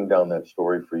breaking down that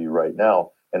story for you right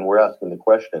now, and we're asking the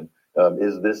question,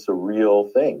 is this a real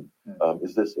thing?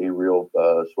 Is this a real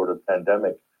sort of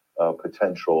pandemic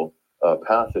potential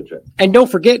pathogen? And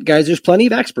don't forget, guys, there's plenty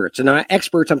of experts. And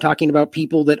experts, I'm talking about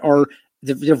people that are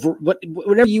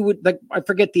whatever you would like. I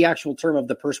forget the actual term of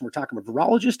the person we're talking about,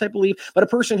 virologist, I believe, but a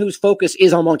person whose focus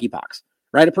is on monkeypox.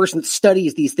 Right, a person that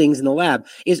studies these things in the lab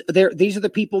is there. These are the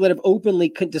people that have openly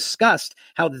discussed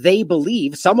how they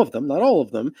believe, some of them, not all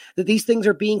of them, that these things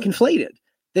are being conflated.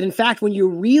 that in fact, when you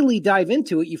really dive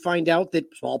into it, you find out that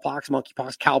smallpox,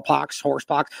 monkeypox, cowpox,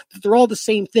 horsepox, they're all the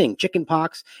same thing.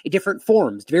 Chickenpox, different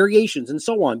forms, variations, and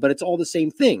so on, but it's all the same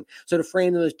thing. So to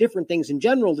frame them as different things in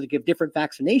general to give different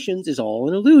vaccinations is all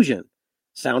an illusion.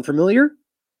 Sound familiar?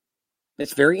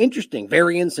 It's very interesting.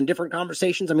 Variants and different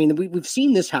conversations. I mean, we've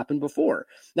seen this happen before.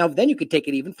 Now, then you could take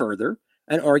it even further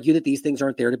and argue that these things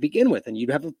aren't there to begin with, and you'd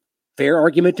have a fair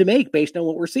argument to make based on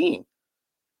what we're seeing.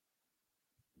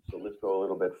 So let's go a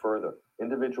little bit further.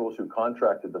 Individuals who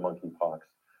contracted the monkeypox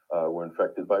were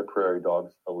infected by prairie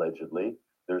dogs, allegedly.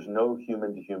 There's no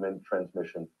human-to-human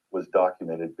transmission was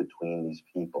documented between these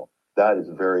people. That is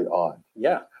very odd.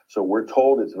 Yeah. So we're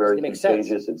told it's very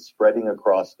contagious. It's spreading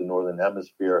across the northern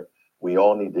hemisphere. We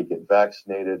all need to get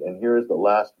vaccinated. And here's the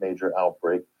last major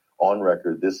outbreak on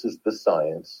record. This is the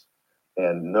science,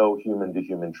 and no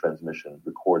human-to-human transmission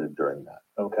recorded during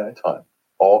that time.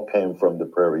 All came from the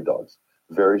prairie dogs.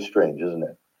 Very strange, isn't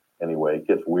it? Anyway, it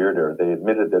gets weirder. They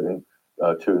admitted that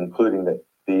to including that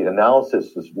the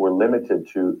analyses were limited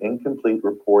to incomplete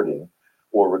reporting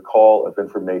or recall of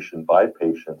information by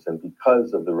patients. And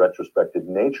because of the retrospective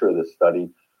nature of the study,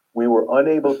 we were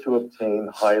unable to obtain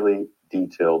highly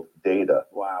detailed data.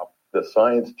 Wow. The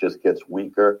science just gets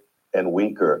weaker and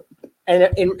weaker. And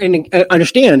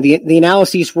understand, the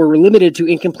analyses were limited to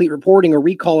incomplete reporting or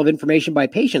recall of information by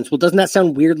patients. Well, doesn't that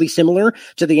sound weirdly similar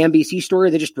to the NBC story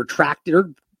they just retracted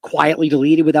or quietly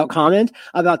deleted without comment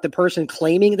about the person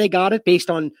claiming they got it based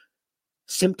on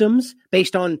symptoms,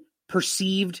 based on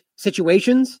perceived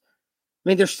situations? I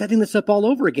mean, they're setting this up all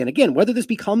over again. Again, whether this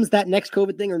becomes that next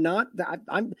COVID thing or not,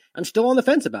 I'm still on the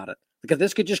fence about it, because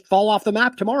this could just fall off the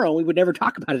map tomorrow and we would never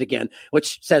talk about it again,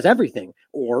 which says everything.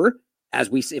 Or, as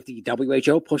we see, if the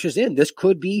WHO pushes in, this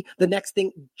could be the next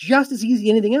thing, just as easy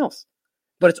as anything else.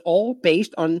 But it's all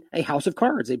based on a house of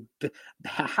cards, a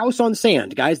house on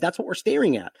sand, guys. That's what we're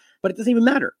staring at. But it doesn't even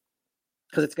matter,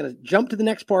 because it's going to jump to the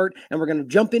next part, and we're going to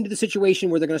jump into the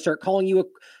situation where they're going to start calling you a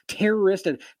terrorist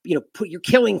and, you're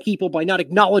killing people by not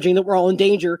acknowledging that we're all in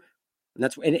danger. And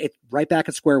it's right back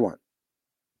at square one.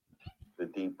 The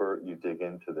deeper you dig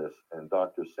into this, and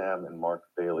Dr. Sam and Mark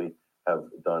Bailey have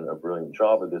done a brilliant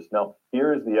job of this. Now,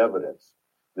 here is the evidence.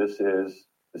 This is,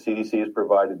 the CDC has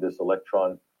provided this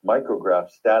electron micrograph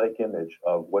static image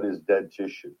of what is dead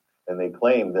tissue. And they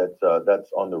claim that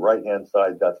that's on the right-hand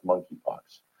side, that's monkeypox.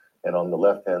 And on the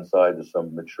left-hand side is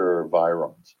some mature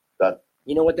virons.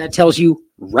 You know what that tells you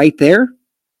right there?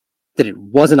 That it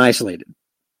wasn't isolated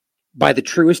by the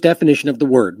truest definition of the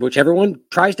word, which everyone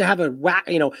tries to have a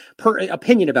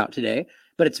opinion about today.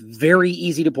 But it's very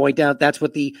easy to point out that's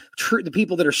what the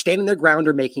people that are standing their ground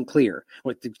are making clear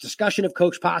with the discussion of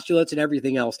Koch's postulates and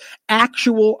everything else.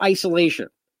 Actual isolation.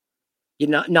 You're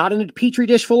not in a petri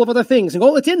dish full of other things and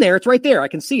go, it's in there, it's right there, I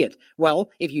can see it. Well,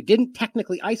 if you didn't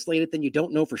technically isolate it, then you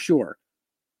don't know for sure.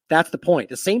 That's the point.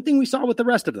 The same thing we saw with the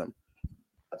rest of them.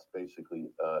 That's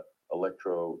basically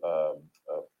electro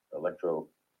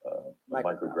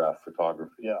micrograph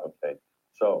photography. Yeah. Okay.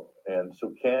 So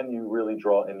can you really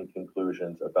draw any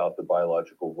conclusions about the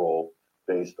biological role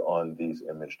based on these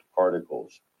imaged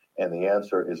particles? And the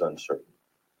answer is uncertain.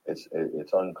 It's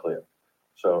unclear.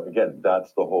 So again,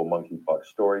 that's the whole monkeypox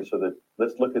story. So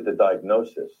let's look at the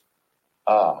diagnosis.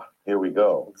 Here we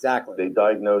go. Exactly. They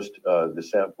diagnosed the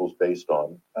samples based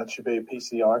on. That should be a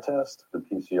PCR test. The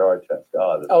PCR test.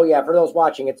 Oh yeah, for those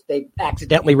watching, they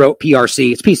accidentally wrote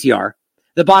PRC. It's PCR.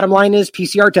 The bottom line is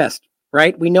PCR test,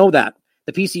 right? We know that.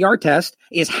 The PCR test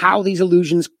is how these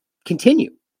illusions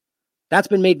continue. That's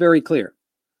been made very clear.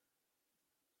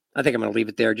 I think I'm going to leave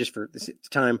it there just for this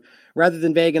time. Rather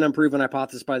than vague and unproven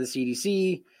hypothesis by the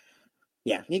CDC.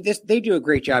 Yeah, they do a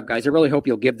great job, guys. I really hope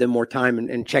you'll give them more time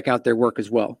and check out their work as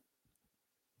well.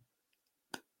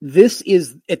 This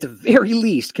is, at the very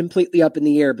least, completely up in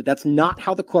the air, but that's not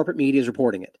how the corporate media is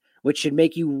reporting it, which should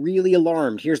make you really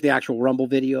alarmed. Here's the actual Rumble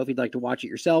video if you'd like to watch it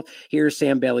yourself. Here's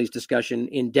Sam Bailey's discussion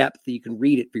in depth. You can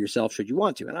read it for yourself should you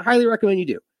want to, and I highly recommend you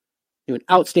do. Doing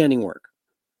outstanding work.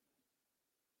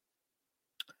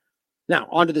 Now,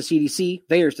 on to the CDC,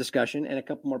 VAERS discussion, and a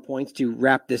couple more points to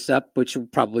wrap this up, which will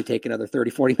probably take another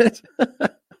 30, 40 minutes.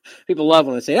 People love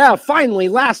when they say, finally,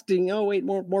 lasting. Oh, wait,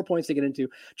 more points to get into.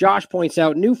 Josh points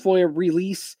out, new FOIA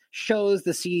release shows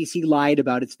the CDC lied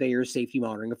about its VAERS safety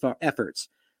monitoring efforts,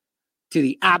 to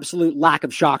the absolute lack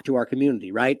of shock to our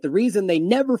community, right? The reason they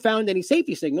never found any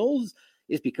safety signals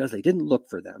is because they didn't look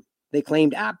for them. They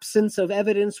claimed absence of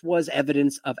evidence was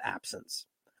evidence of absence.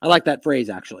 I like that phrase,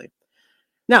 actually.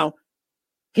 Now,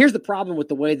 here's the problem with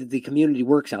the way that the community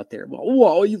works out there.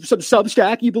 Well, you some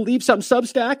Substack? You believe some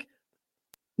Substack?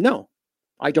 No.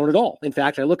 I don't at all. In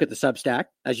fact, I look at the Substack,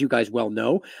 as you guys well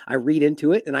know. I read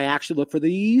into it, and I actually look for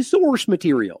the source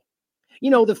material. The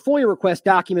FOIA request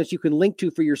documents you can link to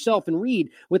for yourself and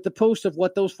read with the posts of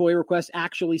what those FOIA requests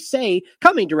actually say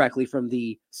coming directly from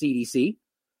the CDC.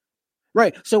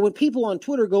 Right. So when people on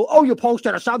Twitter go, oh, you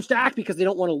posted a Substack because they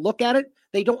don't want to look at it,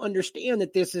 they don't understand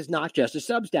that this is not just a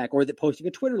Substack, or that posting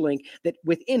a Twitter link that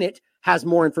within it has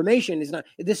more information is not.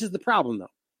 This is the problem,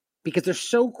 though, because they're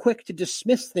so quick to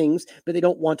dismiss things that they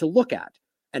don't want to look at.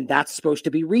 And that's supposed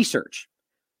to be research.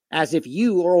 As if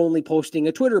you are only posting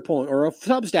a Twitter post or a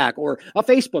Substack or a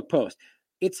Facebook post.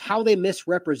 It's how they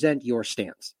misrepresent your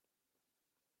stance.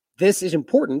 This is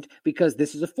important because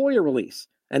this is a FOIA release,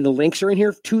 and the links are in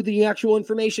here to the actual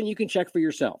information you can check for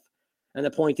yourself. And the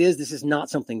point is, this is not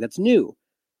something that's new.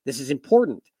 This is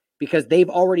important because they've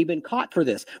already been caught for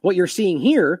this. What you're seeing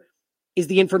here is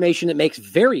the information that makes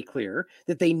very clear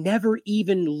that they never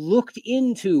even looked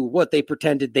into what they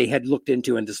pretended they had looked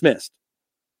into and dismissed.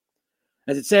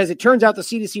 As it says, it turns out the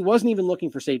CDC wasn't even looking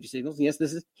for safety signals. Yes,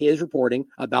 this is his reporting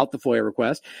about the FOIA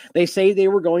request. They say they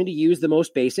were going to use the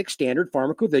most basic standard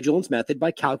pharmacovigilance method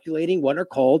by calculating what are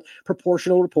called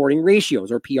proportional reporting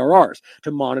ratios, or PRRs,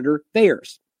 to monitor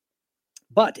VAERS.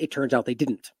 But it turns out they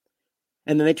didn't.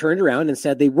 And then they turned around and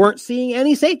said they weren't seeing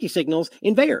any safety signals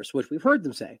in VAERS, which we've heard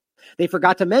them say. They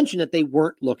forgot to mention that they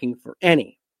weren't looking for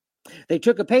any. They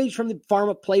took a page from the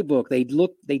pharma playbook.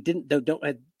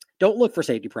 Don't look for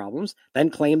safety problems,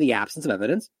 then claim the absence of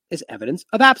evidence is evidence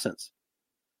of absence.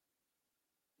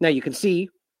 Now you can see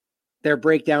their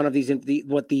breakdown of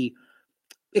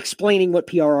explaining what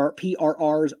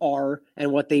PRRs are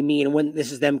and what they mean, and when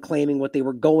this is them claiming what they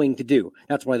were going to do.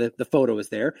 That's why the photo is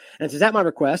there. And it says, at my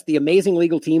request, the amazing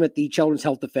legal team at the Children's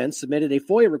Health Defense submitted a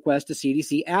FOIA request to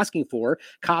CDC asking for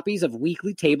copies of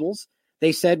weekly tables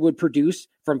they said would produce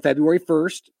from February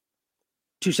 1st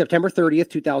to September 30th,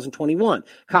 2021.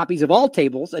 Copies of all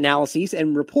tables, analyses,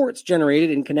 and reports generated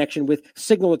in connection with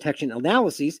signal detection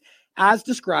analyses as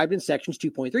described in sections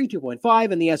 2.3,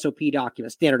 2.5, and the SOP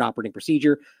document, standard operating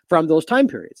procedure, from those time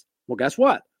periods. Well, guess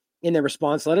what? In their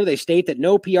response letter, they state that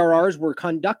no PRRs were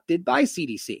conducted by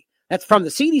CDC. That's from the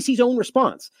CDC's own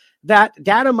response. That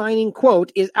data mining,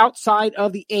 quote, is outside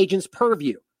of the agent's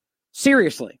purview.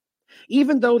 Seriously.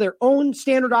 Even though their own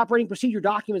standard operating procedure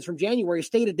documents from January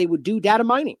stated they would do data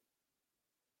mining.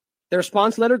 The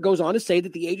response letter goes on to say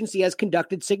that the agency has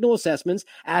conducted signal assessments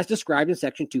as described in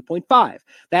section 2.5.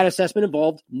 That assessment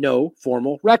involved no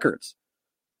formal records.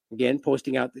 Again,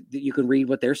 posting out that you can read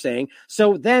what they're saying.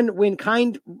 So then what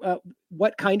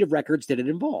kind of records did it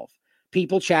involve?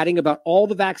 People chatting about all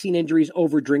the vaccine injuries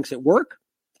over drinks at work?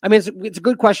 I mean, it's a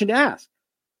good question to ask.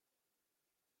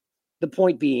 The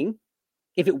point being,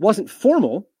 if it wasn't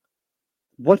formal,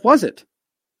 what was it?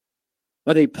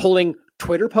 Are they pulling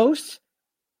Twitter posts?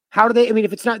 How do they,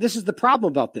 if it's not, this is the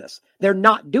problem about this. They're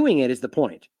not doing it is the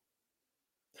point.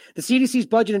 The CDC's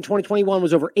budget in 2021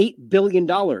 was over $8 billion.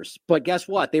 But guess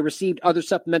what? They received other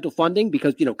supplemental funding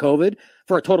because, COVID,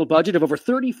 for a total budget of over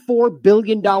 $34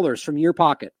 billion from your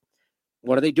pocket.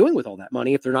 What are they doing with all that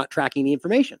money if they're not tracking the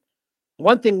information?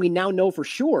 One thing we now know for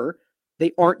sure,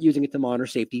 they aren't using it to monitor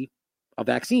safety of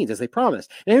vaccines as they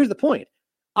promised. And here's the point.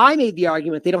 I made the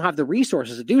argument they don't have the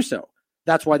resources to do so.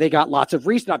 That's why they got lots of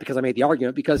resources, not because I made the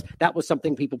argument, because that was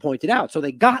something people pointed out. So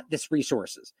they got the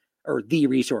resources.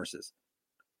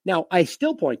 Now, I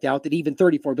still point out that even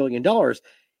 $34 billion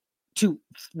to,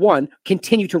 one,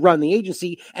 continue to run the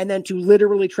agency, and then to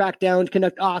literally track down,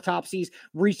 conduct autopsies,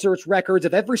 research records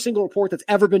of every single report that's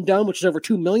ever been done, which is over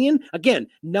 2 million. Again,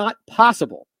 not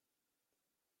possible.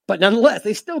 But nonetheless,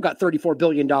 they still got $34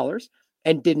 billion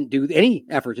and didn't do any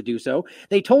effort to do so.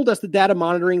 They told us the data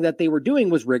monitoring that they were doing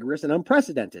was rigorous and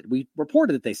unprecedented. We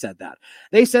reported that they said that.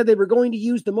 They said they were going to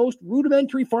use the most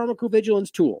rudimentary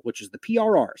pharmacovigilance tool, which is the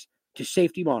PRRs, to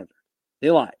safety monitor.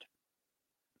 They lied.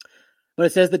 But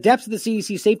it says the depths of the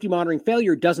CDC safety monitoring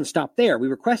failure doesn't stop there. We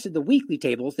requested the weekly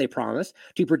tables they promised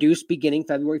to produce beginning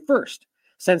February 1st,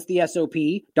 since the SOP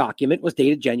document was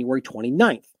dated January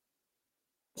 29th.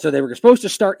 So they were supposed to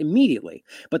start immediately.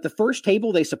 But the first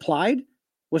table they supplied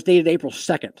was dated April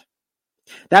 2nd.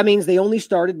 That means they only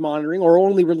started monitoring or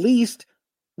only released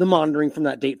the monitoring from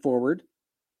that date forward,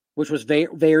 which was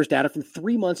VAERS data from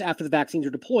 3 months after the vaccines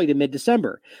were deployed in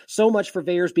mid-December. So much for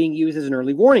VAERS being used as an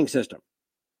early warning system.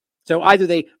 So either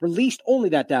they released only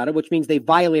that data, which means they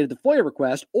violated the FOIA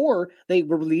request, or they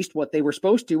released what they were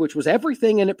supposed to, which was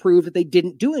everything, and it proved that they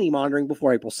didn't do any monitoring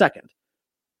before April 2nd.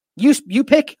 You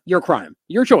pick your crime,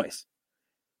 your choice.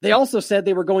 They also said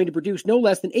they were going to produce no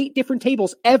less than 8 different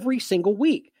tables every single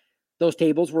week. Those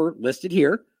tables were listed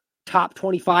here. top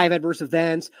 25 adverse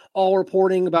events, all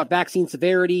reporting about vaccine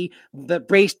severity,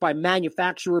 based by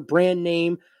manufacturer, brand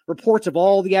name, reports of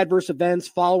all the adverse events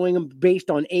following them based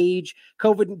on age,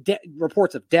 COVID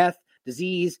reports of death,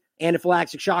 disease,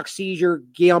 anaphylactic shock, seizure,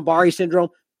 Guillain-Barré syndrome.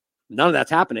 None of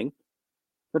that's happening.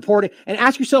 Reporting, and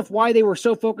ask yourself why they were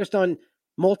so focused on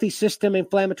multi-system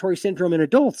inflammatory syndrome in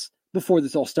adults before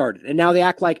this all started. And now they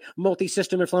act like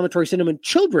multi-system inflammatory syndrome in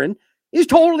children is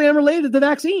totally unrelated to the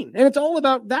vaccine. And it's all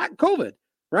about that COVID,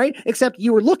 right? Except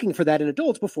you were looking for that in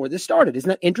adults before this started. Isn't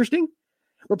that interesting?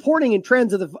 Reporting and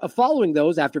trends of following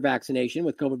those after vaccination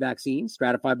with COVID vaccines,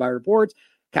 stratified by reports,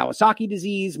 Kawasaki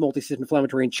disease, multi-system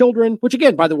inflammatory in children, which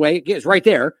again, by the way, is right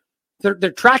there.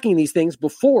 They're tracking these things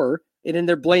before, and then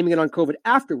they're blaming it on COVID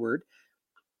afterward.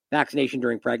 Vaccination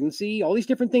during pregnancy, all these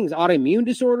different things, autoimmune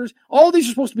disorders, all these are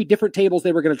supposed to be different tables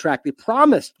they were going to track. They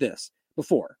promised this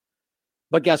before.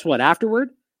 But guess what?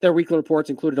 Afterward, their weekly reports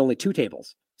included only 2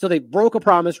 tables. So they broke a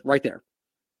promise right there.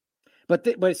 But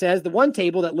it says the one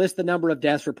table that lists the number of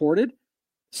deaths reported,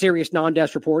 serious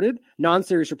non-deaths reported,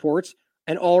 non-serious reports,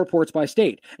 and all reports by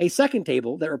state. A second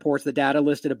table that reports the data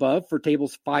listed above for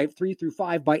tables 3 through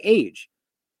 5 by age.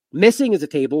 Missing is a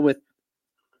table with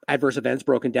adverse events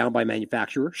broken down by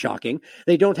manufacturer. Shocking.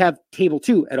 They don't have table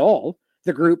 2 at all.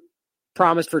 The group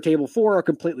promised for table 4 are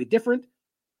completely different.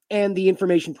 And the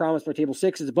information promised for table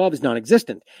 6 is above is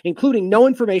non-existent, including no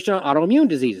information on autoimmune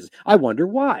diseases. I wonder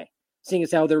why, seeing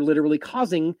as how they're literally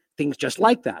causing things just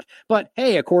like that. But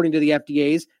hey, according to the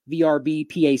FDA's VRB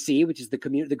PAC, which is the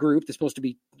group that's supposed to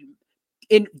be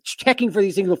in checking for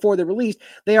these things before they're released,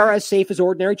 they are as safe as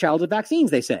ordinary childhood vaccines,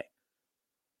 they say.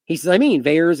 He says,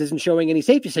 VAERS isn't showing any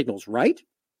safety signals, right?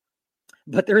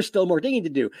 But there is still more digging to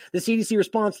do. The CDC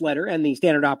response letter and the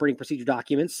standard operating procedure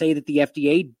documents say that the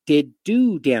FDA did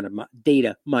do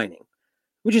data mining,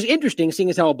 which is interesting,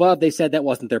 seeing as how above they said that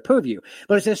wasn't their purview.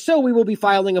 But it says, so we will be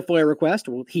filing a FOIA request,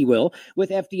 or he will, with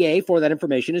FDA for that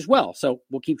information as well. So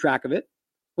we'll keep track of it.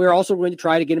 We're also going to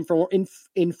try to get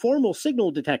informal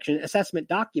signal detection assessment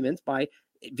documents via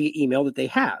email that they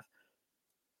have.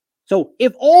 So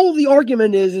if all the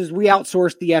argument is we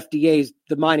outsourced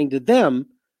the mining to them,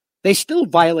 they still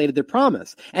violated their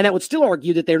promise. And that would still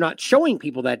argue that they're not showing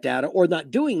people that data or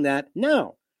not doing that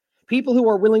now. People who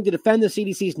are willing to defend the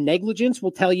CDC's negligence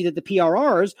will tell you that the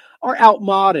PRRs are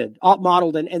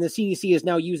outmodeled, and the CDC is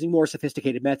now using more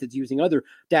sophisticated methods using other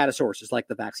data sources like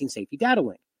the Vaccine Safety Data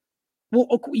Link.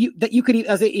 Well, you could,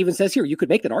 as it even says here, you could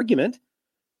make that argument.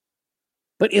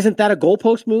 But isn't that a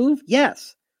goalpost move?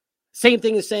 Yes. Same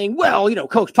thing as saying,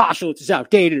 Koch's postulates is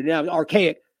outdated and now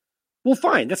archaic. Well,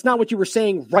 fine. That's not what you were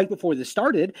saying right before this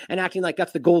started and acting like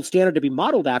that's the gold standard to be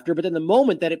modeled after. But then the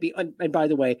moment that and by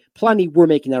the way, plenty were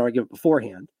making that argument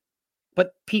beforehand.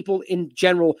 But people in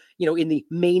general, in the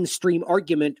mainstream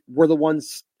argument were the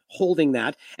ones holding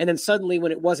that. And then suddenly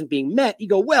when it wasn't being met, you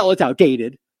go, well, it's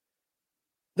outdated.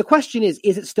 The question is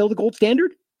it still the gold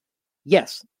standard?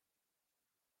 Yes.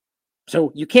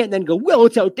 So you can't then go, well,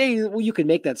 it's outdated. Well, you can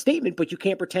make that statement, but you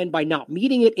can't pretend by not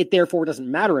meeting it, it therefore doesn't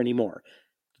matter anymore.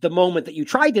 The moment that you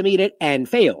tried to meet it and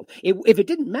failed. If it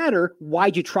didn't matter,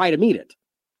 why'd you try to meet it?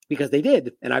 Because they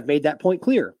did, and I've made that point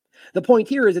clear. The point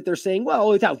here is that they're saying,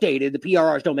 well, it's outdated. The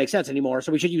PRRs don't make sense anymore,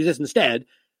 so we should use this instead.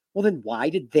 Well, then why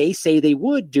did they say they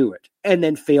would do it and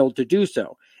then failed to do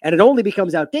so? And it only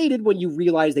becomes outdated when you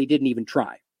realize they didn't even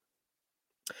try.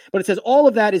 But it says all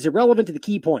of that is irrelevant to the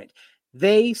key point.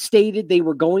 They stated they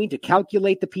were going to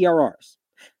calculate the PRRs.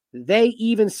 They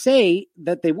even say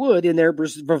that they would in their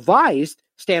revised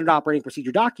standard operating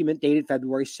procedure document dated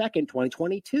February 2nd,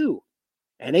 2022.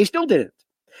 And they still didn't.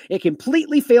 It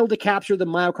completely failed to capture the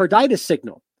myocarditis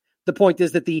signal. The point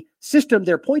is that the system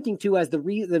they're pointing to as the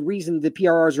reason the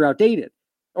PRRs are outdated,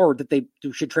 or that they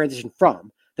should transition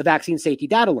from, the Vaccine Safety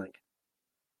Data Link.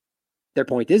 Their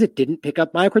point is it didn't pick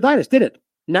up myocarditis, did it?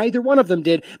 Neither one of them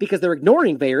did, because they're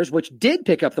ignoring VAERS, which did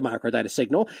pick up the myocarditis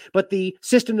signal, but the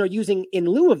system they're using in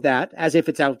lieu of that, as if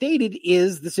it's outdated,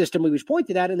 is the system we was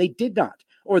pointed at, and they did not,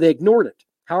 or they ignored it,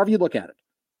 however you look at it.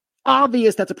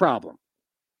 Obvious that's a problem.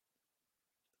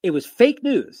 It was fake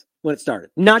news when it started.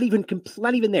 Not even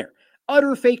there.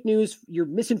 Utter fake news. You're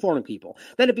misinforming people.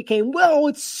 Then it became, well,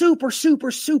 it's super, super,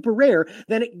 super rare.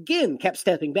 Then it again kept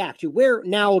stepping back to where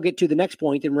now we'll get to the next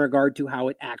point in regard to how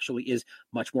it actually is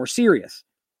much more serious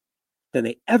than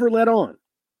they ever let on.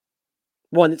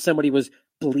 One that somebody was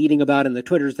bleeding about in the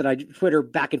Twitter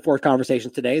back and forth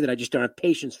conversations today that I just don't have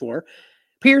patience for.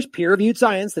 Peer-reviewed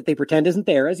science that they pretend isn't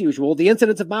there, as usual, the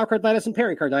incidence of myocarditis and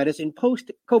pericarditis in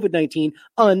post-COVID-19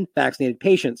 unvaccinated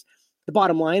patients. The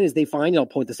bottom line is they find, and I'll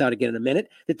point this out again in a minute,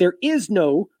 that there is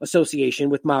no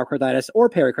association with myocarditis or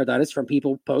pericarditis from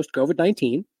people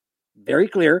post-COVID-19. Very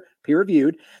clear,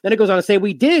 peer-reviewed. Then it goes on to say,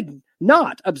 we did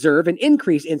not observe an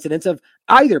increased incidence of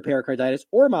either pericarditis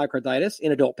or myocarditis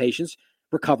in adult patients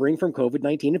recovering from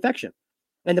COVID-19 infection.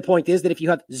 And the point is that if you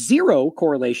have zero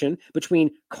correlation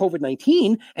between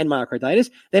COVID-19 and myocarditis,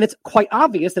 then it's quite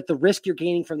obvious that the risk you're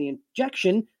gaining from the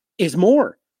injection is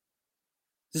more.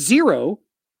 0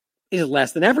 is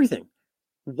less than everything.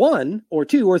 1 or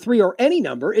 2 or 3 or any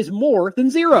number is more than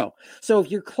 0. So if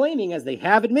you're claiming, as they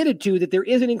have admitted to, that there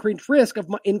is an increased risk of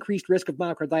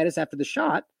myocarditis after the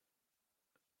shot,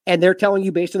 and they're telling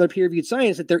you based on their peer-reviewed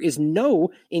science that there is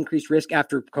no increased risk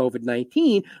after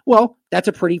COVID-19, well, that's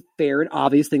a pretty fair and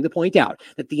obvious thing to point out,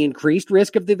 that the increased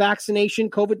risk of the vaccination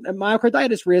COVID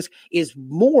myocarditis risk is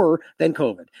more than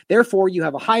COVID. Therefore, you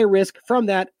have a higher risk from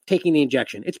that taking the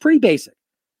injection. It's pretty basic,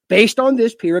 based on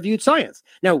this peer-reviewed science.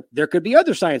 Now, there could be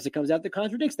other science that comes out that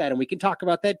contradicts that, and we can talk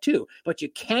about that too, but you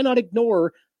cannot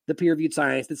ignore the peer-reviewed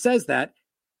science that says that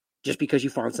just because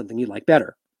you found something you like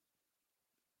better.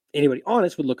 Anybody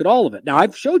honest would look at all of it. Now,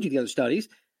 I've showed you the other studies,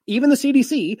 even the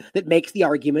CDC, that makes the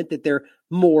argument that there's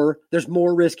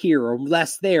more risk here or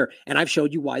less there. And I've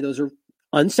showed you why those are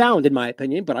unsound, in my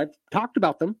opinion, but I've talked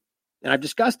about them and I've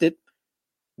discussed it.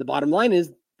 The bottom line is,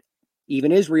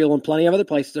 even Israel and plenty of other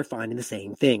places are finding the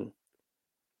same thing.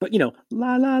 But,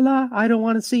 I don't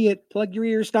want to see it. Plug your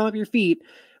ears, stomp your feet.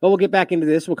 Well, we'll get back into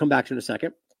this. We'll come back to it in a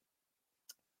second.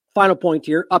 Final point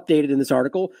here, updated in this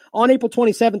article. On April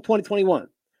 27, 2021,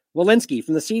 Walensky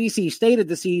from the CDC stated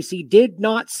the CDC did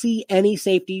not see any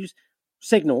safety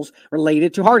signals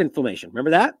related to heart inflammation.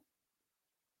 Remember that?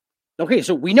 Okay,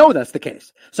 so we know that's the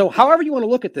case. So however you want to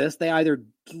look at this, they either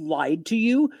lied to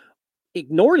you,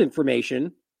 ignored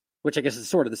information, which I guess is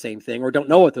sort of the same thing, or don't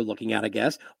know what they're looking at, I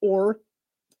guess, or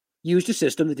used a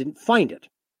system that didn't find it.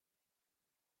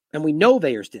 And we know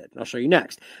VAERS did. I'll show you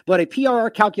next. But a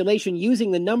PRR calculation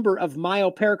using the number of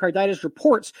myopericarditis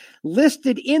reports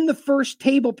listed in the first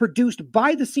table produced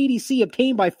by the CDC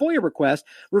obtained by FOIA request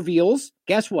reveals,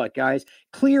 guess what, guys?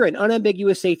 Clear and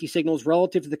unambiguous safety signals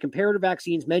relative to the comparator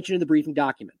vaccines mentioned in the briefing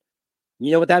document.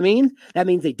 You know what that means? That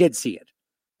means they did see it.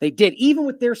 They did. Even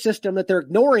with their system that they're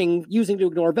ignoring, using to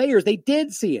ignore VAERS, they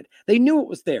did see it. They knew it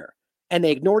was there, and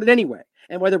they ignored it anyway.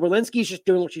 And whether Walensky's just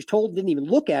doing what she's told and didn't even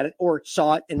look at it or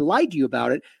saw it and lied to you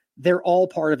about it, they're all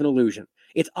part of an illusion.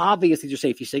 It's obvious these are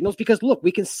safety signals because, look,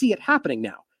 we can see it happening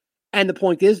now. And the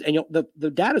point is, and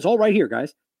the data is all right here,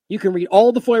 guys. You can read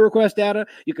all the FOIA request data.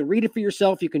 You can read it for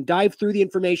yourself. You can dive through the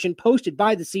information posted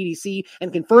by the CDC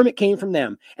and confirm it came from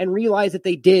them and realize that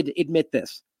they did admit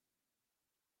this.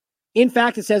 In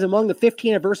fact, it says among the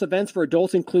 15 adverse events for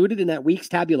adults included in that week's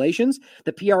tabulations,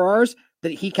 the PRRs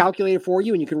that he calculated for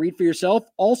you and you can read for yourself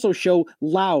also show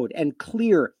loud and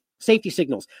clear safety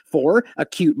signals for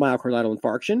acute myocardial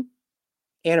infarction,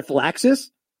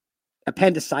 anaphylaxis,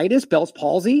 appendicitis, Bell's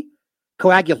palsy,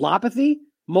 coagulopathy,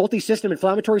 multi-system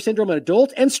inflammatory syndrome in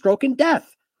adults, and stroke and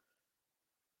death.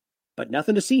 But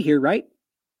nothing to see here, right?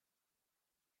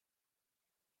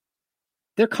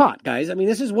 They're caught, guys. I mean,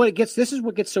 this is what gets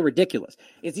so ridiculous.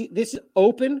 This is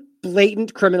open,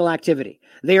 blatant criminal activity.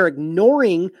 They are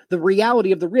ignoring the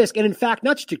reality of the risk. And in fact,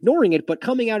 not just ignoring it, but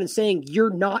coming out and saying you're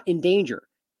not in danger.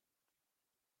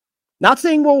 Not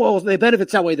saying, well, the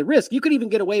benefits outweigh the risk. You could even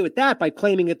get away with that by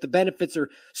claiming that the benefits are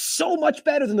so much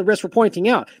better than the risk we're pointing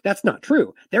out. That's not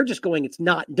true. They're just going,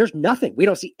 there's nothing. We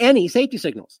don't see any safety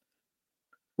signals.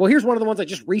 Well, here's one of the ones I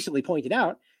just recently pointed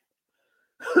out.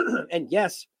 And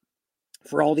yes,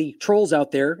 for all the trolls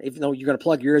out there, even though you're going to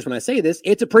plug your ears when I say this,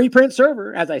 it's a preprint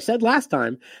server, as I said last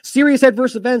time. Serious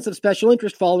adverse events of special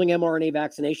interest following mRNA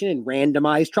vaccination in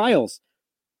randomized trials,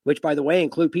 which, by the way,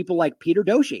 include people like Peter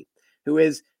Doshi, who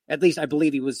is, at least I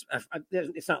believe he was,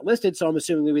 it's not listed, so I'm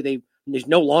assuming maybe he's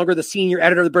no longer the senior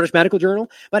editor of the British Medical Journal,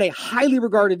 but a highly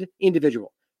regarded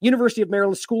individual. University of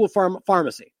Maryland School of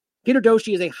Pharmacy. Peter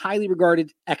Doshi is a highly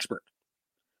regarded expert.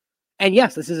 And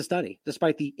yes, this is a study,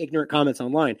 despite the ignorant comments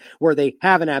online, where they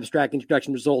have an abstract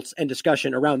introduction, results, and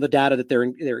discussion around the data that they're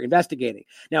investigating.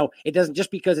 Now, it doesn't,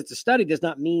 just because it's a study does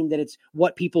not mean that it's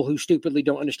what people who stupidly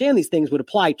don't understand these things would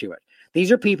apply to it.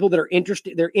 These are people that are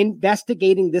interested, they're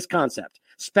investigating this concept.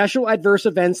 Special adverse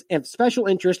events and special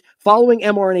interest following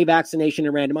mRNA vaccination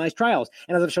in randomized trials.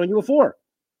 And as I've shown you before,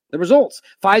 the results,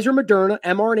 Pfizer, Moderna,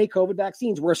 mRNA COVID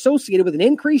vaccines were associated with an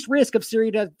increased risk of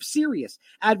serious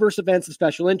adverse events of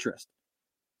special interest.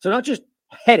 So not just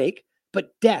headache,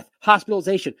 but death,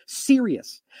 hospitalization,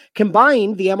 serious.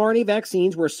 Combined, the mRNA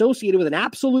vaccines were associated with an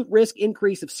absolute risk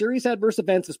increase of serious adverse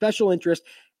events of special interest,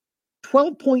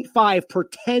 12.5 per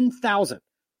 10,000.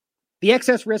 The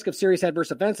excess risk of serious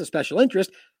adverse events of special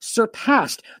interest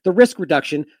surpassed the risk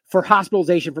reduction for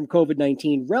hospitalization from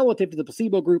COVID-19 relative to the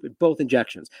placebo group in both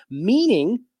injections,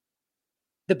 meaning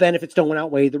the benefits don't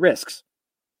outweigh the risks.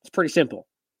 It's pretty simple.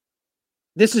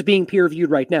 This is being peer-reviewed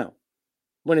right now.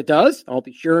 When it does, I'll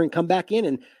be sure and come back in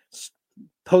and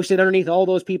post it underneath all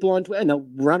those people on Twitter, and they'll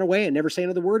run away and never say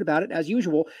another word about it as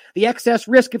usual. The excess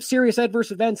risk of serious adverse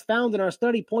events found in our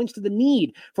study points to the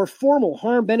need for formal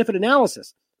harm-benefit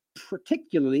analysis,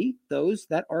 particularly those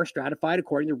that are stratified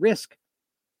according to risk,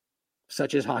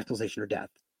 such as hospitalization or death.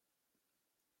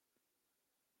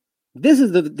 This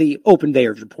is the open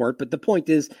VAERS report, but the point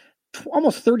is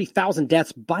almost 30,000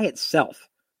 deaths by itself.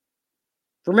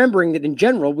 Remembering that in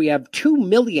general, we have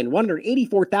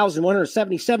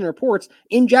 2,184,177 reports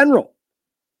in general.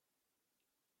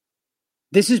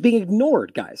 This is being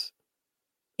ignored, guys,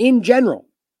 in general.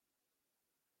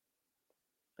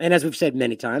 And as we've said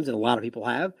many times, and a lot of people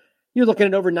have, you're looking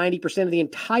at over 90% of the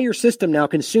entire system now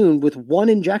consumed with one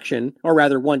injection, or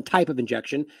rather one type of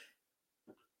injection,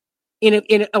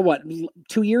 in what,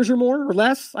 2 years or more or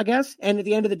less, I guess? And at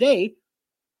the end of the day,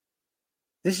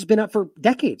 this has been up for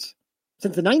decades.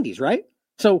 Since the 90s, right?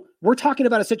 So we're talking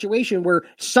about a situation where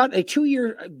a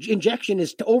 2-year injection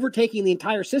is overtaking the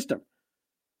entire system.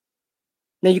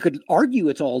 Now, you could argue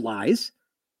it's all lies,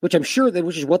 which I'm sure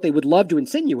which is what they would love to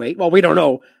insinuate. Well, we don't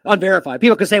know, unverified.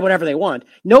 People can say whatever they want.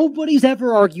 Nobody's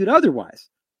ever argued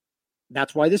otherwise.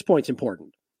 That's why this point's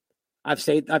important. I've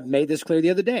made this clear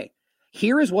the other day.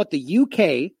 Here is what the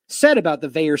UK said about the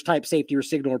VAERS type safety or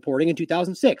signal reporting in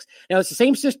 2006. Now, it's the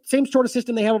same sort of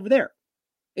system they have over there.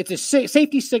 It's a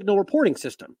safety signal reporting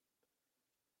system.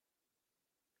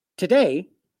 Today,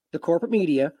 the corporate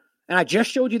media, and I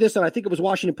just showed you this on, I think it was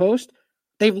Washington Post,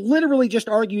 they've literally just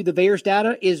argued the VAERS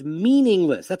data is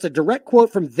meaningless. That's a direct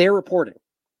quote from their reporting.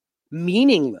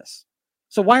 Meaningless.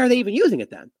 So why are they even using it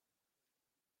then?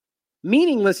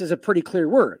 Meaningless is a pretty clear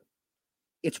word.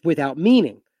 It's without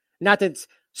meaning. Not that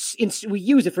we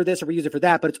use it for this or we use it for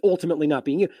that, but it's ultimately not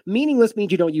being used. Meaningless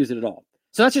means you don't use it at all.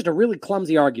 So that's just a really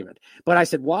clumsy argument. But I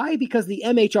said, why? Because the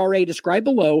MHRA described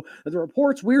below that the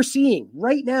reports we're seeing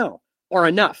right now are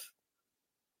enough.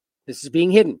 This is being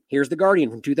hidden. Here's The Guardian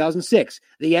from 2006.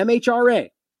 The MHRA,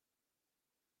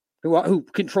 who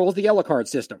controls the yellow card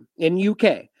system in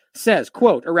UK, says,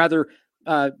 quote, or rather,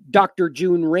 Dr.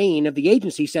 June Rain of the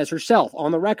agency says herself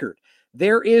on the record,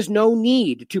 there is no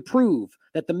need to prove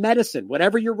that the medicine,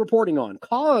 whatever you're reporting on,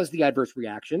 caused the adverse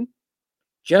reaction.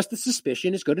 Just the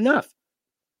suspicion is good enough.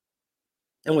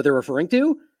 And what they're referring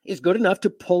to is good enough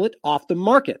to pull it off the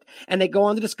market. And they go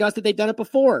on to discuss that they've done it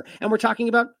before. And we're talking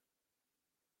about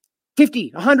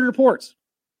 50, 100 reports.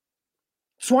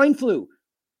 Swine flu,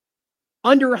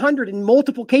 under 100 in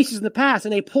multiple cases in the past.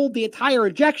 And they pulled the entire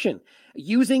injection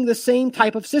using the same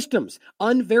type of systems,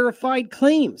 unverified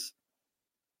claims.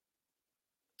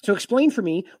 So explain for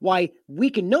me why we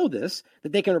can know this,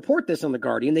 that they can report this on The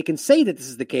Guardian, they can say that this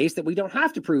is the case, that we don't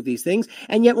have to prove these things,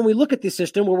 and yet when we look at this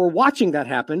system where we're watching that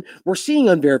happen, we're seeing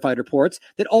unverified reports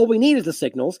that all we need is the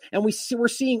signals, and we're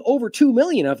seeing over 2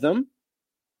 million of them,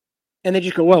 and they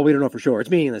just go, well, we don't know for sure.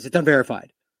 It's meaningless. It's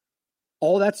unverified.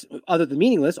 All that's, other than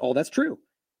meaningless, all that's true.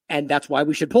 And that's why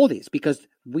we should pull these, because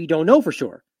we don't know for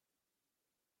sure.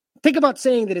 Think about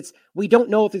saying that we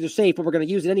don't know if these are safe, but we're going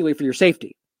to use it anyway for your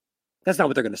safety. That's not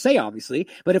what they're going to say, obviously.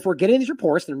 But if we're getting these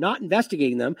reports, they're not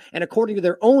investigating them, and according to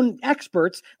their own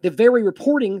experts, the very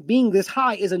reporting being this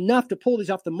high is enough to pull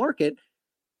these off the market,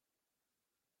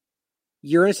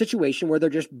 you're in a situation where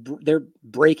they're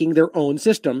breaking their own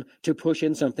system to push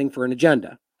in something for an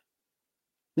agenda.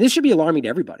 This should be alarming to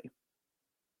everybody.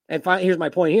 And here's my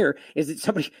point here, is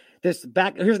that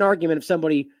here's an argument of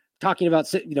somebody talking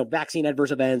about, vaccine adverse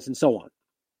events and so on.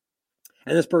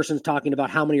 And this person's talking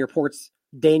about how many reports,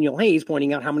 Daniel Hayes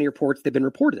pointing out how many reports they've been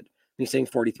reported. And he's saying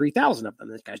 43,000 of them.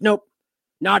 And this guy's, nope,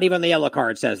 not even the yellow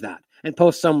card says that. And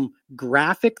posts some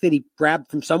graphic that he grabbed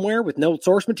from somewhere with no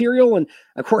source material. And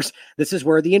of course, this is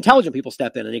where the intelligent people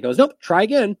step in. And he goes, nope, try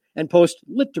again, and post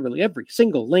literally every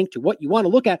single link to what you want to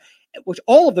look at, which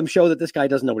all of them show that this guy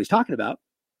doesn't know what he's talking about,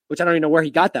 which I don't even know where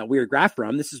he got that weird graph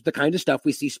from. This is the kind of stuff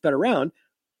we see spread around.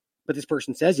 But this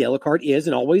person says yellow card is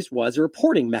and always was a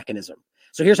reporting mechanism.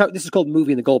 So here's how this is called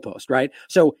moving the goalpost, right?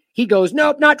 So he goes,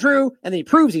 nope, not true. And then he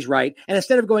proves he's right. And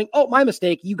instead of going, oh, my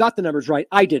mistake, you got the numbers right,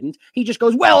 I didn't. He just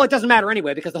goes, well, it doesn't matter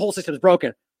anyway because the whole system is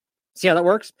broken. See how that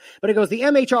works? But it goes, the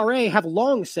MHRA have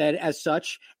long said as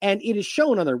such, and it is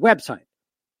shown on their website.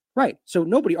 Right. So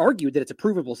nobody argued that it's a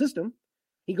provable system.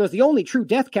 He goes, the only true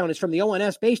death count is from the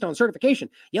ONS based on certification.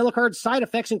 Yellow card side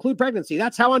effects include pregnancy.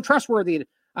 That's how trustworthy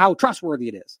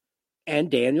it is. And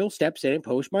Daniel steps in and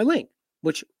posts my link,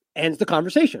 which Ends the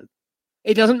conversation.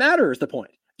 It doesn't matter is the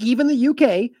point. Even the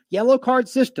UK yellow card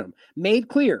system made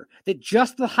clear that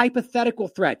just the hypothetical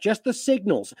threat, just the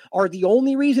signals are the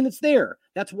only reason it's there.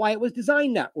 That's why it was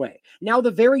designed that way. Now the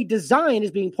very design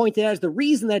is being pointed out as the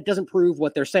reason that it doesn't prove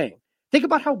what they're saying. Think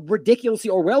about how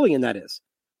ridiculously Orwellian that is.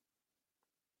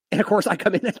 And of course I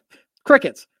come in at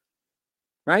crickets,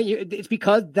 right? It's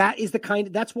because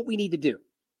that's what we need to do.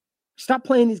 Stop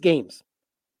playing these games.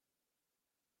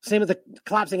 Same with the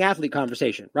collapsing athlete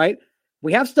conversation, right?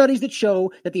 We have studies that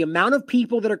show that the amount of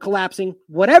people that are collapsing,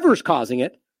 whatever's causing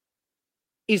it,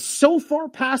 is so far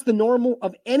past the normal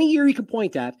of any year you can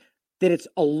point at that it's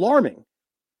alarming.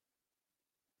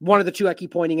 One of the two I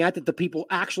keep pointing at that the people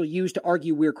actually use to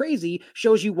argue we're crazy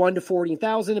shows you 1 to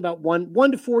 40,000, about 1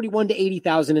 to 40, 1 to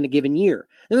 80,000 in a given year.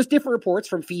 And there's different reports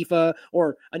from FIFA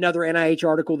or another NIH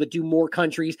article that do more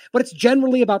countries, but it's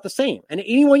generally about the same. And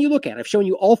anyone you look at, I've shown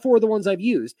you all 4 of the ones I've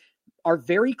used, are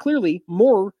very clearly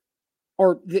more,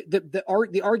 or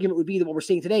the argument would be that what we're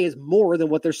seeing today is more than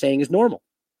what they're saying is normal.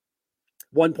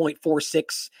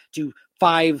 1.46 to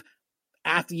 5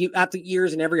 athlete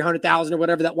years in every 100,000 or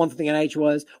whatever that one thing NIH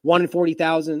was, 1 in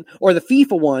 40,000, or the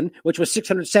FIFA one, which was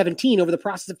 617 over the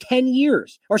process of 4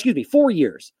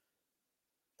 years.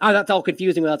 That's all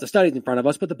confusing without the studies in front of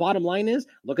us, but the bottom line is,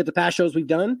 look at the past shows we've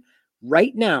done.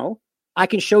 Right now, I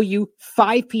can show you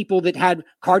 5 people that had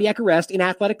cardiac arrest in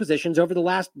athletic positions over the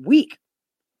last week.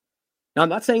 Now, I'm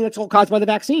not saying that's all caused by the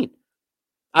vaccine.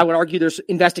 I would argue there's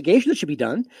investigation that should be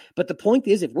done. But the point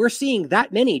is, if we're seeing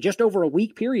that many just over a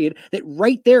week period, that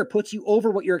right there puts you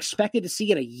over what you're expected to see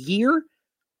in a year,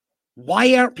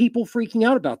 why aren't people freaking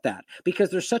out about that?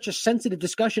 Because there's such a sensitive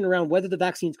discussion around whether the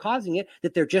vaccine's causing it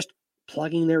that they're just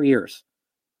plugging their ears.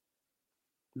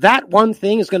 That one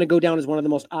thing is going to go down as one of the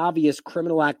most obvious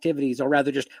criminal activities, or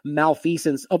rather just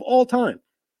malfeasance of all time.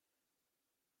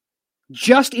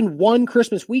 Just in one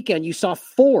Christmas weekend, you saw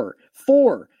four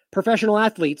professional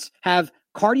athletes have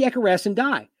cardiac arrest and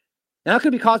die. Now, it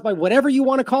could be caused by whatever you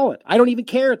want to call it. I don't even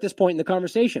care at this point in the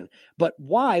conversation. But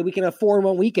why we can have 4 in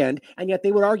one weekend, and yet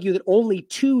they would argue that only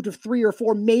 2 to 3 or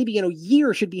 4 maybe in a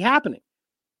year should be happening.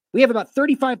 We have about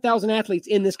 35,000 athletes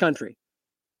in this country.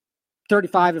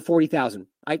 35 to 40,000.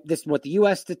 This is what the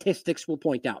U.S. statistics will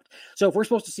point out. So if we're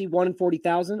supposed to see 1 in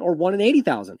 40,000 or 1 in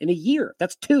 80,000 in a year,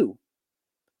 that's 2.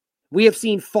 We have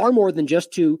seen far more than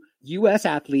just 2 U.S.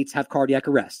 athletes have cardiac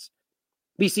arrests.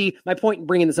 We see, my point in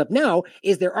bringing this up now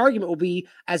is their argument will be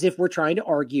as if we're trying to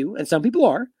argue, and some people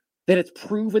are, that it's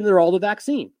proven they're all the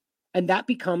vaccine. And that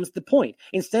becomes the point.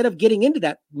 Instead of getting into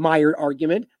that mired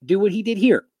argument, do what he did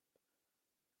here.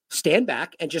 Stand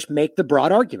back and just make the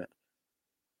broad argument.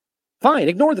 Fine,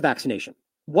 ignore the vaccination.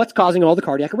 What's causing all the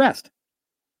cardiac arrest?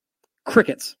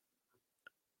 Crickets.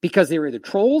 Because they were either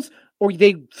trolls or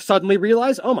they suddenly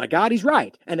realize, oh my God, he's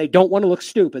right. And they don't want to look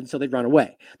stupid, so they run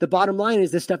away. The bottom line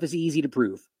is this stuff is easy to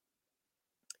prove.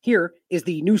 Here is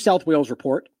the New South Wales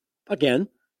report. Again,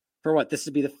 for what? This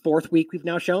would be the 4th week we've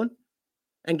now shown.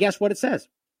 And guess what it says?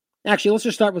 Actually, let's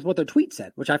just start with what their tweet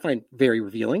said, which I find very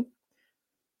revealing.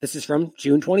 This is from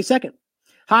June 22nd.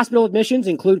 Hospital admissions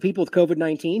include people with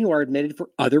COVID-19 who are admitted for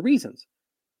other reasons.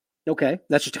 Okay,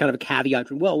 that's just kind of a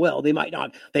caveat. Well, they might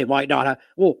not have.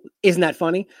 Well, isn't that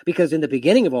funny? Because in the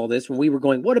beginning of all this, when we were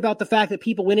going, what about the fact that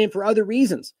people went in for other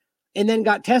reasons and then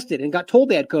got tested and got told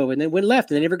they had COVID and then went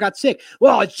left and they never got sick?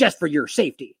 Well, it's just for your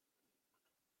safety.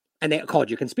 And they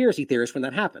called you conspiracy theorists when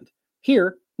that happened.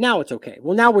 Here, now it's okay.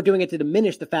 Well, now we're doing it to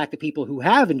diminish the fact that people who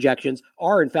have injections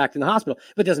are in fact in the hospital,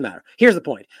 but it doesn't matter. Here's the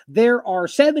point. There are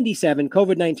 77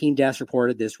 COVID-19 deaths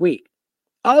reported this week.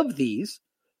 Of these,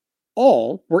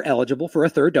 all were eligible for a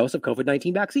 3rd dose of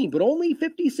COVID-19 vaccine, but only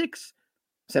 73%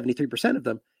 of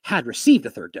them had received a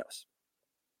 3rd dose.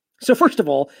 So first of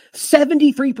all,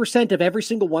 73% of every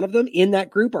single one of them in that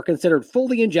group are considered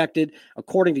fully injected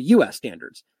according to U.S.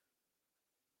 standards.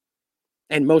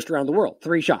 And most around the world,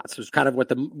 3 shots was kind of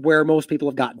where most people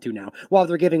have gotten to now, while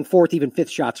they're giving 4th, even 5th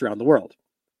shots around the world.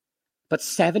 But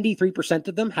 73%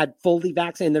 of them had fully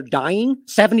vaccinated, and they're dying,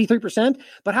 73%.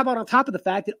 But how about on top of the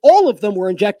fact that all of them were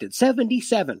injected,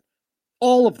 77,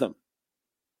 all of them.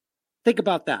 Think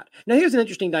about that. Now, here's an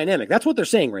interesting dynamic. That's what they're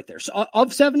saying right there. So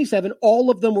of 77, all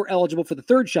of them were eligible for the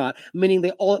 3rd shot, meaning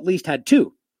they all at least had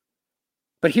 2.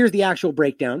 But here's the actual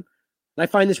breakdown. And I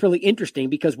find this really interesting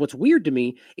because what's weird to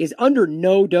me is under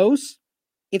no dose,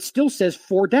 it still says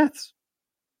 4 deaths,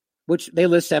 which they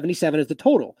list 77 as the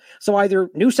total. So either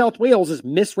New South Wales is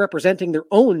misrepresenting their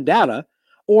own data,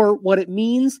 or what it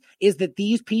means is that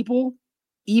these people,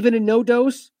 even in no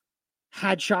dose,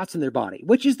 had shots in their body,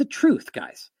 which is the truth,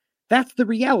 guys. That's the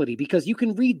reality, because you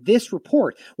can read this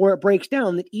report where it breaks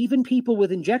down that even people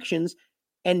with injections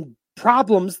And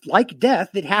problems like death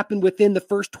that happen within the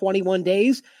first 21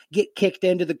 days get kicked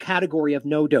into the category of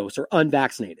no dose or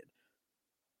unvaccinated.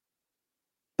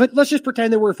 But let's just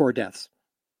pretend there were 4 deaths.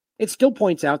 It still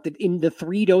points out that in the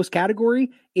 3-dose category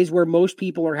is where most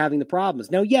people are having the problems.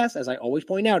 Now, yes, as I always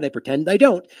point out, I pretend I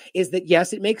don't, is that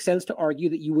yes, it makes sense to argue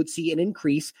that you would see an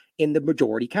increase in the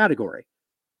majority category,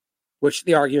 which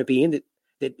the argument being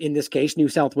that in this case, New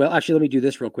South Wales, actually, let me do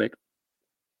this real quick.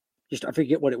 I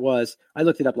forget what it was. I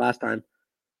looked it up last time.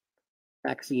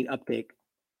 Vaccine uptake.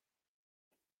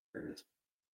 There it is.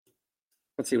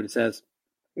 Let's see what it says.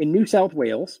 In New South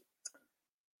Wales,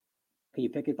 can you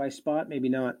pick it by spot? Maybe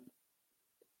not.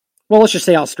 Well, let's just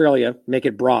say Australia, make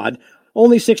it broad.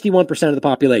 Only 61% of the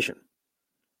population.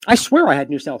 I swear I had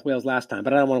New South Wales last time,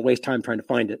 but I don't want to waste time trying to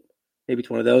find it. Maybe it's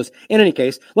one of those. In any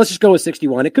case, let's just go with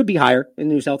 61. It could be higher in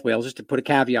New South Wales, just to put a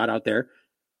caveat out there.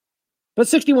 But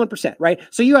 61%, right?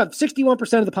 So you have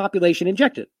 61% of the population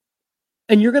injected.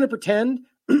 And you're going to pretend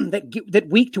that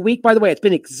week to week, by the way, it's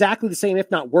been exactly the same, if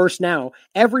not worse now,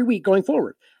 every week going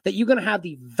forward, that you're going to have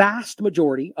the vast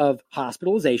majority of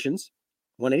hospitalizations,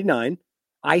 189,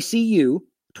 ICU,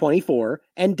 24,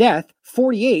 and death,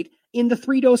 48, in the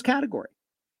 3-dose category.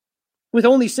 With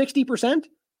only 60%?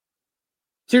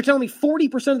 So you're telling me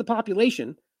 40% of the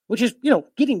population, which is,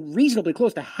 getting reasonably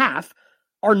close to half,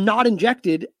 are not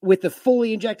injected with the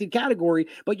fully injected category,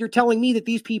 but you're telling me that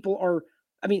these people are,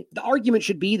 the argument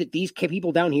should be that these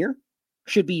people down here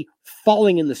should be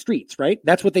falling in the streets, right?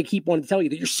 That's what they keep wanting to tell you,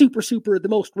 that you're super, super at the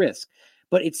most risk.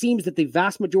 But it seems that the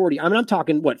vast majority, I'm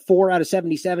talking, 4 out of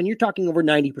 77, you're talking over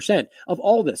 90% of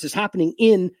all this is happening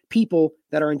in people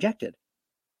that are injected.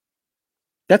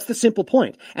 That's the simple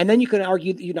point. And then you can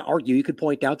you could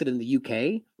point out that in the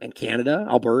UK and Canada,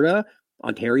 Alberta,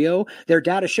 Ontario, their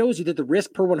data shows you that the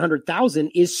risk per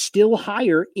 100,000 is still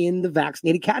higher in the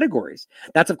vaccinated categories.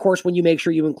 That's, of course, when you make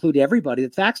sure you include everybody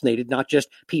that's vaccinated, not just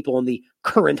people on the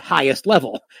current highest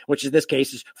level, which in this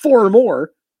case is 4 or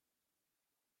more.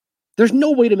 There's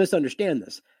no way to misunderstand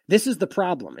this. This is the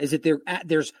problem, is that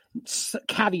there's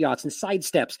caveats and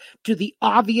sidesteps to the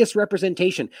obvious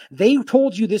representation. They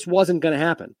told you this wasn't going to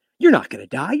happen. You're not going to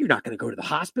die. You're not going to go to the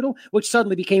hospital, which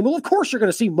suddenly became, well, of course you're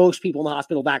going to see most people in the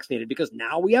hospital vaccinated because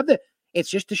now we have it's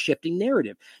just a shifting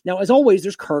narrative. Now, as always,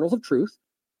 there's kernels of truth.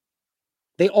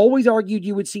 They always argued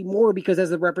you would see more because as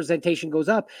the representation goes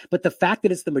up, but the fact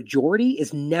that it's the majority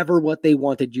is never what they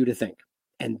wanted you to think.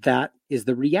 And that is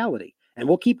the reality. And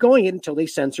we'll keep going until they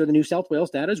censor the New South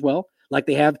Wales data as well, like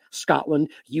they have Scotland,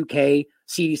 UK,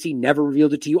 CDC never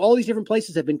revealed it to you. All these different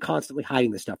places have been constantly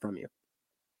hiding this stuff from you.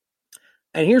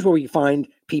 And here's where we find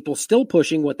people still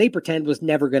pushing what they pretend was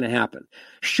never going to happen.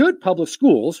 Should public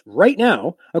schools right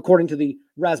now, according to the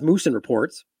Rasmussen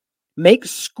reports,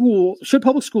 should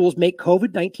public schools make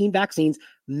COVID-19 vaccines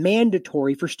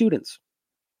mandatory for students?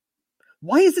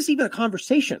 Why is this even a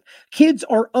conversation? Kids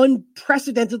are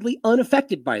unprecedentedly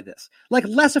unaffected by this, like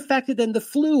less affected than the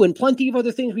flu and plenty of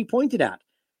other things we pointed at.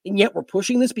 And yet we're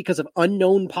pushing this because of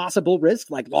unknown possible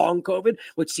risks like long COVID,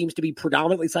 which seems to be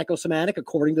predominantly psychosomatic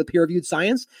according to the peer-reviewed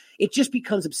science. It just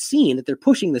becomes obscene that they're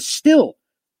pushing this still.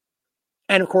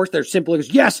 And of course, they're simple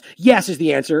as yes is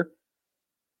the answer.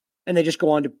 And they just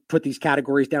go on to put these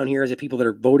categories down here as if people that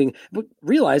are voting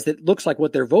realize that it looks like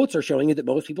what their votes are showing is that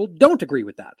most people don't agree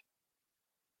with that.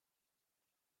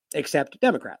 Except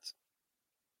Democrats.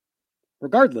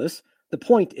 Regardless, the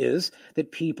point is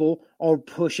that people are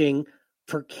pushing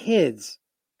for kids,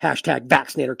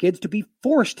 #vaccinator kids, to be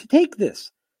forced to take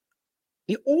this.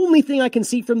 The only thing I can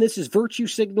see from this is virtue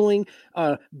signaling,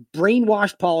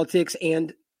 brainwashed politics,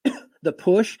 and the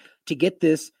push to get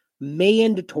this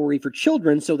mandatory for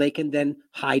children so they can then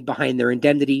hide behind their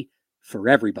indemnity for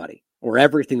everybody or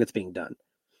everything that's being done.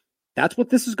 That's what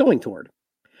this is going toward.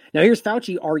 Now, here's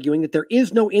Fauci arguing that there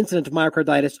is no incidence of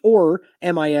myocarditis or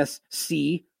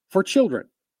MIS-C for children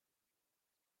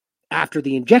after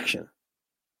the injection.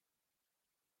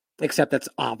 Except that's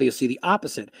obviously the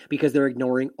opposite because they're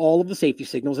ignoring all of the safety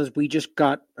signals as they just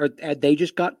got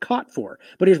caught for.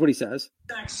 But here's what he says.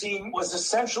 Vaccine was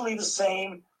essentially the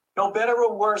same, no better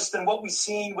or worse than what we've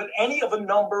seen with any of a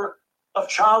number of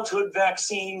childhood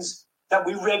vaccines that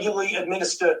we regularly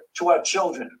administer to our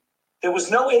children. There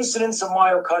was no incidence of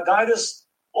myocarditis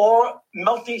or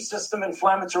multi-system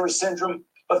inflammatory syndrome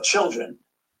of children.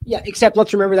 Yeah, except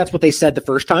let's remember that's what they said the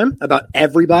first time about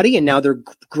everybody, and now they're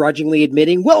grudgingly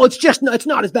admitting, well, it's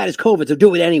not as bad as COVID, so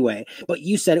do it anyway. But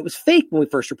you said it was fake when we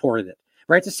first reported it,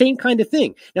 right? It's the same kind of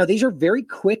thing. Now, these are very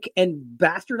quick and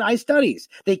bastardized studies.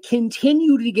 They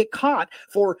continue to get caught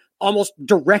for almost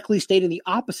directly stating the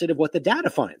opposite of what the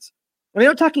data finds. I mean,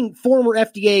 I'm talking former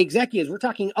FDA executives. We're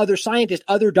talking other scientists,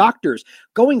 other doctors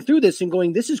going through this and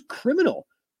going, this is criminal.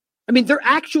 I mean, they're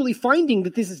actually finding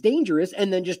that this is dangerous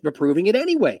and then just approving it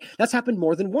anyway. That's happened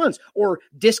more than once. Or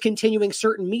discontinuing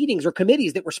certain meetings or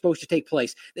committees that were supposed to take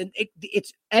place.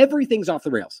 It's everything's off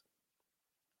the rails.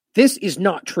 This is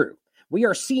not true. We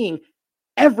are seeing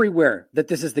everywhere that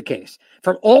this is the case.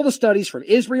 From all the studies from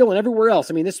Israel and everywhere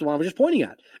else. I mean, this is what I was just pointing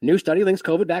at. New study links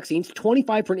COVID vaccines to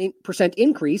 25%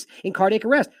 increase in cardiac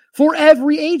arrest for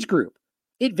every age group.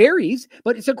 It varies,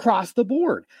 but it's across the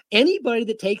board. Anybody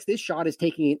that takes this shot is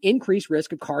taking an increased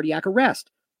risk of cardiac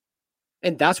arrest.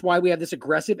 And that's why we have this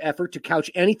aggressive effort to couch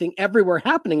anything everywhere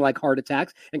happening like heart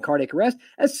attacks and cardiac arrest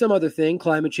as some other thing,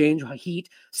 climate change, heat,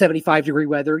 75-degree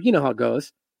weather, you know how it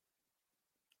goes.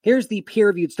 Here's the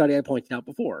peer-reviewed study I pointed out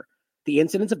before. The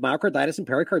incidence of myocarditis and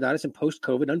pericarditis in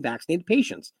post-COVID unvaccinated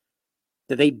patients.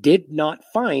 That they did not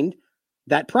find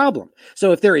that problem.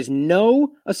 So if there is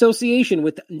no association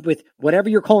with whatever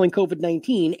you're calling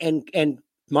COVID-19 and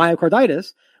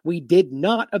myocarditis, we did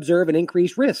not observe an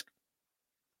increased risk.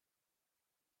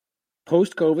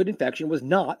 Post-COVID infection was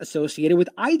not associated with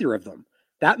either of them.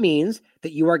 That means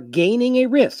that you are gaining a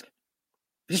risk.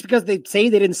 Just because they say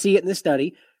they didn't see it in this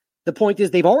study, the point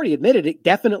is they've already admitted it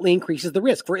definitely increases the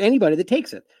risk for anybody that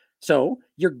takes it. So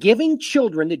you're giving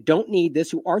children that don't need this,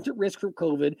 who aren't at risk from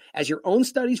COVID, as your own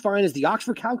studies find, as the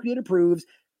Oxford Calculator proves,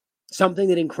 something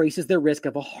that increases their risk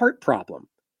of a heart problem.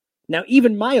 Now,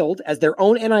 even mild, as their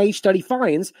own NIH study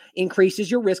finds,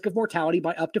 increases your risk of mortality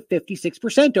by up to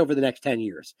 56% over the next 10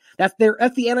 years. That's the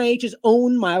NIH's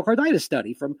own myocarditis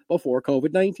study from before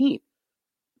COVID-19.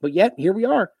 But yet, here we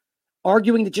are,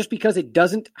 arguing that just because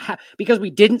because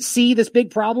we didn't see this big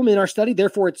problem in our study,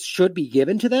 therefore it should be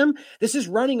given to them. This is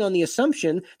running on the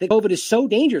assumption that COVID is so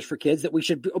dangerous for kids that we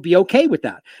should be okay with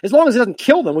that. As long as it doesn't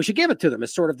kill them, we should give it to them,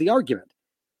 is sort of the argument.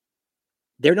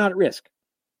 They're not at risk.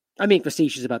 I mean,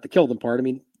 facetious about the kill them part. I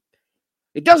mean,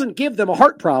 it doesn't give them a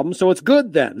heart problem, so it's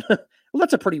good then. Well,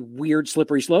 that's a pretty weird,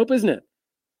 slippery slope, isn't it?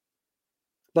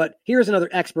 But here's another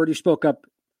expert who spoke up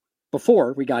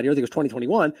before we got here, I think it was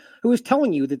 2021, who was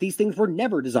telling you that these things were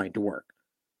never designed to work,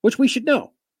 which we should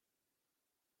know.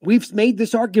 We've made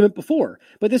this argument before,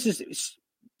 but there's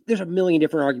a million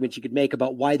different arguments you could make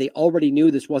about why they already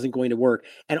knew this wasn't going to work,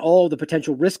 and all the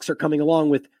potential risks are coming along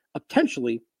with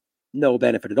potentially no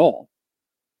benefit at all.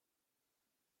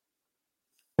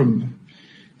 From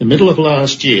the middle of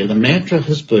last year, the mantra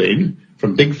has been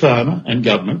from big pharma and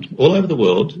government all over the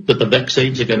world that the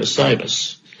vaccines are going to save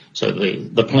us. So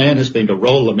the plan has been to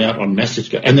roll them out on massive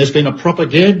scale. And there's been a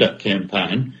propaganda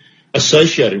campaign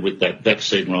associated with that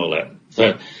vaccine rollout.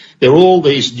 So there are all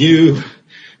these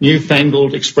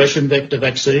newfangled expression vector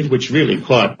vaccines, which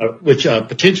are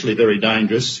potentially very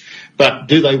dangerous. But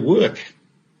do they work?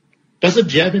 Does a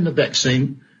jab in the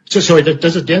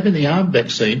arm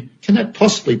vaccine, can that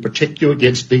possibly protect you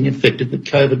against being infected with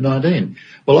COVID-19?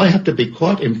 Well, I have to be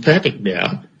quite emphatic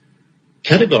now,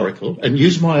 categorical, and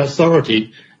use my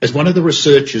authority as one of the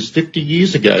researchers 50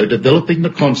 years ago developing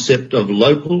the concept of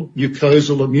local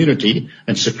mucosal immunity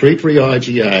and secretory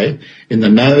IgA in the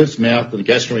nose, mouth, and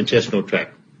gastrointestinal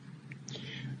tract.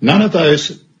 None of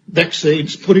those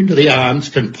vaccines put into the arms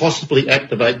can possibly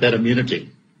activate that immunity.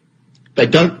 They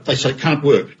say it can't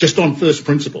work, just on first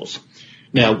principles.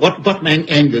 Now, what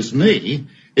angers me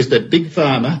is that Big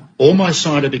Pharma, all my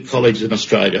scientific colleagues in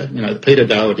Australia, Peter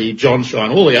Doherty, John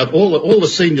Shine, all the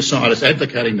senior scientists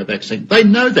advocating the vaccine, they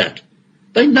know that.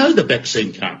 They know the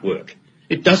vaccine can't work.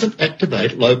 It doesn't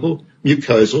activate local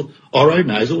mucosal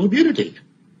oronasal immunity.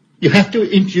 You have to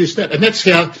induce that. And that's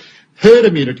how herd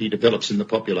immunity develops in the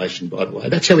population, by the way.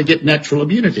 That's how we get natural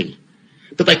immunity.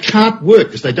 But they can't work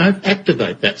because they don't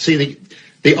activate that. See,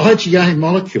 the IgA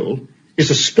molecule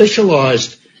is a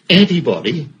specialised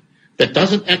antibody that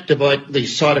doesn't activate the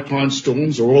cytokine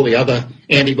storms or all the other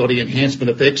antibody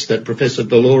enhancement effects that Professor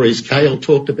Dolores Kale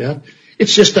talked about.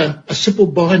 It's just a simple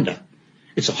binder.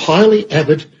 It's a highly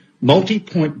avid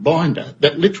multi-point binder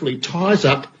that literally ties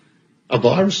up a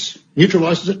virus,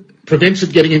 neutralises it, prevents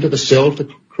it getting into the cell to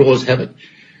cause havoc,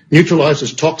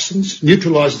 neutralises toxins,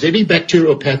 neutralises any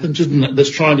bacterial pathogen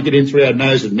that's trying to get in through our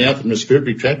nose and mouth and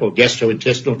respiratory tract or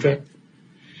gastrointestinal tract.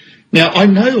 Now, I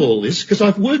know all this because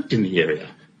I've worked in the area.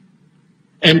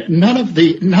 And none of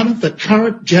the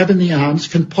current jab in the arms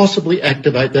can possibly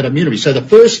activate that immunity. So the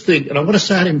first thing, and I want to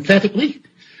say it emphatically,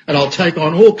 and I'll take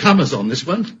on all comers on this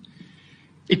one,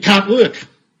 it can't work.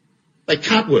 They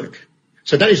can't work.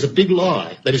 So that is a big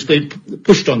lie that has been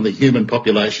pushed on the human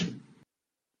population.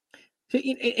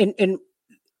 And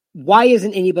why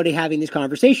isn't anybody having these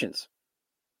conversations?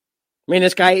 I mean,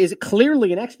 this guy is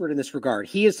clearly an expert in this regard.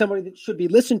 He is somebody that should be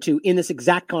listened to in this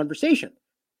exact conversation.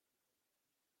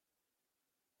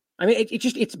 I mean,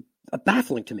 it's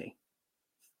baffling to me.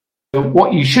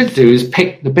 What you should do is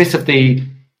pick the bit of the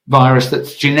virus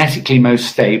that's genetically most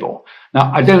stable. Now,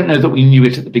 I don't know that we knew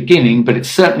it at the beginning, but it's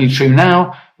certainly true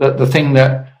now that the thing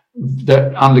that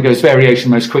undergoes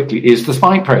variation most quickly is the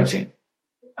spike protein.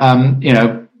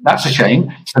 That's a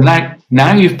shame. So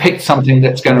now you've picked something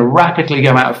that's going to rapidly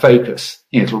go out of focus.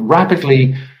 It'll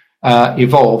rapidly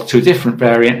evolve to a different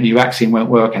variant, and your vaccine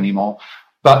won't work anymore.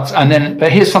 But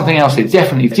here's something else they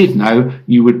definitely did know.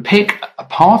 You would pick a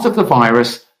part of the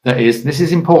virus that is, this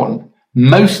is important,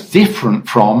 most different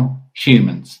from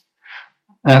humans.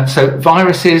 So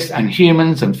viruses and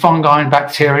humans and fungi and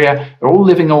bacteria are all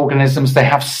living organisms. They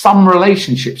have some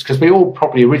relationships because we all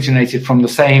probably originated from the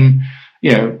same,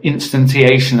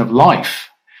 instantiation of life,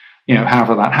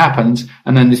 however that happens.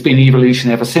 And then there's been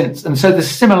evolution ever since. And so there's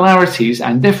similarities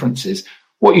and differences.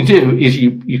 What you do is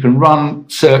you can run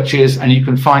searches and you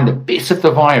can find a bit of the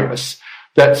virus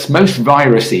that's most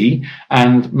virusy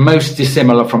and most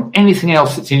dissimilar from anything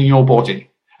else that's in your body.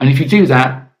 And if you do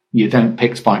that, you don't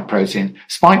pick spike protein.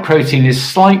 Spike protein is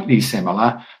slightly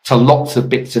similar to lots of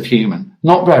bits of human.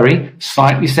 Not very,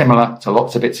 slightly similar to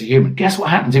lots of bits of human. Guess what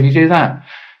happens if you do that?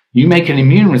 You make an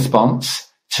immune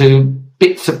response to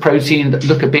bits of protein that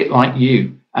look a bit like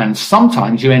you. And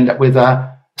sometimes you end up with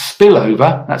a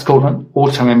spillover. That's called an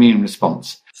autoimmune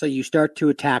response. So you start to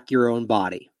attack your own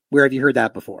body. Where have you heard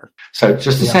that before? So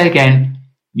just to say again,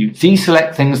 you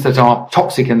deselect things that are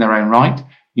toxic in their own right.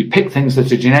 You pick things that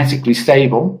are genetically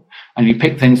stable, and you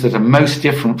pick things that are most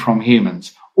different from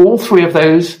humans. All three of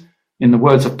those, in the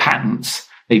words of patents,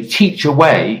 they would teach you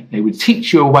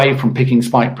away from picking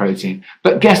spike protein.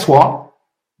 But guess what?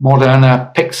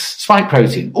 Moderna picks spike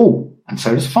protein. Oh, and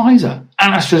so does Pfizer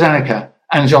and AstraZeneca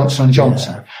and Johnson &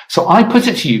 Johnson. Yeah. So I put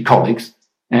it to you, colleagues,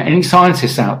 any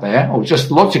scientists out there, or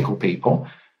just logical people,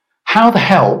 how the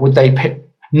hell would they pick?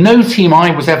 No team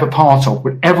I was ever part of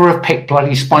would ever have picked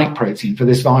bloody spike protein for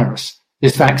this virus,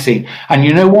 this vaccine. And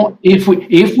you know what? If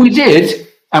we did,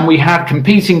 and we had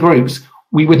competing groups,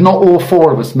 we would not all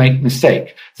four of us make the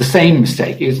same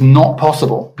mistake. It is not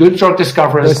possible. Good drug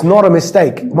discoverers. It's not a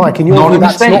mistake. Mike, in your view,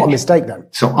 that's not a mistake then.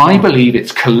 So I believe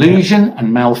it's collusion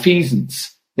and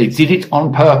malfeasance. They did it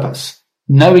on purpose,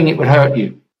 knowing it would hurt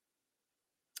you.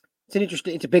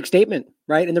 It's a big statement,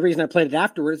 right? And the reason I played it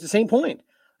afterwards is the same point.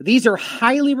 These are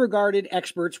highly regarded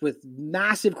experts with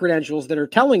massive credentials that are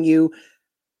telling you,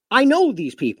 I know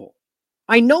these people.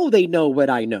 I know they know what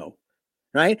I know,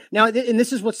 right? Now, and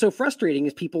this is what's so frustrating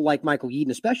is people like Michael Yeadon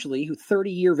especially, who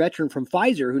 30-year veteran from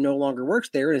Pfizer, who no longer works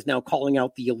there and is now calling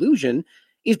out the illusion,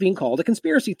 is being called a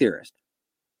conspiracy theorist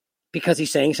because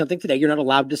he's saying something today you're not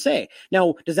allowed to say.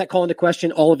 Now, does that call into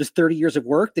question all of his 30 years of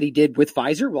work that he did with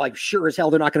Pfizer? Well, I'm sure as hell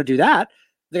they're not going to do that.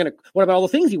 What about all the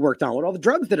things he worked on? What all the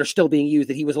drugs that are still being used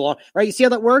that he was along, right? You see how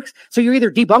that works? So you're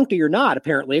either debunked or you're not,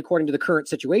 apparently, according to the current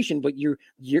situation. But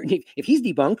if he's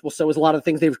debunked, well, so is a lot of the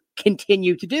things they've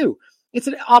continued to do. It's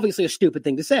obviously a stupid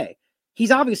thing to say. He's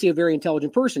obviously a very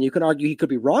intelligent person. You can argue he could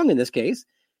be wrong in this case,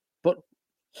 but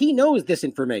he knows this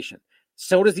information.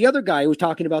 So does the other guy who was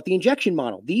talking about the injection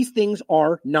model. These things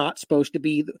are not supposed to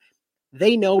be,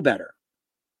 they know better.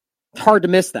 It's hard to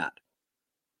miss that.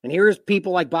 And here's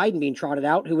people like Biden being trotted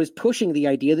out who is pushing the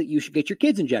idea that you should get your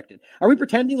kids injected. Are we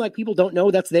pretending like people don't know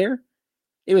that's there?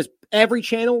 It was every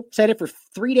channel said it for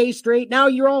 3 days straight. Now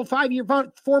you're all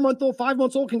 4-month-old, 5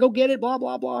 months old can go get it, blah,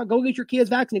 blah, blah. Go get your kids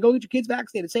vaccinated. Go get your kids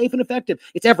vaccinated. It's safe and effective.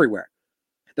 It's everywhere.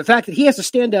 The fact that he has to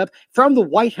stand up from the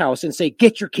White House and say,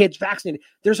 get your kids vaccinated.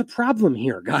 There's a problem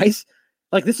here, guys.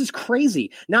 Like, this is crazy.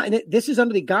 Now, and this is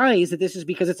under the guise that this is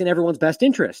because it's in everyone's best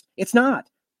interest. It's not.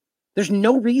 There's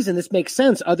no reason this makes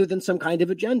sense other than some kind of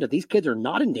agenda. These kids are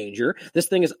not in danger. This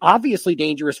thing is obviously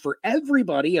dangerous for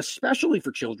everybody, especially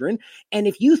for children. And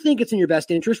if you think it's in your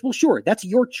best interest, well, sure, that's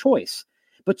your choice.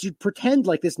 But you pretend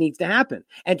like this needs to happen.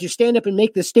 And to stand up and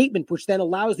make this statement, which then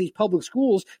allows these public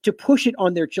schools to push it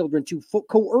on their children, to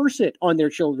coerce it on their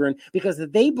children because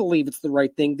they believe it's the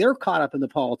right thing. They're caught up in the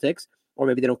politics, or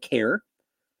maybe they don't care.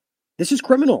 This is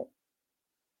criminal.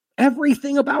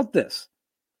 Everything about this.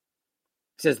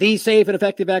 It says these safe and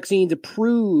effective vaccines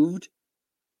approved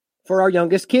for our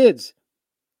youngest kids.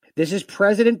 This is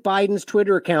President Biden's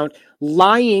Twitter account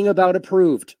lying about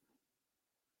approved.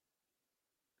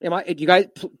 You guys,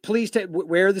 please,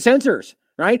 where are the censors,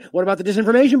 right? What about the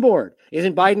disinformation board?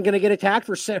 Isn't Biden going to get attacked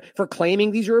for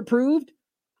claiming these are approved?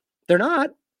 They're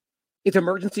not. It's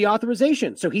emergency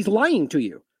authorization. So he's lying to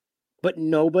you. But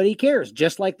nobody cares,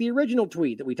 just like the original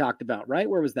tweet that we talked about, right?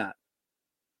 Where was that?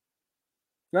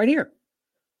 Right here.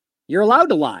 You're allowed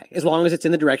to lie as long as it's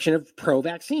in the direction of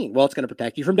pro-vaccine. Well, it's going to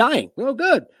protect you from dying. Well,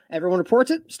 good. Everyone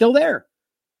reports it. Still there.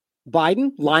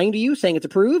 Biden lying to you, saying it's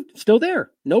approved. Still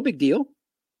there. No big deal.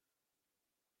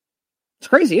 It's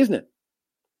crazy, isn't it?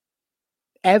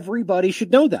 Everybody should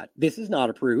know that. This is not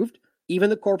approved. Even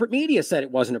the corporate media said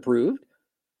it wasn't approved.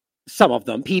 Some of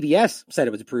them. PBS said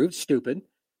it was approved. Stupid.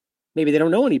 Maybe they don't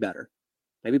know any better.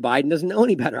 Maybe Biden doesn't know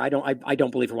any better. I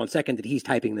don't believe for 1 second that he's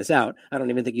typing this out. I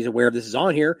don't even think he's aware of this is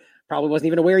on here. Probably wasn't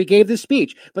even aware he gave this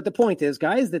speech. But the point is,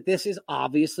 guys, that this is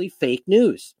obviously fake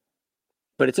news.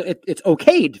 But it's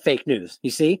okayed fake news. You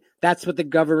see, that's what the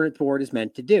government board is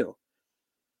meant to do.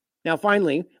 Now,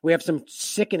 finally, we have some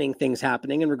sickening things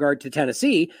happening in regard to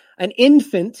Tennessee. An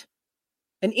infant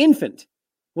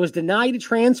was denied a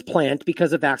transplant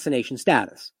because of vaccination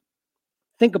status.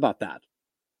 Think about that.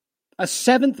 A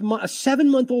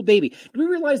 7-month-old baby. Do we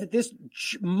realize that this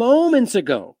moments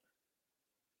ago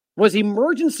was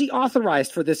emergency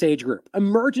authorized for this age group?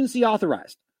 Emergency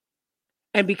authorized.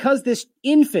 And because this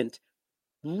infant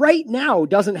right now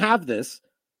doesn't have this,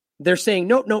 they're saying,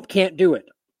 nope, can't do it.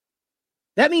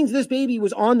 That means this baby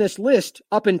was on this list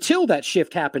up until that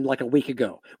shift happened like a week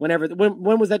ago.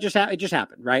 When was that just happened? It just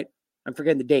happened, right? I'm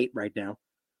forgetting the date right now.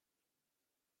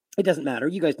 It doesn't matter.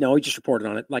 You guys know. We just reported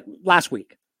on it like last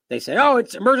week. They say,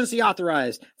 it's emergency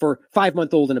authorized for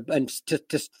 5-month-old and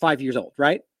to 5 years old,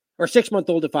 right? Or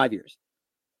 6-month-old to 5 years.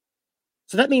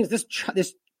 So that means this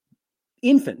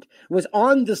infant was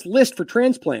on this list for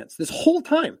transplants this whole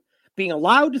time, being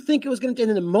allowed to think it was going to.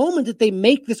 And in the moment that they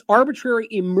make this arbitrary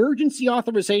emergency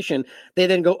authorization, they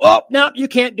then go, no, you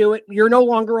can't do it. You're no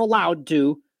longer allowed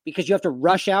to, because you have to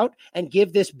rush out and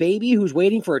give this baby who's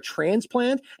waiting for a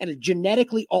transplant and a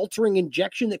genetically altering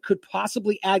injection that could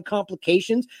possibly add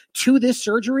complications to this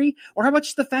surgery? Or how about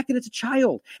just the fact that it's a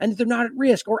child and that they're not at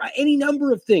risk, or any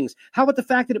number of things? How about the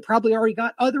fact that it probably already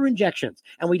got other injections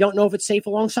and we don't know if it's safe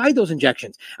alongside those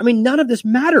injections? I mean, none of this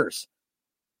matters.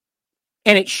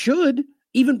 And it should,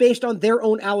 even based on their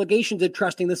own allegations of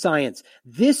trusting the science.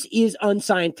 This is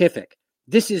unscientific.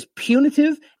 This is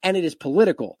punitive and it is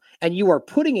political. And you are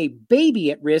putting a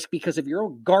baby at risk because of your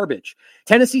own garbage.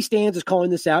 Tennessee Stands is calling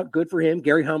this out. Good for him.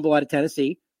 Gary Humble out of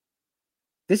Tennessee.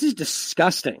 This is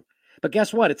disgusting. But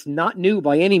guess what? It's not new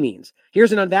by any means.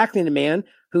 Here's an unvaccinated man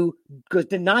who was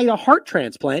denied a heart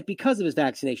transplant because of his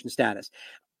vaccination status.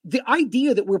 The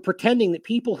idea that we're pretending that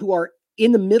people who are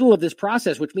in the middle of this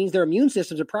process, which means their immune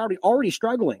systems are probably already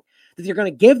struggling, that you're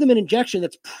going to give them an injection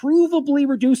that's provably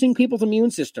reducing people's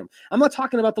immune system. I'm not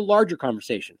talking about the larger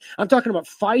conversation. I'm talking about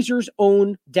Pfizer's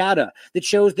own data that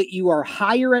shows that you are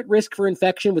higher at risk for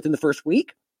infection within the first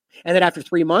week, and that after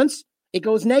 3 months, it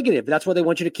goes negative. That's why they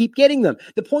want you to keep getting them.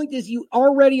 The point is, you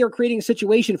already are creating a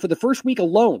situation for the first week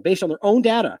alone, based on their own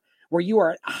data, where you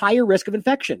are at higher risk of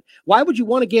infection. Why would you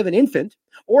want to give an infant,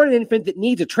 or an infant that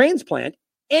needs a transplant,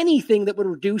 anything that would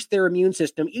reduce their immune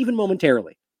system, even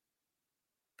momentarily?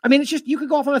 I mean, it's just, you could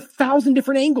go off on 1,000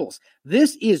 different angles.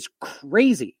 This is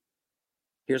crazy.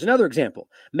 Here's another example.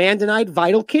 Man denied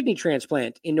vital kidney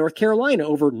transplant in North Carolina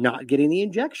over not getting the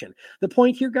injection. The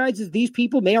point here, guys, is these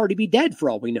people may already be dead for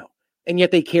all we know, and yet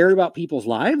they care about people's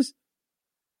lives.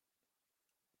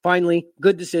 Finally,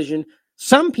 good decision.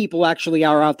 Some people actually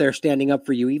are out there standing up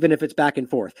for you, even if it's back and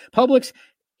forth. Publix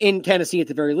in Tennessee, at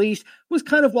the very least, was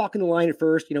kind of walking the line at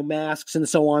first, masks and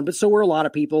so on, but so were a lot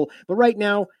of people. But right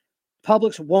now,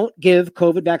 Publix won't give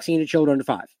COVID vaccine to children under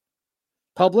 5.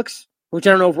 Publix, which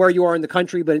I don't know where you are in the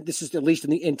country, but this is at least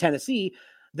in Tennessee,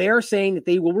 they are saying that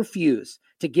they will refuse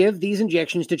to give these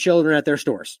injections to children at their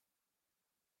stores.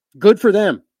 Good for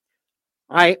them.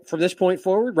 From this point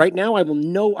forward, right now, I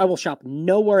will shop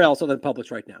nowhere else other than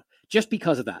Publix right now, just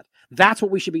because of that. That's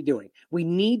what we should be doing. We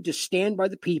need to stand by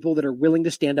the people that are willing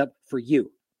to stand up for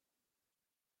you.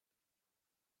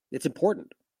 It's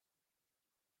important.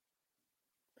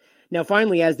 Now,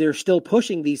 finally, as they're still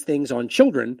pushing these things on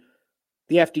children,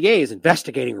 the FDA is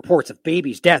investigating reports of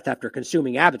babies' death after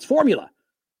consuming Abbott's formula.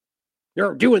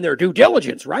 They're doing their due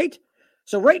diligence, right?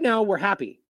 So right now, we're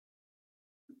happy.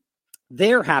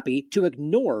 They're happy to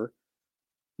ignore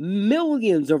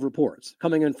millions of reports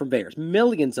coming in from VAERS,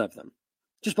 millions of them,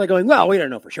 just by going, well, we don't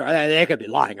know for sure. They could be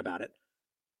lying about it.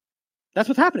 That's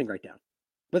what's happening right now.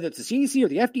 Whether it's the CDC or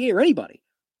the FDA or anybody,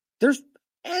 there's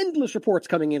endless reports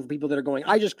coming in from people that are going,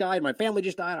 I just died, my family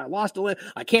just died, I lost a limb,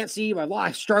 I can't see, I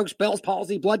lost strokes, Bell's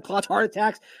palsy, blood clots, heart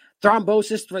attacks,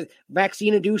 thrombosis,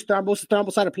 vaccine-induced thrombosis,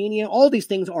 thrombocytopenia. All these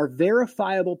things are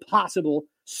verifiable, possible,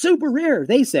 super rare,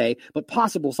 they say, but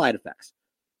possible side effects.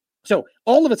 So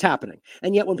all of it's happening.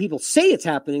 And yet when people say it's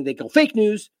happening, they go, fake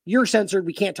news, you're censored,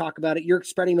 we can't talk about it, you're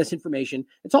spreading misinformation.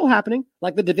 It's all happening,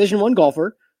 like the Division I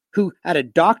golfer who had a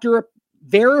doctor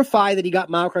verify that he got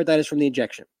myocarditis from the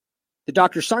injection. The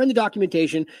doctor signed the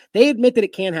documentation. They admit that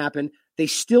it can happen. They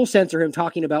still censor him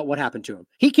talking about what happened to him.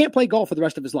 He can't play golf for the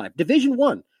rest of his life. Division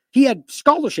I. He had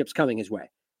scholarships coming his way.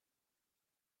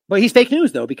 But he's fake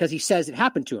news, though, because he says it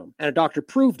happened to him, and a doctor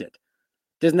proved it.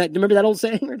 Remember that old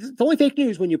saying? It's only fake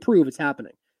news when you prove it's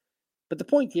happening. But the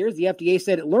point here is the FDA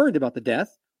said it learned about the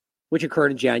death, which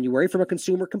occurred in January, from a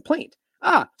consumer complaint.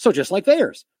 So just like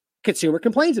VAERS, consumer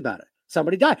complains about it.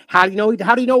 Somebody died. How do you know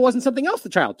it wasn't something else the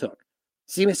child took?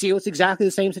 See, it's exactly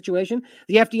the same situation.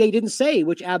 The FDA didn't say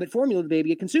which Abbott formula the baby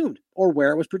had consumed or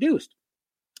where it was produced.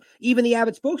 Even the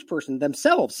Abbott spokesperson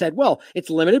themselves said, well, it's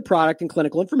limited product and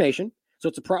clinical information,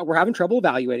 so we're having trouble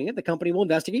evaluating it. The company will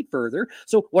investigate further.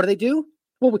 So what do?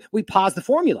 Well, we pause the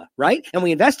formula, right? And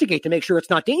we investigate to make sure it's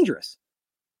not dangerous.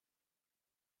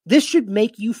 This should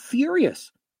make you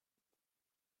furious.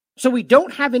 So we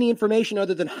don't have any information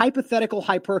other than hypothetical,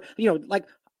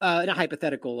 not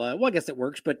hypothetical, well, I guess it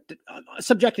works, but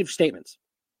subjective statements.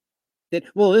 That,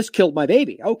 well, this killed my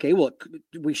baby. Okay, well,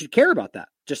 we should care about that,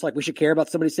 just like we should care about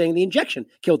somebody saying the injection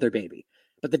killed their baby.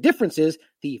 But the difference is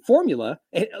the formula,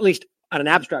 at least on an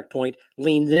abstract point,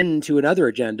 leans into another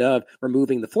agenda of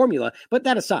removing the formula. But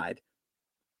that aside,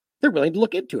 they're willing to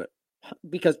look into it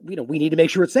because, we need to make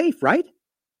sure it's safe, right?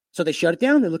 So they shut it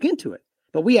down, they look into it.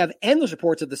 But we have endless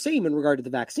reports of the same in regard to the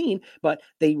vaccine, but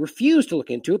they refuse to look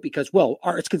into it because, well,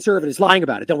 its conservatives lying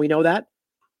about it. Don't we know that?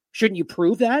 Shouldn't you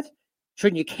prove that?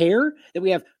 Shouldn't you care that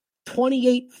we have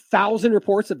 28,000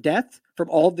 reports of death from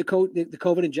all of the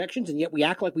COVID injections, and yet we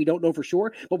act like we don't know for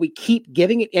sure, but we keep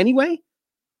giving it anyway?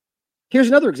 Here's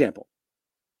another example.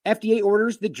 FDA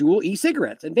orders the Juul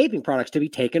e-cigarettes and vaping products to be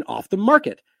taken off the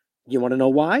market. You want to know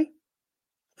why?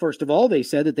 First of all, they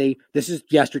said that this is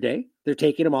yesterday, they're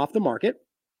taking them off the market.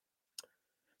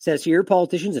 Says here,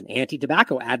 politicians and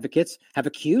anti-tobacco advocates have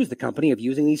accused the company of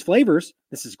using these flavors,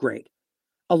 this is great,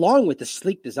 along with the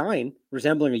sleek design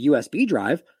resembling a USB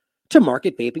drive, to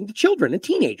market vaping to children and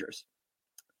teenagers.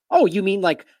 Oh, you mean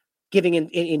like giving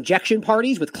injection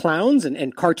parties with clowns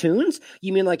and cartoons?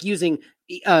 You mean like using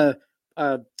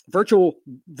virtual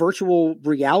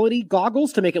reality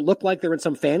goggles to make it look like they're in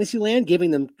some fantasy land,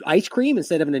 giving them ice cream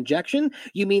instead of an injection?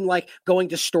 You mean like going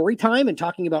to story time and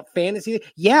talking about fantasy?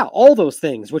 Yeah, all those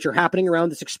things which are happening around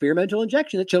this experimental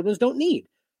injection that children don't need.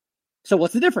 So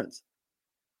what's the difference?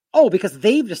 Oh, because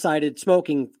they've decided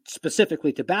smoking,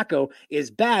 specifically tobacco,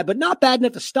 is bad, but not bad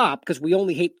enough to stop because we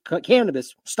only hate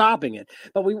cannabis stopping it.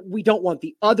 But we don't want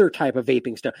the other type of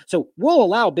vaping stuff. So we'll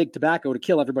allow big tobacco to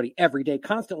kill everybody every day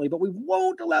constantly, but we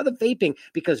won't allow the vaping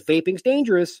because vaping's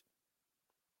dangerous.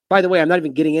 By the way, I'm not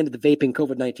even getting into the vaping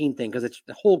COVID-19 thing because it's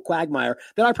the whole quagmire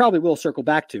that I probably will circle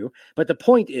back to. But the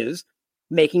point is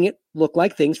making it look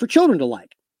like things for children to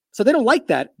like. So they don't like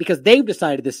that because they've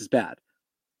decided this is bad.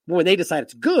 When they decide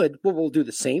it's good, well, we'll do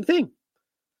the same thing.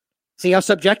 See how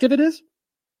subjective it is?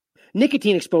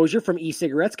 Nicotine exposure from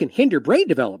e-cigarettes can hinder brain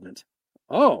development.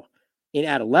 Oh, in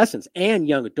adolescents and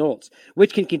young adults,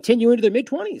 which can continue into their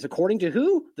mid-20s, according to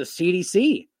who? The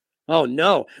CDC. Oh,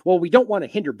 no. Well, we don't want to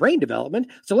hinder brain development,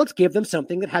 so let's give them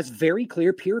something that has very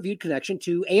clear peer-reviewed connection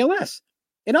to ALS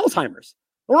and Alzheimer's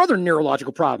or other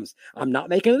neurological problems. I'm not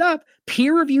making it up.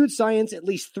 Peer-reviewed science at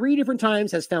least 3 different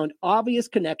times has found obvious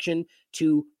connection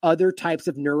to other types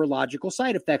of neurological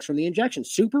side effects from the injection.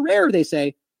 Super rare, they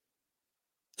say.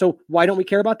 So why don't we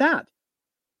care about that?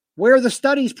 Where are the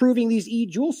studies proving these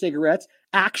e-Juul cigarettes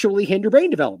actually hinder brain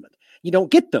development? You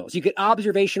don't get those. You get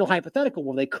observational hypothetical.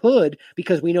 Well, they could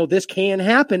because we know this can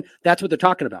happen. That's what they're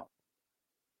talking about.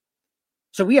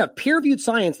 So we have peer-reviewed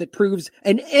science that proves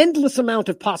an endless amount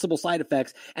of possible side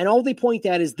effects, and all they point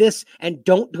at is this, and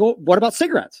don't go, what about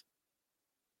cigarettes?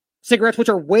 Cigarettes, which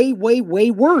are way, way,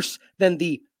 way worse than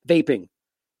the vaping.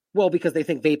 Well, because they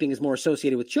think vaping is more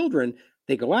associated with children,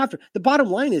 they go after. The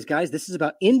bottom line is, guys, this is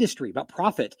about industry, about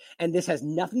profit, and this has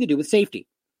nothing to do with safety.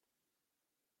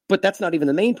 But that's not even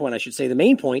the main point, I should say. The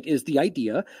main point is the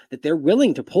idea that they're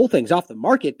willing to pull things off the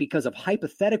market because of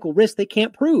hypothetical risk they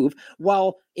can't prove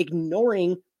while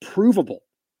ignoring provable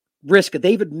risk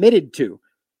they've admitted to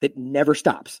that never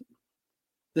stops.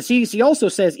 The CDC also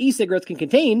says e-cigarettes can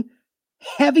contain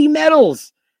heavy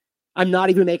metals. I'm not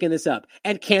even making this up.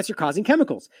 And cancer-causing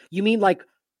chemicals. You mean like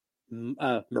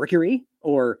mercury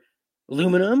or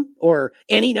aluminum or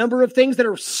any number of things that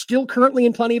are still currently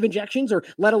in plenty of injections, or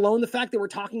let alone the fact that we're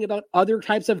talking about other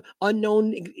types of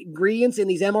unknown ingredients in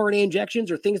these mRNA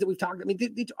injections or things that we've talked about. I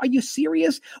mean, are you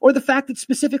serious? Or the fact that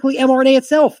specifically mRNA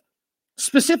itself,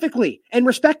 specifically and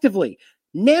respectively,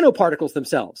 nanoparticles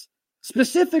themselves,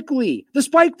 specifically the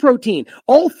spike protein,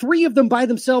 all 3 of them by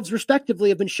themselves respectively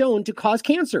have been shown to cause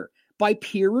cancer by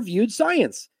peer-reviewed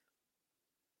science.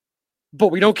 But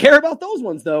we don't care about those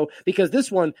ones, though, because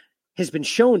this one has been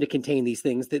shown to contain these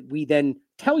things that we then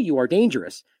tell you are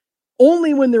dangerous.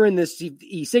 Only when they're in this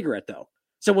e-cigarette, though.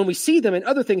 So when we see them in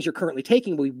other things you're currently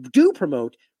taking, we do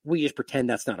promote, we just pretend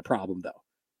that's not a problem, though.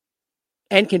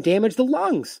 And can damage the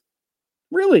lungs.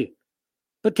 Really.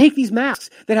 But take these masks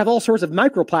that have all sorts of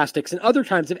microplastics and other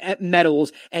kinds of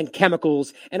metals and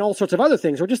chemicals and all sorts of other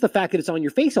things, or just the fact that it's on your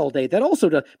face all day, that also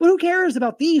does. But who cares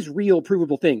about these real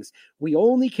provable things? We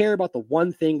only care about the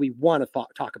one thing we want to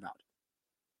talk about.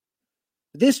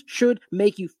 This should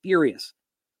make you furious.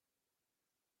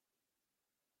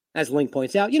 As Link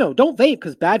points out, don't vape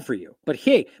because it's bad for you. But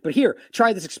here,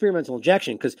 try this experimental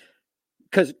injection because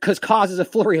causes a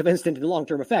flurry of instant and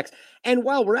long-term effects. And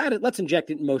while we're at it, let's inject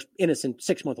it in most innocent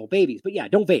 6-month-old babies. But yeah,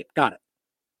 don't vape. Got it.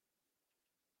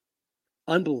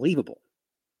 Unbelievable.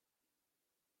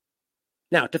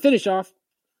 Now, to finish off,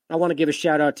 I want to give a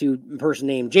shout-out to a person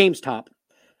named James Top.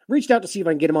 Reached out to see if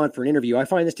I can get him on for an interview. I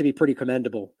find this to be pretty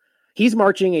commendable. He's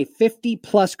marching a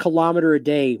 50-plus kilometer a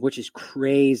day, which is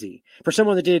crazy. For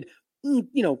someone that did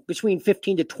between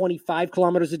 15 to 25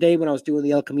 kilometers a day when I was doing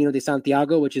the El Camino de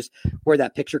Santiago, which is where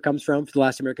that picture comes from for the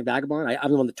Last American Vagabond.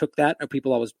 I'm the one that took that of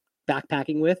people I was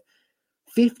backpacking with.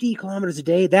 50 kilometers a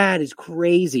day, that is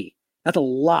crazy. That's a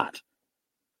lot.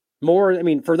 More,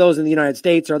 for those in the United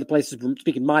States or other places,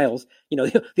 speaking miles,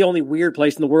 the only weird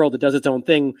place in the world that does its own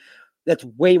thing, that's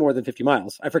way more than 50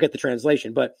 miles. I forget the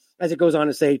translation, but as it goes on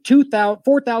to say,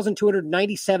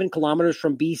 4,297 kilometers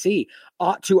from BC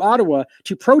to Ottawa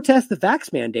to protest the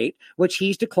vax mandate, which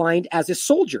he's declined as a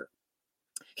soldier.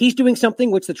 He's doing something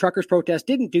which the truckers' protest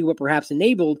didn't do, but perhaps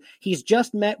enabled. He's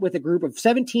just met with a group of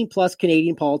 17-plus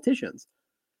Canadian politicians.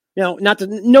 Now,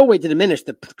 no way to diminish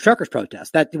the truckers'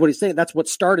 protest. That's what he's saying. That's what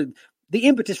started the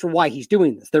impetus for why he's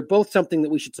doing this. They're both something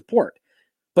that we should support.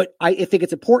 But I think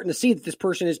it's important to see that this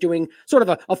person is doing sort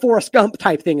of a Forrest Gump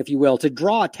type thing, if you will, to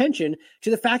draw attention to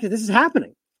the fact that this is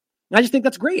happening. And I just think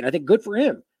that's great. I think good for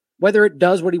him, whether it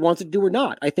does what he wants to do or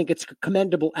not. I think it's a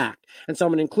commendable act. And so I'm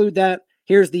going to include that.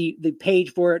 Here's the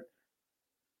page for it.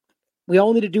 We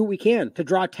all need to do what we can to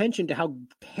draw attention to how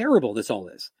terrible this all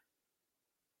is.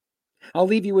 I'll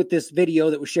leave you with this video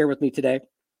that was shared with me today,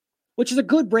 which is a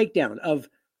good breakdown of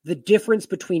the difference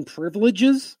between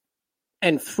privileges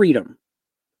and freedom.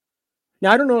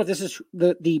 Now, I don't know if this is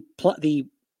the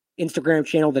Instagram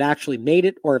channel that actually made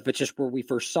it, or if it's just where we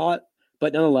first saw it.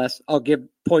 But nonetheless, I'll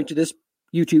point to this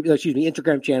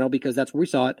Instagram channel because that's where we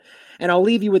saw it. And I'll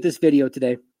leave you with this video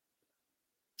today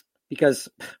because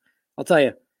I'll tell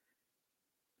you,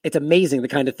 it's amazing the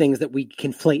kind of things that we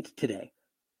conflate today.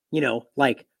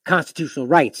 Like constitutional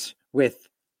rights with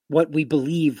what we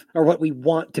believe or what we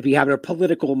want to be having, our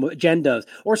political agendas,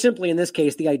 or simply in this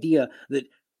case, the idea that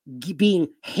being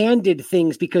handed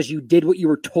things because you did what you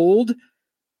were told,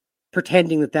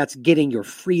 pretending that that's getting your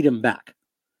freedom back.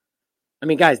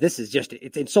 Guys, this is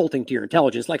it's insulting to your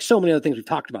intelligence, like so many other things we've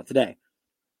talked about today.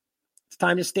 It's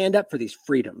time to stand up for these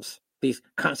freedoms, these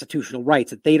constitutional rights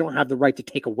that they don't have the right to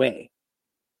take away.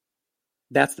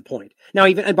 That's the point. Now,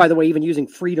 and by the way, even using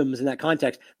freedoms in that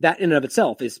context, that in and of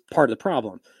itself is part of the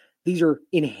problem. These are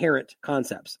inherent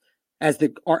concepts, as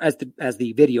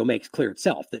the video makes clear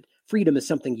itself, that freedom is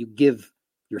something you give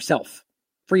yourself.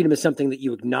 Freedom is something that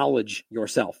you acknowledge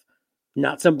yourself.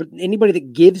 Not anybody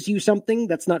that gives you something,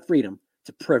 that's not freedom. It's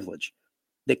a privilege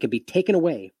that can be taken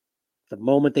away the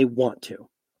moment they want to.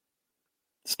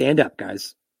 Stand up,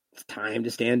 guys. It's time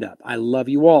to stand up. I love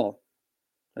you all.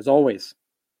 As always,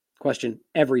 question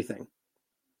everything.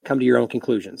 Come to your own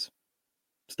conclusions.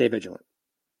 Stay vigilant.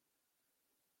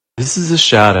 This is a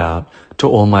shout out to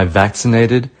all my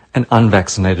vaccinated and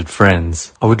unvaccinated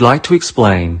friends. I would like to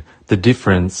explain the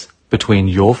difference between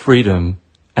your freedom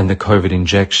and the COVID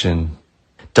injection.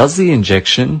 Does the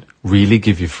injection really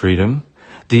give you freedom?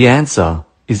 The answer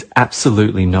is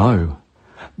absolutely no.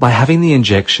 By having the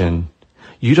injection,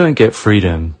 you don't get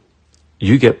freedom,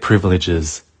 you get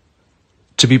privileges.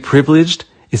 To be privileged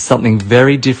is something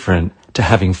very different to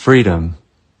having freedom.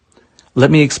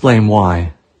 Let me explain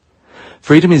why.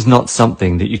 Freedom is not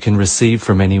something that you can receive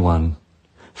from anyone.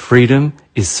 Freedom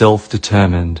is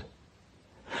self-determined.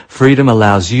 Freedom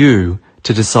allows you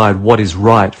to decide what is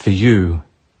right for you.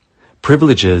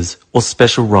 Privileges or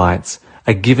special rights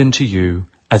are given to you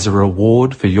as a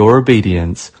reward for your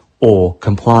obedience or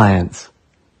compliance.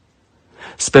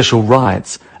 Special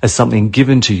rights are something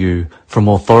given to you from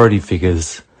authority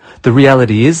figures. The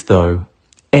reality is, though,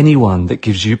 anyone that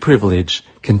gives you privilege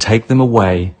can take them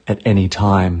away at any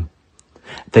time.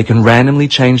 They can randomly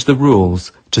change the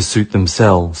rules to suit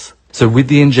themselves. So with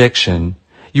the injection,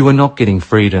 you are not getting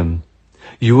freedom.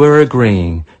 You are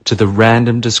agreeing to the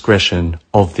random discretion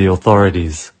of the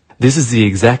authorities. This is the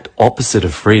exact opposite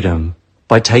of freedom.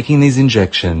 By taking these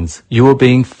injections, you are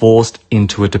being forced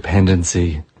into a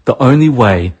dependency. The only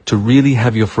way to really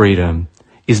have your freedom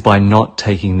is by not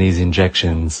taking these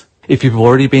injections. If you've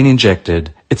already been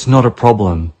injected, it's not a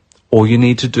problem. All you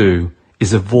need to do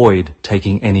is avoid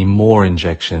taking any more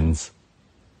injections.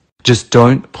 Just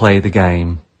don't play the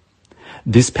game.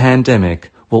 This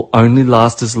pandemic will only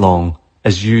last as long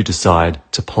as you decide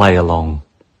to play along.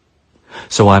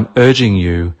 So I'm urging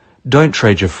you, don't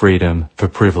trade your freedom for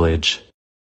privilege.